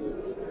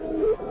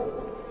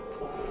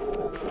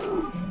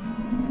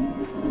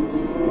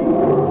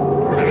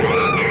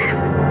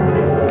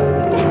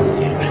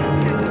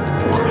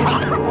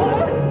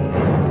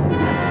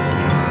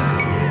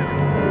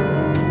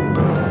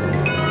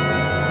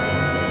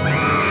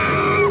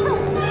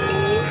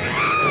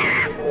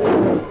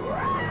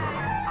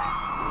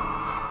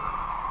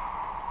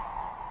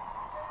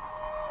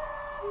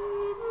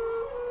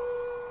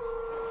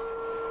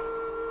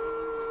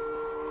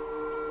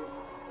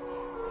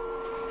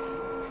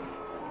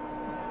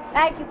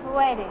 Thank you for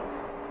waiting.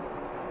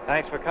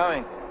 Thanks for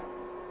coming.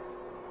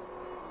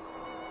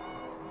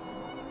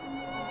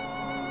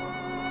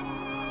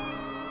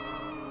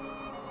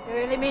 You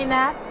really mean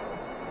that?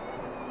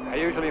 I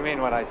usually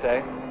mean what I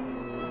say.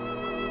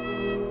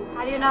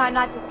 How do you know I'm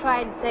not just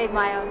trying to save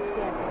my own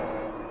skin?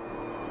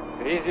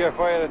 It's easier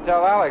for you to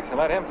tell Alex and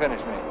let him finish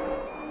me.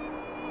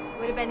 It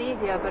would have been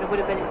easier, but it would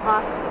have been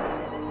impossible.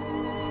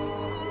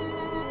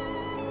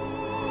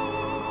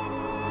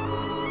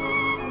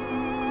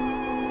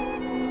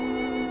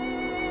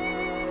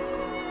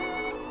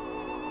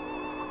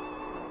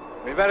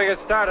 We better get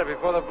started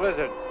before the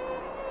blizzard.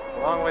 It's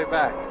a long way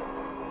back.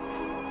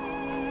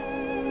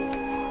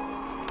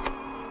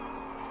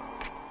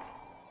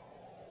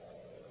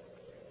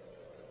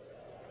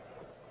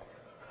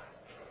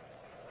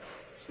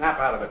 Snap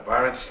out of it,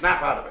 Byron.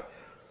 Snap out of it.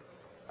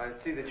 I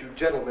see that you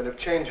gentlemen have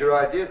changed your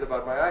ideas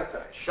about my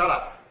eyesight. Shut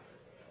up.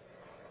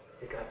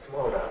 It got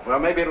small now. Well,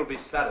 maybe it'll be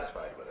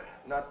satisfied with it.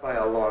 Not by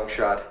a long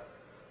shot.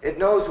 It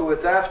knows who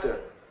it's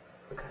after.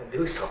 We're gonna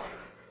do something.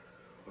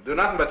 We'll do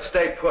nothing but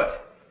stay put.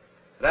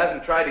 It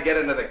hasn't tried to get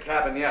into the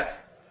cabin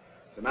yet.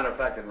 As a matter of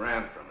fact, it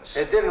ran from us.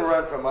 It didn't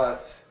run from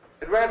us.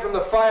 It ran from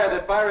the fire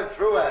that Byron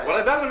threw at it. Well,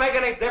 it doesn't make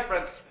any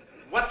difference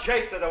what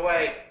chased it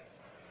away.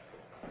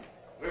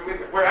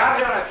 We're out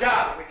here on a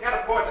job. We can't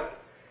afford to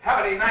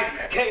have any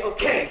nightmares. Okay,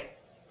 okay.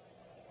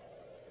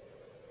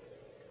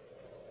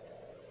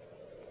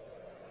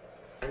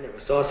 I never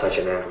saw such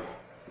an animal.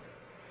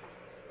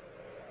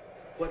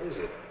 What is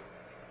it?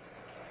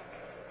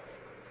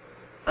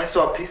 I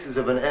saw pieces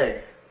of an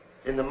egg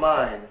in the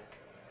mine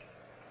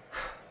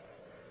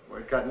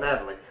where it got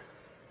Natalie.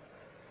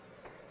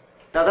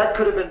 Now that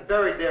could have been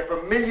buried there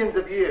for millions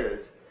of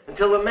years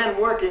until the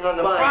men working on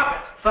the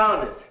mine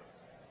found it.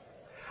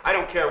 I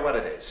don't care what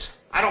it is.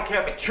 I don't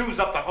care if it chews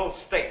up the whole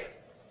state.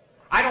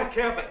 I don't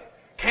care if it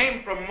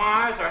came from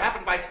Mars or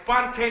happened by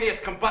spontaneous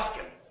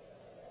combustion.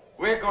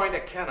 We're going to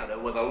Canada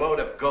with a load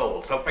of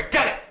gold, so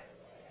forget it.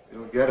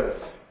 It'll get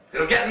us.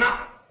 It'll get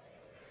nothing.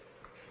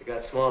 You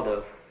got small,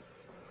 Dove.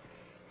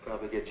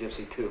 Probably get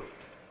Gypsy, too.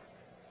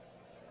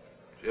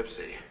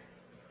 Gypsy?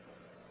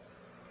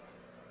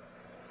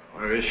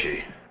 Where is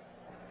she?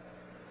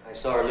 I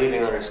saw her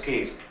leaving on her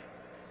skis.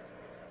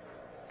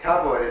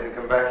 Cowboy didn't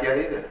come back yet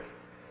either.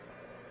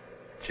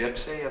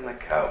 Gypsy and the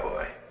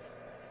cowboy.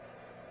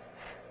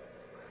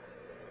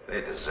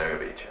 They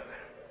deserve each other.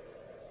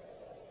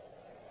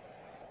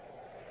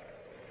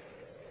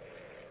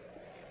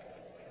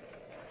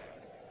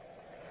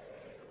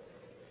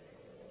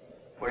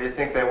 Where do you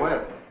think they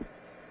went?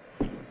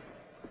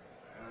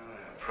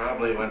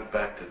 Probably went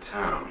back to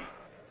town.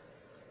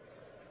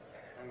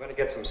 I'm going to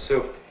get some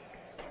soup.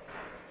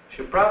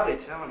 Should probably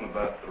tell him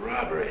about the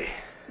robbery.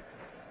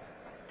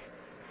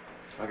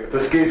 I'll get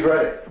the skis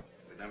ready.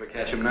 We'd never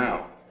catch him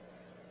now.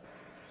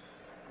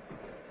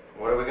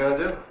 What are we going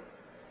to do?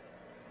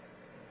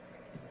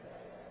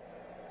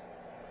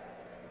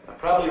 I'll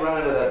probably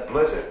run into that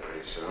blizzard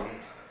pretty soon.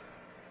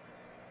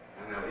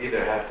 And they'll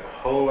either have to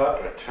hole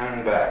up or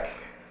turn back.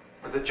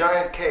 There's a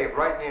giant cave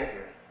right near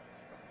here.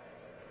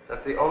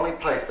 That's the only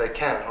place they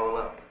can hole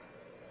up.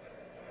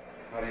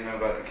 How do you know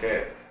about the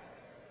cave?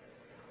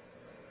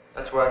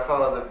 That's where I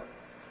followed the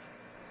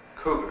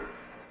cougar.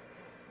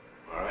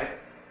 All right.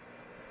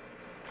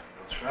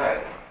 We'll try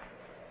it.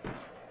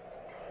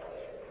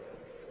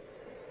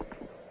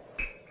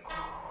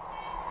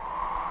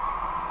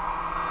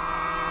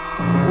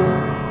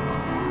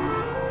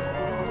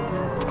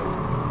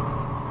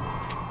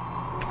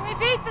 Can we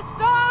beat the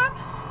storm?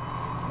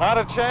 Not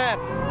a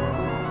chance.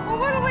 Well,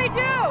 what do we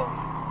do?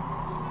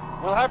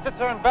 We'll have to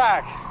turn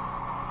back.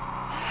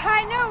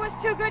 I knew it was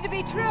too good to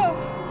be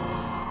true.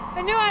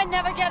 I knew I'd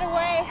never get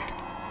away.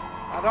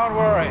 Now, don't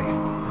worry.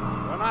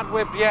 We're not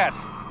whipped yet.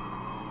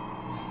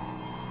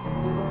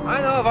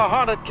 I know of a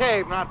haunted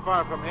cave not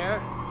far from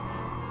here.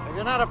 If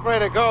you're not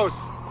afraid of ghosts,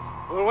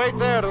 we'll wait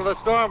there till the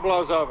storm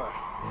blows over.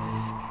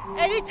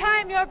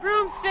 Anytime your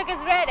broomstick is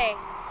ready.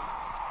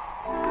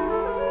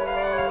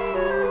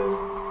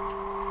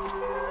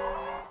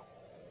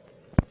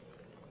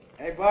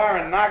 Hey,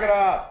 Byron, knock it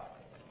off.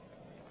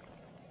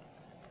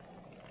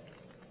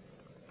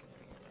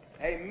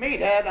 Hey,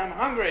 meathead, I'm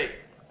hungry.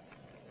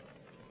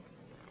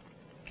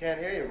 Can't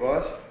hear you,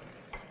 boss.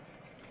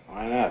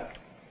 Why not?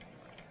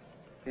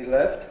 He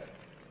left?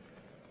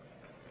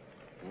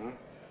 Huh?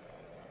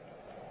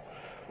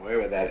 Where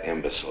would that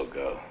imbecile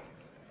go?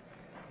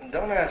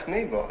 Don't ask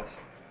me, boss.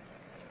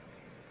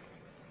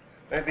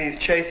 Maybe he's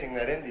chasing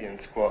that Indian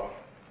squaw.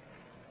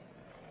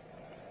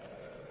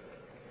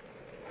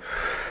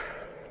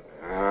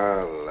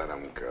 I'll let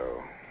him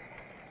go.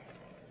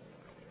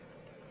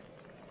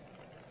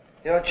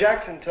 You know,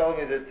 Jackson told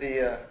me that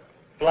the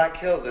Black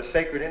Hills are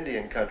sacred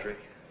Indian country.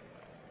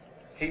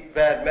 Heap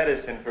bad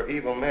medicine for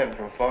evil men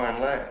from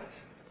foreign lands.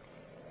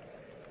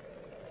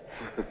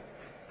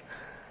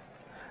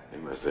 He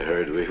must have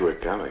heard we were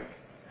coming.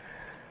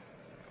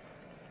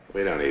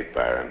 We don't eat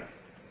Byron.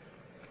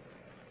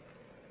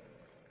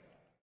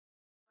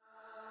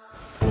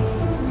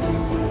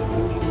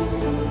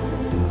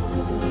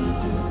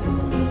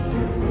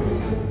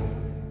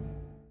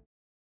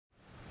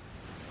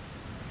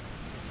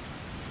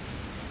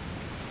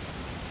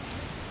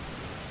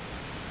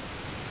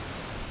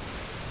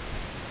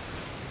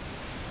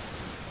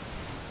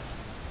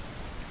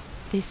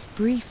 This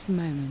brief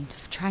moment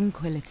of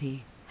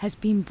tranquility has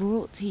been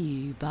brought to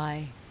you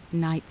by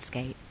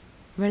Nightscape.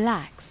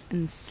 Relax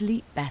and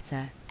sleep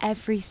better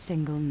every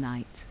single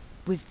night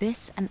with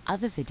this and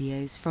other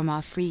videos from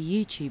our free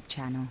YouTube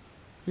channel.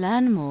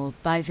 Learn more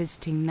by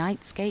visiting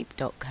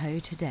nightscape.co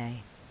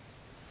today.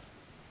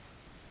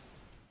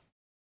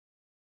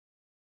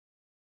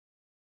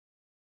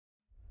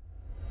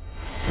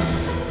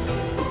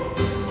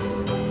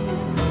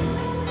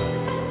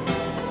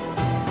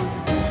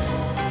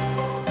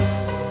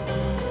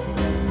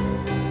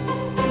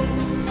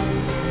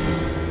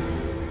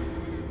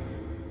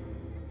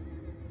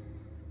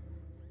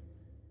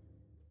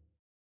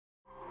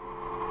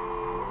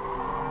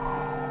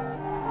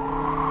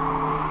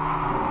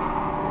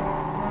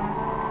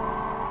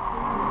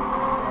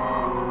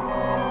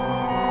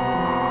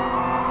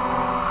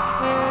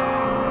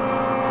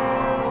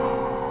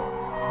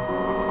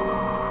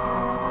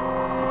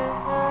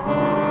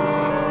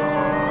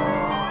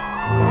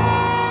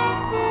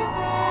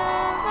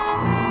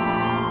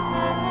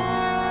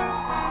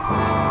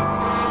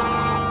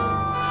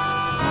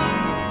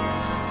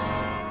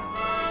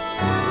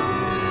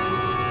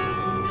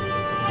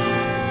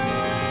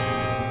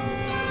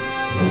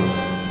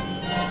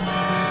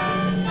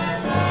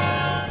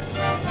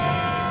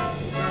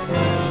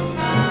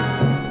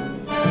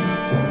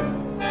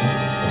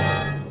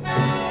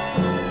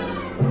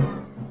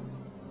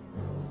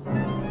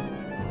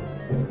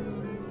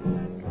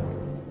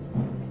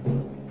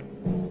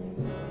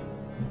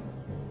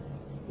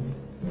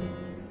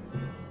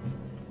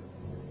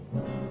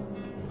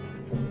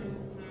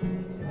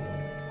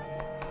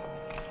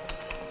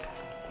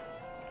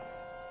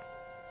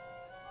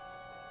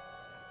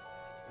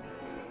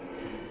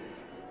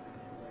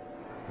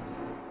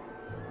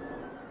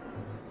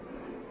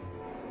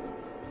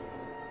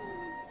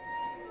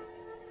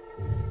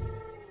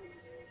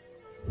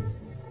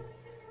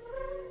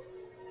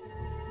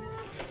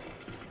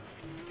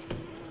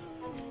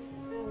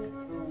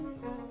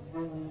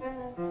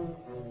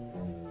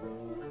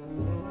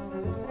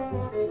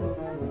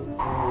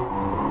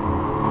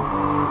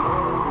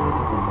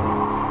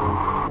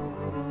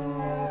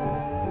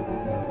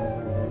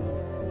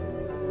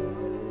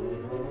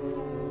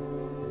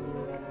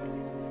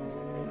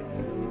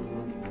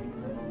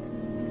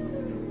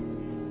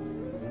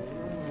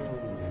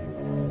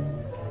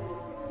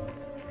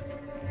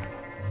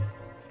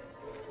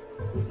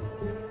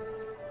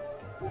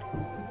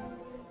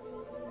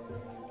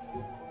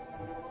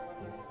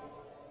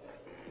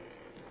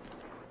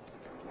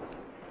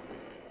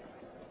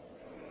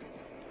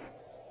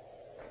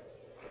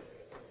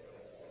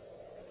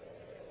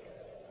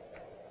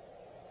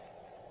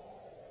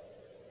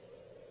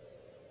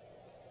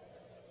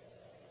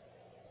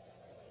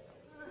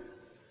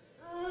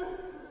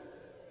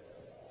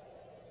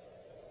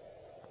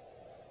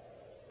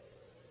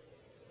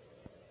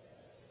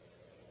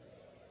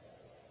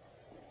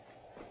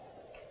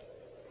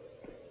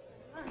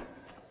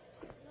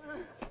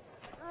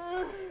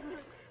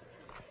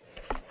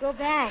 Go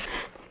back.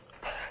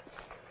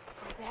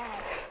 Go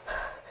back.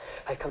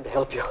 I come to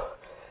help you.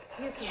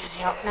 You can't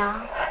help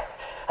now.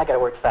 I gotta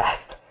work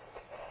fast.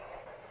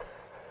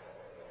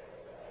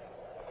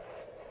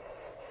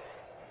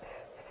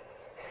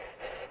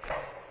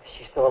 Is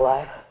she still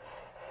alive?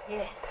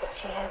 Yes, but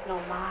she has no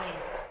mind.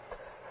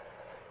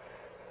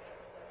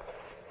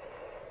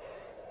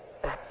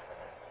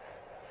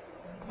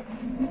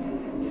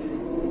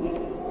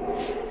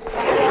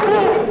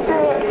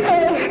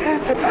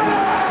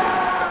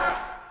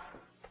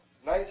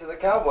 Nice of the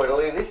cowboy to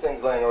leave these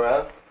things laying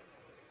around.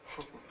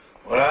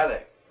 What are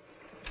they?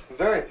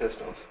 Very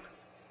pistols.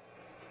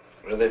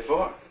 What are they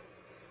for?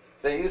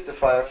 They used to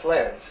fire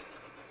flares.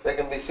 They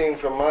can be seen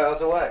from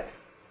miles away.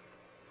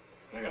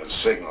 They're going to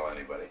signal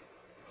anybody.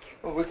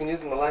 Well, we can use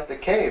them to light the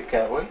cave,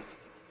 can't we?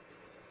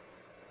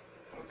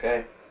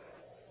 Okay.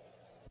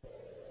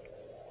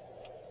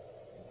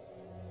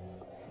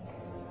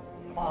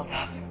 Small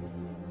enough.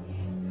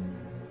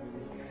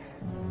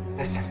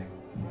 Listen.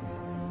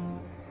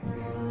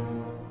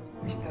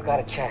 We still got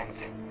a chance.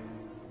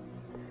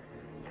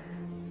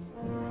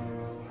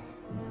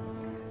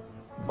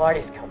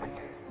 Marty's coming.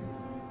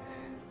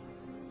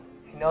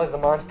 He knows the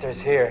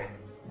monster's here.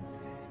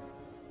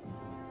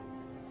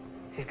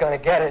 He's gonna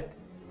get it.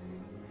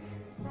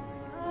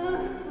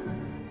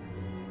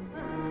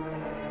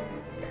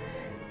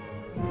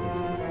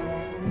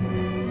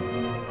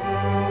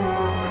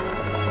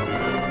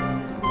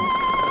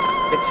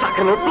 It's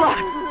sucking her blood.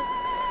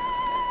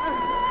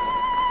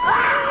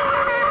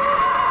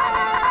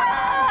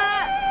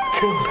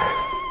 Killed her.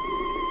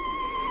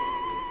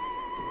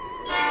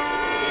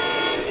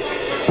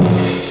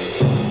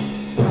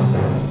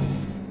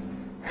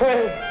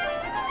 Hey,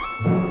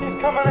 he's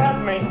coming at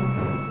me.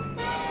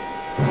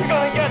 He's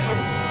gonna get me.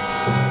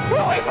 Get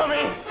away from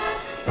me.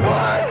 Come on.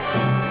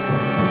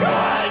 Come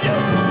on. Get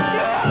away.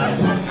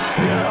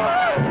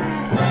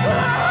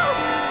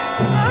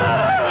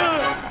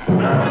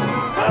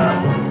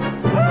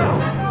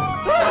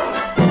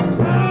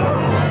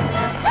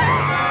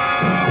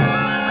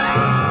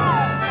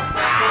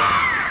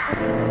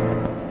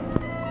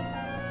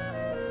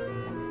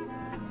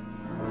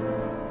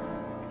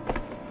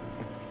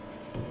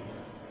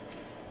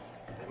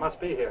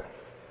 be here.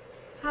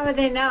 How would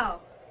they know?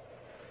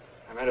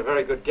 I made a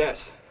very good guess.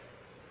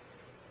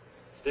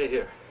 Stay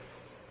here.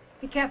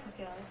 Be careful,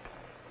 Gilly.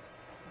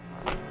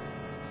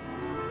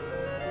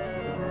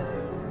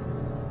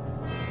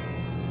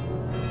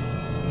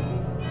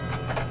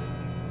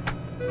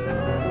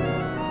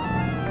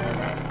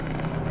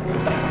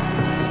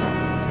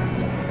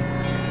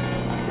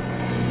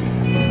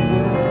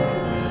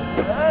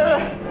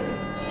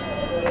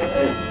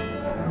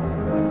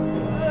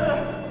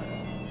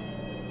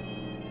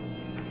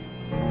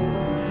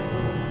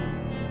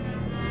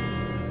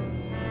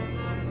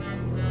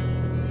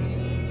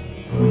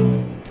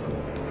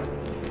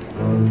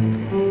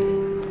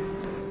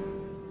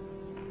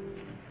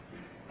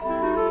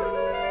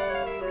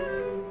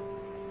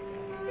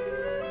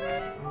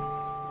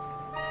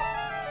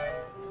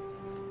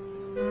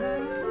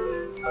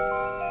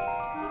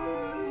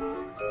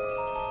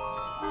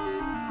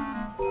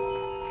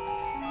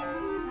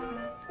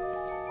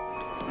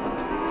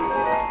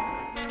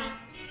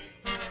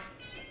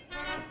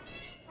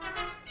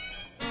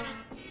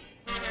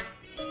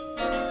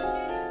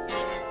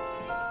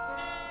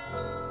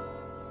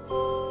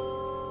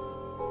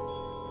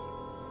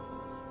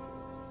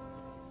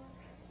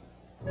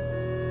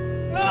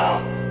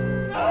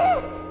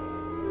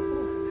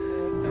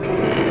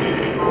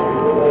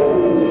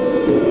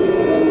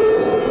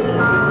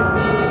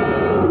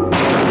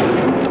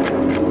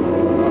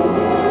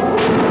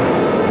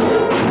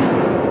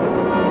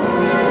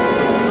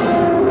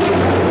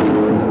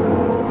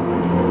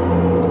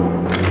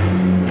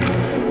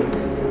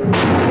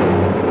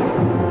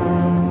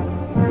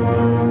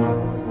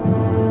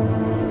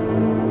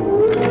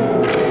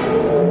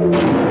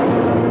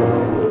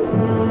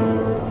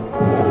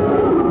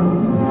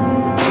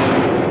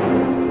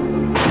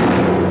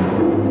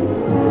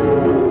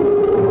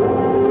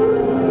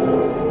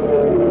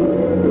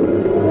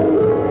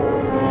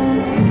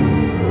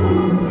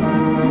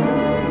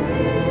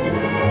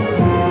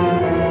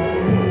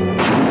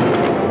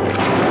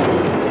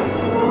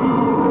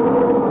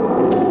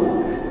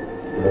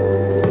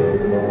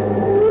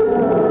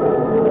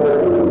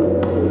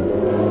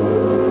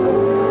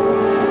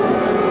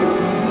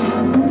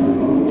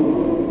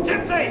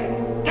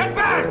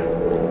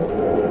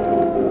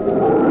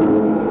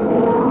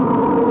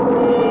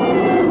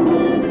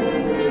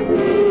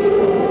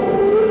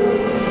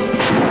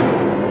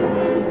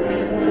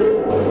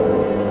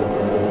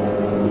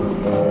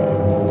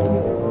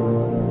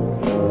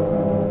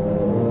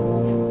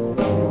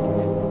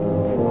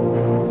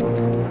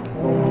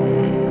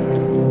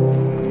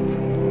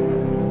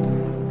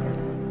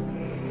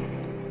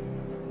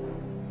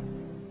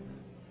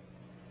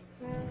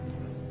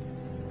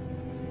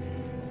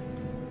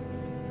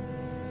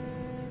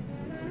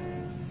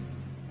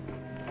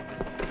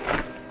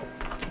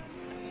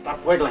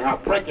 Stop wiggling, I'll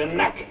break your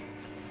neck.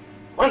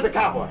 Where's the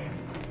cowboy?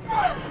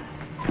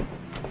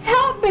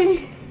 Help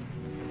me!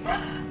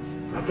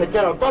 I'll take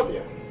care of both of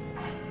you.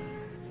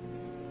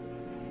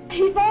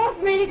 He forced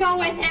me to go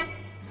with him.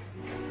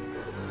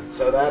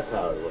 So that's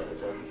how it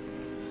was, huh?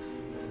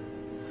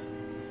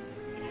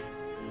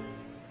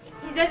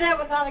 He did that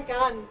without a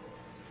gun.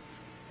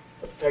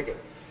 Let's take it.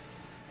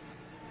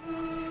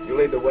 You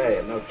lead the way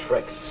and no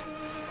tricks.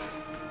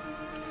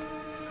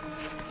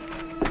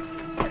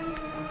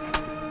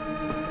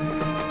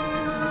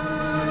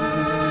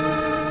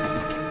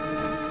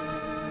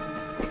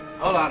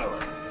 Hold on to her.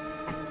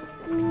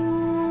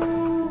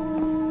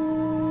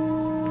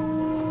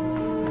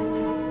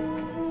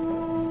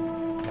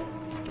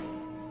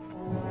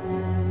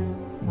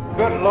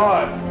 Good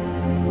Lord.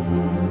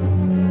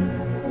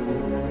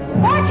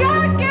 Watch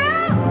out,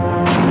 girl!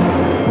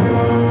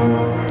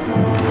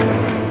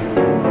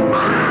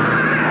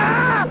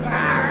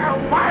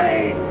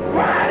 Marty!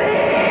 Marty!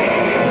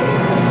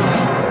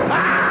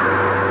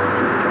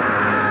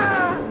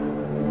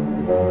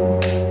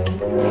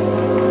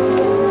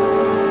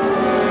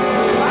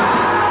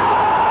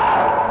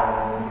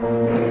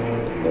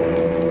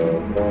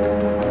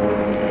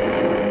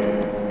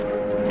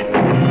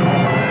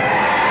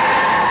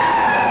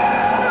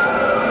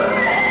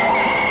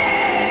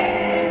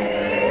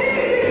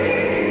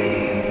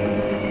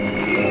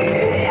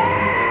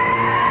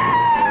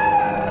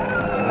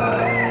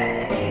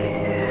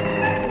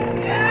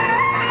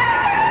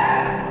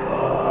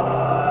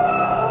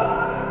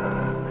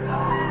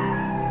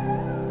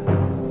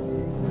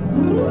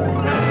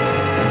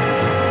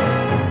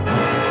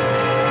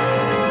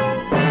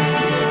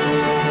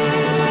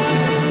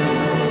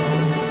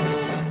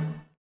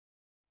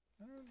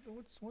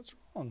 What's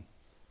wrong?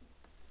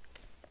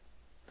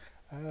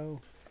 Oh,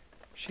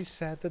 she's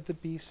sad that the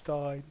beast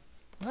died.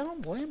 I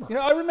don't blame her. You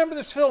know, I remember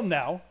this film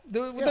now.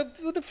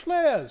 With the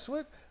flares.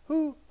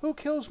 Who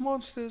kills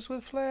monsters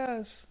with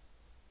flares?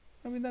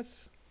 I mean,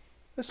 that's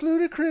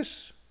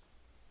ludicrous.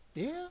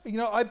 Yeah. You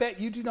know, I bet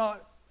you do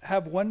not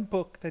have one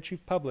book that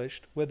you've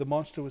published where the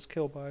monster was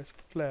killed by a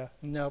flare.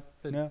 Nope.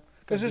 No,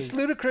 because it's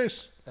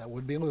ludicrous. That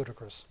would be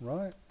ludicrous.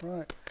 Right,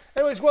 right.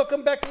 Anyways,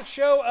 welcome back to the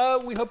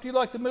show. We hope you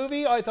liked the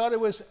movie. I thought it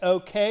was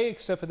okay,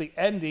 except for the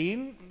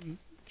ending.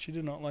 She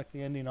did not like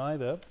the ending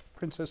either,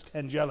 Princess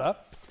Tangella.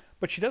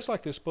 But she does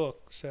like this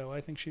book, so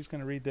I think she's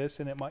going to read this,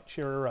 and it might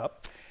cheer her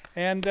up.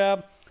 And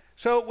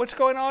so what's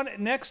going on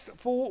next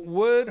for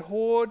Word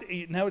Horde?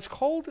 Now, it's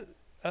called,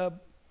 the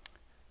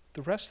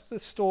rest of the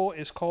store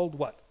is called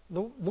what?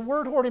 The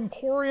Word Horde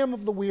Emporium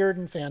of the Weird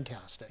and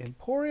Fantastic.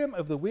 Emporium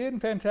of the Weird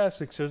and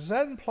Fantastic. So does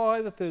that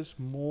imply that there's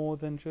more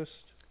than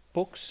just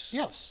books?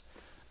 Yes.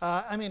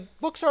 I mean,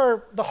 books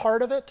are the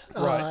heart of it,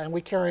 Right. and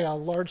we carry a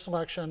large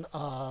selection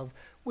of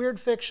weird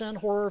fiction,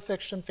 horror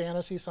fiction,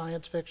 fantasy,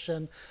 science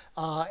fiction,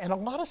 and a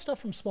lot of stuff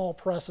from small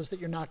presses that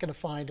you're not going to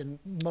find in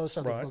most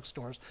other Right.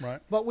 bookstores.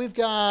 Right. But we've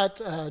got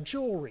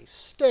jewelry,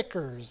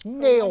 stickers,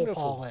 nail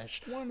wonderful.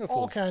 polish, Wonderful.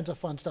 all kinds of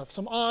fun stuff,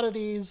 some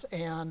oddities,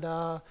 and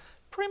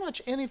pretty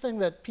much anything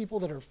that people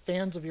that are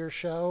fans of your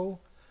show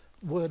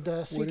would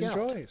seek out.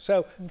 Enjoy.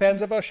 So,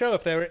 fans of our show,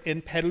 if they're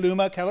in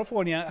Petaluma,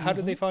 California, how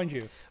do they find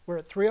you? We're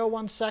at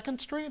 301 2nd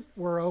Street.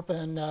 We're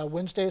open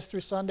Wednesdays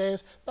through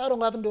Sundays, about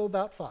 11 to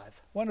about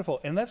 5.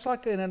 Wonderful. And that's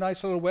like in a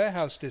nice little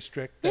warehouse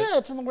district. Yeah,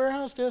 it's in the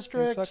warehouse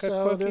district, It's like a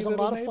so quirky there's a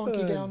little lot of funky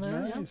neighborhood. down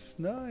there. Nice,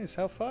 nice.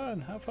 How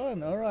fun, how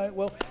fun. All right.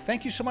 Well,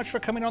 thank you so much for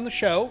coming on the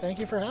show. Thank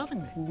you for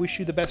having me. We wish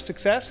you the best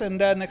success. And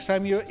next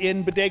time you're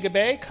in Bodega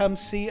Bay, come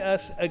see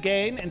us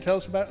again and tell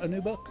us about a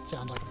new book.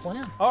 Sounds like a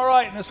plan. All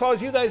right. And as far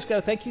as you guys go,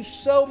 thank you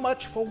so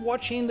much for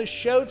watching the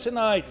show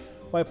tonight.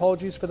 My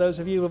apologies for those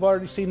of you who have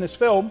already seen this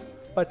film,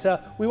 but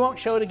we won't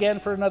show it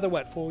again for another,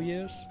 what, 4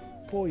 years?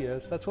 4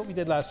 years. That's what we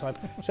did last time.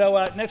 So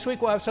next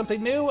week we'll have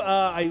something new.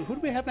 Who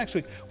do we have next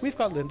week? We've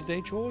got Linda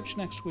Day George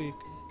next week.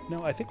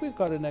 No, I think we've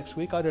got her next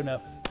week. I don't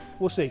know.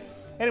 We'll see.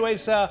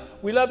 Anyways,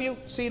 we love you.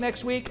 See you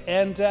next week,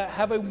 and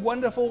have a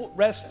wonderful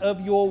rest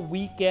of your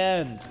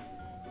weekend.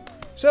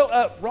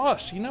 So,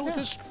 Ross, you know, with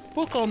this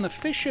book on the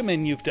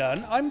fishermen you've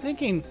done, I'm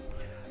thinking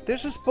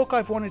there's this book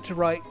I've wanted to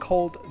write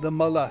called The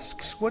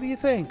Mollusks. What do you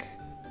think?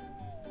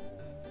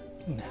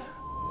 Nah.